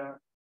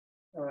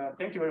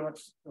 thank you very much.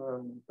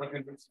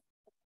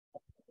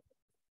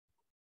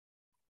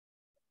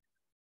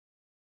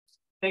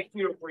 Thank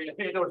you for your,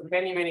 there was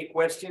many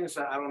questions.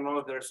 I don't know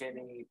if there's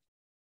any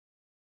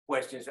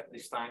questions at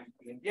this time.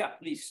 I mean, yeah,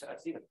 please,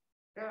 Stephen.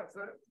 Yeah, it's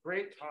a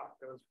great talk.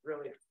 It was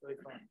really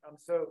fun.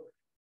 So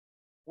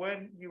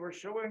when you were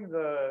showing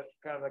the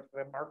kind of like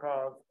the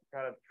Markov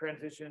kind of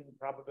transition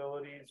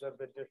probabilities of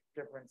the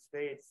different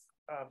states,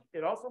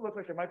 it also looked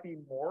like there might be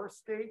more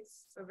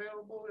states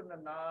available in the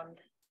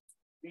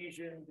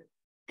non-lesioned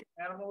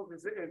animals.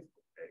 Is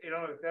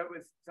if that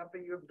was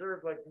something you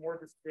observed, like more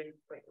distinct,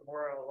 like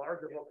more a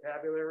larger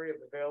vocabulary of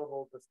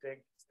available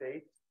distinct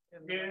states?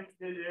 Yeah.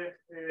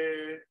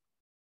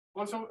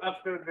 Also,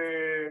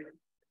 after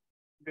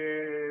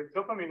the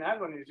dopamine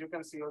agonist, you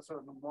can see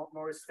also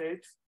more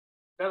states.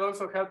 That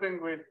also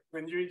happened with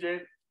when you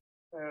inject,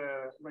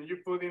 when you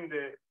put in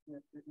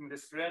the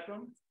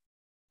stratum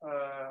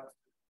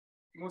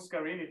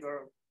muscarinic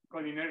or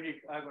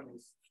cholinergic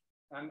agonist,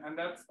 and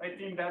that's, I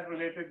think that's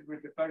related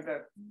with the fact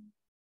that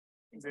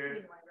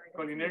the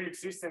cholinergic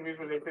system is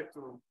related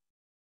to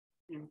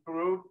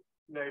improve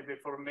like the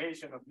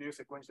formation of new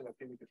sequential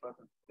activity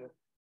patterns. Yeah.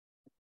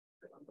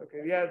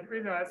 Okay, yeah, the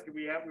reason I asked you,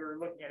 we were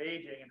looking at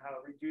aging and how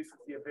it reduces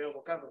the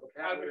available kind of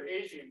vocabulary.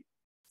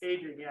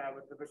 Aging, yeah,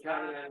 with the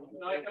vocabulary.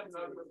 No, I have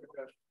not looked at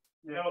that.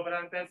 No, but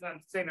I'm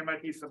saying there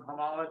might be some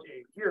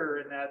homology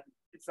here in that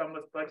it's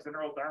almost like the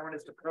neural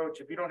Darwinist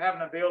approach. If you don't have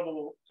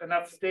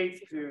enough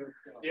states to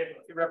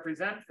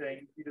represent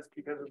things, you just,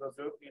 because of those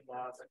dopamine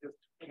laws, just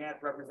can't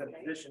represent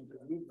positions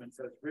and movements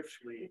as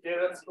richly. Yeah,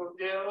 that's cool.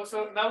 Yeah,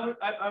 also now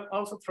I'm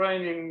also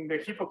trying in the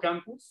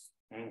hippocampus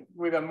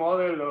with a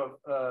model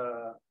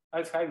of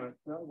Alzheimer's.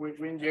 You know?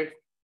 We inject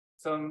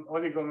some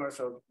oligomers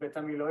of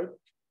beta-amyloid,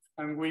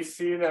 and we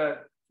see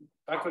that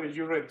actually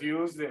you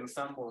reduce the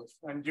ensembles,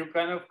 and you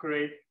kind of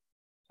create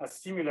a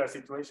similar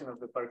situation of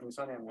the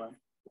Parkinsonian one.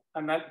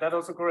 And that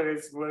also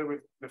correlates well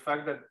with the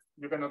fact that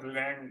you cannot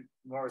learn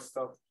more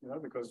stuff,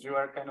 because you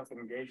are kind of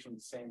engaged in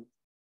the same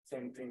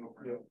thing.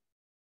 Yeah.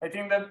 I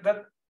think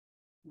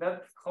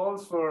that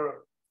calls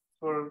for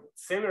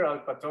several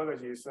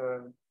pathologies.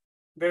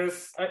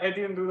 I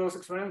didn't do those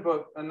experiments,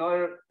 but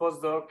another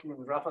postdoc in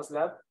Rafa's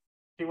lab,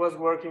 he was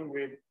working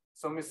with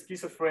some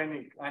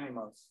schizophrenic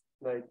animals,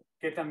 like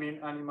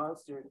ketamine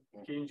animals.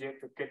 He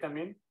injected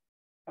ketamine,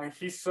 and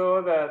he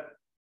saw that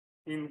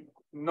in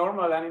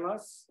normal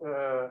animals,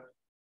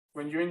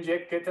 when you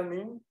inject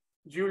ketamine,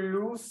 you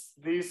lose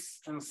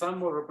this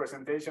ensemble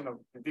representation of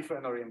the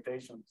different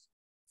orientations.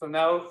 So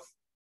now,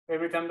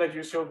 every time that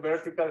you show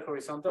vertical,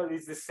 horizontal,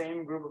 it's the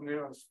same group of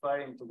neurons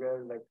firing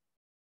together. Like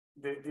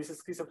these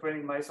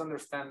schizophrenic mice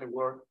understand the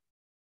world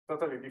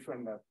totally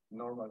different than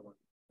normal one.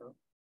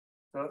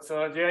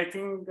 So yeah, I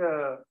think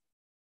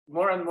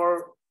more and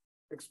more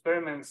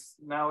experiments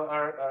now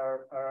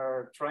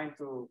are trying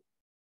to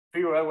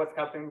figure out what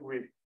happened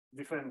with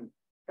different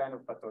kind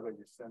of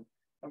pathologies.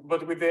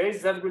 But with the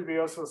age, that will be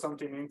also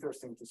something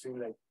interesting to see,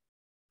 like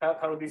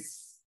how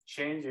this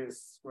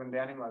changes when the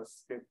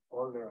animals get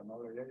older and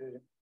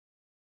older.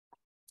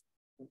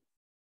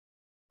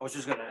 I was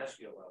just going to ask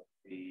you about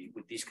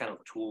with this kind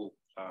of tool.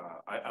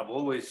 I've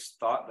always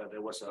thought that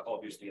there was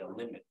obviously a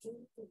limit,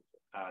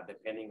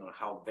 depending on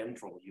how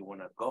ventral you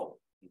want to go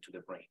into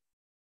the brain.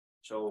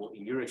 So,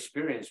 in your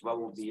experience,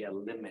 what would be a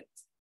limit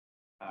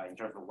in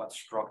terms of what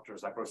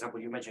structures? Like, for example,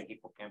 you mentioned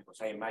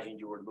hippocampus. I imagine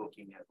you were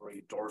looking at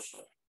very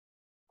dorsal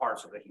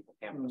parts of the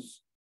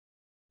hippocampus.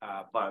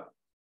 But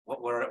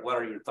what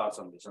are your thoughts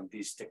on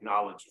this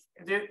technology?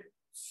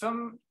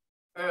 Some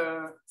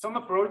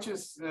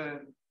approaches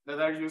that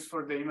are used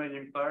for the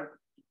imaging part,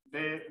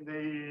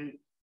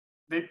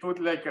 they put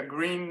like a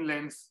green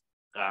lens.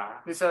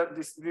 These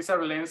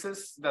are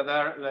lenses that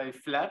are like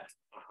flat,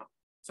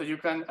 so you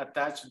can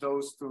attach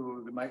those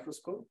to the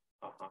microscope,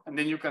 and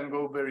then you can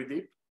go very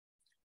deep.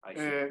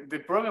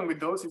 The problem with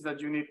those is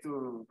that you need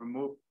to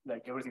remove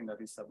like everything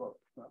that is above.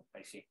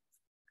 I see.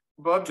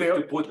 But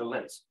to put the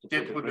lens.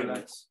 Put the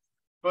lens.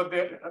 But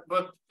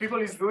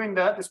people is doing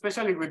that,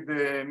 especially with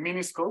the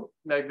mini scope,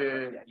 like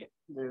the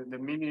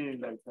mini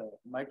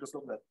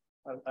microscope that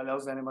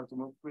allows the animal to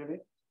move freely.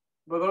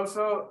 But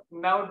also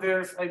now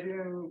I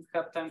didn't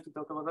have time to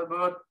talk about that,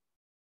 but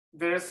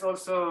there's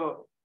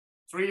also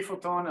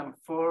 3-photon and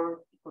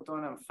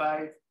 4-photon and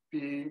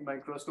 5P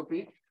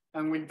microscopy,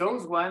 and with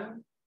those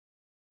ones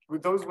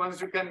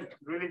you can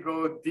really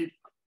go deep.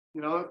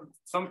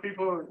 Some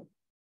people,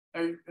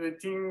 I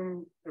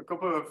think a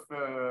couple of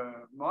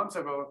months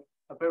ago,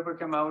 a paper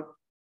came out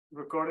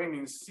recording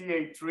in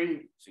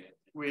CA3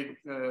 with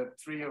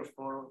 3 or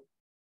 4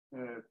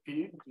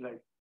 P,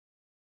 like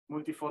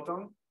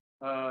multi-photon.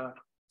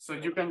 So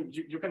you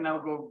can now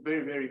go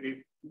very, very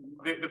deep.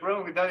 The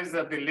problem with that is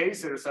that the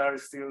lasers are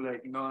still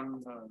like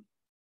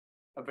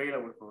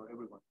available for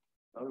everyone.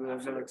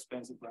 They're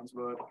expensive ones,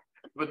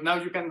 but now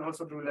you can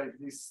also do like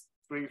this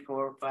 3,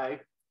 4, 5,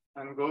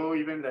 and go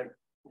even like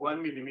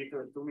 1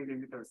 millimeter, 2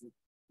 millimeters.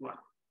 Yeah.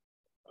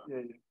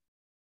 Yeah.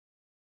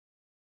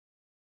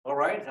 All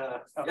right.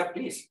 Yeah,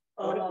 please.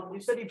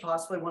 You said you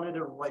possibly wanted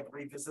to like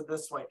revisit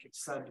this, like you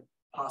said,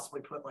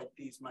 possibly put like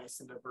these mice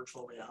into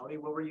virtual reality.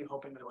 What were you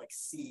hoping to like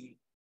see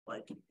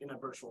like in a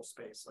virtual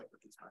space, like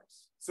with these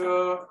mice?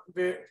 So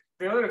the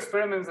other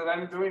experiments that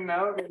I'm doing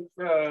now is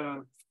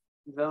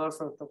that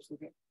also top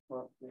secret.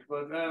 Well,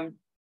 but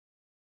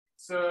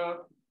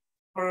so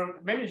for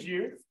many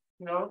years,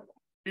 you know,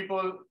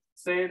 people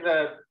say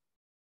that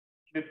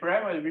the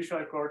primary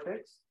visual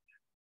cortex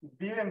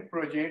didn't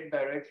project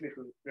directly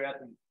to the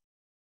striatum.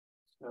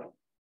 So,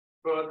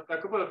 but a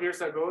couple of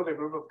years ago, the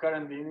group of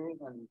Carandini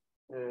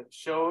and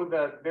showed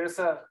that there's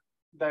a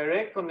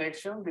direct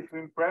connection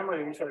between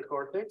primary visual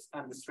cortex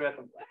and the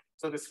striatum.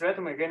 So the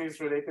striatum again is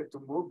related to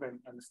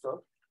movement and stuff,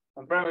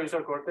 and primary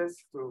visual cortex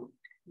to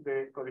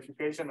the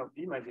codification of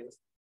images.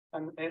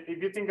 And if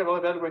you think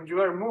about that, when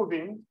you are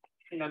moving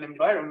in an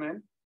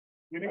environment,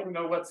 you need to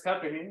know what's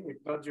happening. If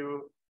not,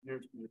 you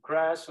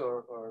crash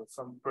or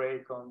some prey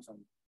comes and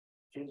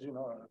kills you,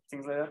 or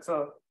things like that.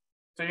 So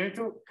you need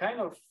to kind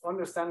of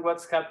understand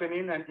what's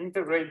happening and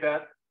integrate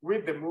that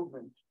with the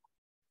movement.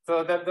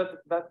 So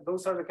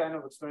those are the kind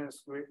of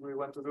experiments we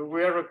want to do.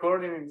 We are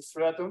recording in the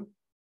striatum.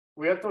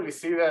 We actually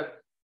see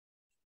that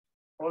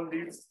all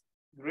these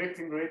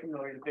drifting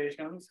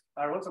orientations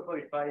are also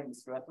codified in the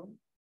striatum.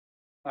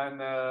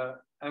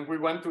 And we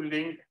want to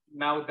link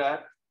now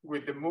that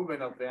with the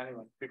movement of the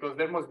animal, because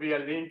there must be a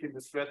link in the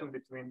striatum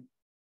between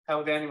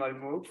how the animal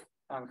moves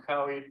and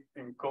how it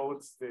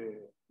encodes the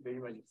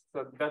images.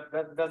 So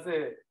that's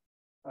the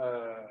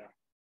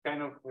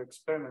kind of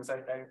experiments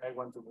I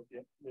want to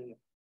do. Yeah.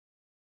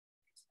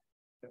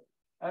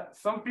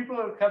 Some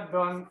people have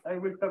done, I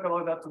will talk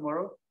about that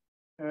tomorrow,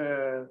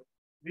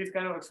 these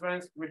kind of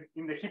experiments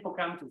in the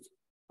hippocampus,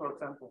 for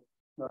example.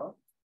 No?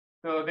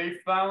 So they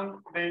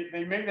found,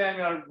 they made the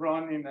animal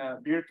run in a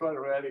virtual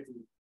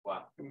reality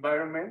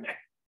environment,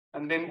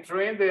 and then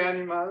train the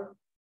animal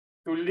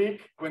to lick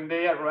when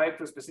they arrive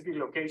to a specific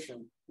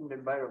location in the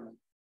environment.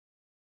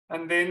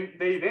 And then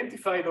they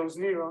identify those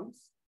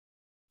neurons,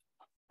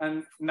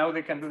 and now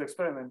they can do the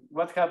experiment.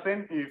 What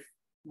happens if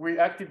we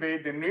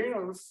activate the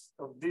neurons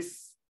of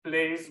this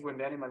place when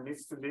the animal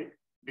needs to lick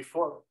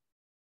before?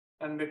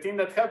 And the thing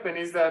that happens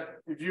is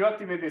that if you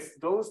activate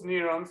those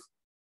neurons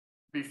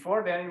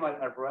before the animal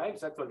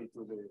arrives actually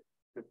to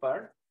the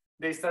part,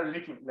 they start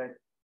licking. Like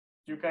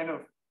you kind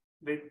of,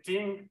 they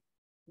think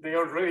they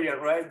already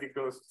arrived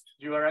because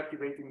you are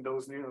activating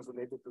those neurons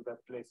related to that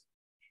place.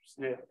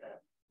 Yeah,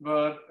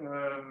 but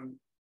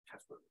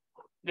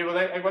yeah, but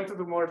I want to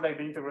do more like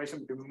the integration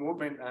with the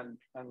movement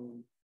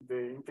and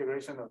the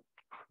integration of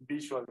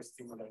visual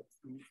stimuli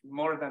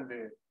more than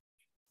the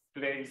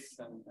place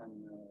and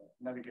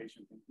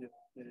navigation. Yeah.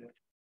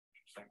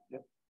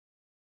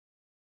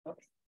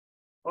 Okay.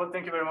 Well,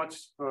 thank you very much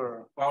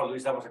for. Wow,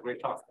 Luis, that was a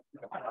great talk.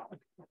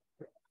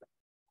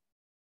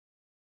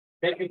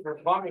 Thank you for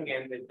coming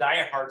and the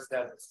diehards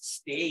that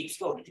stayed.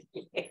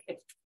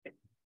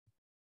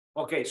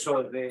 Okay,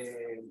 so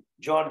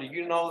John, do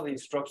you know the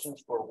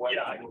instructions for what?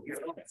 Yeah,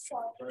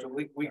 so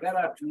we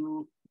gotta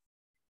do.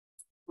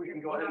 We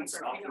can go ahead and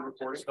stop the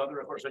recording. Stop the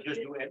recording. So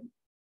just do it.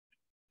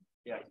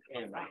 Yeah,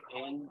 and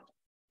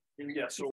yeah. So.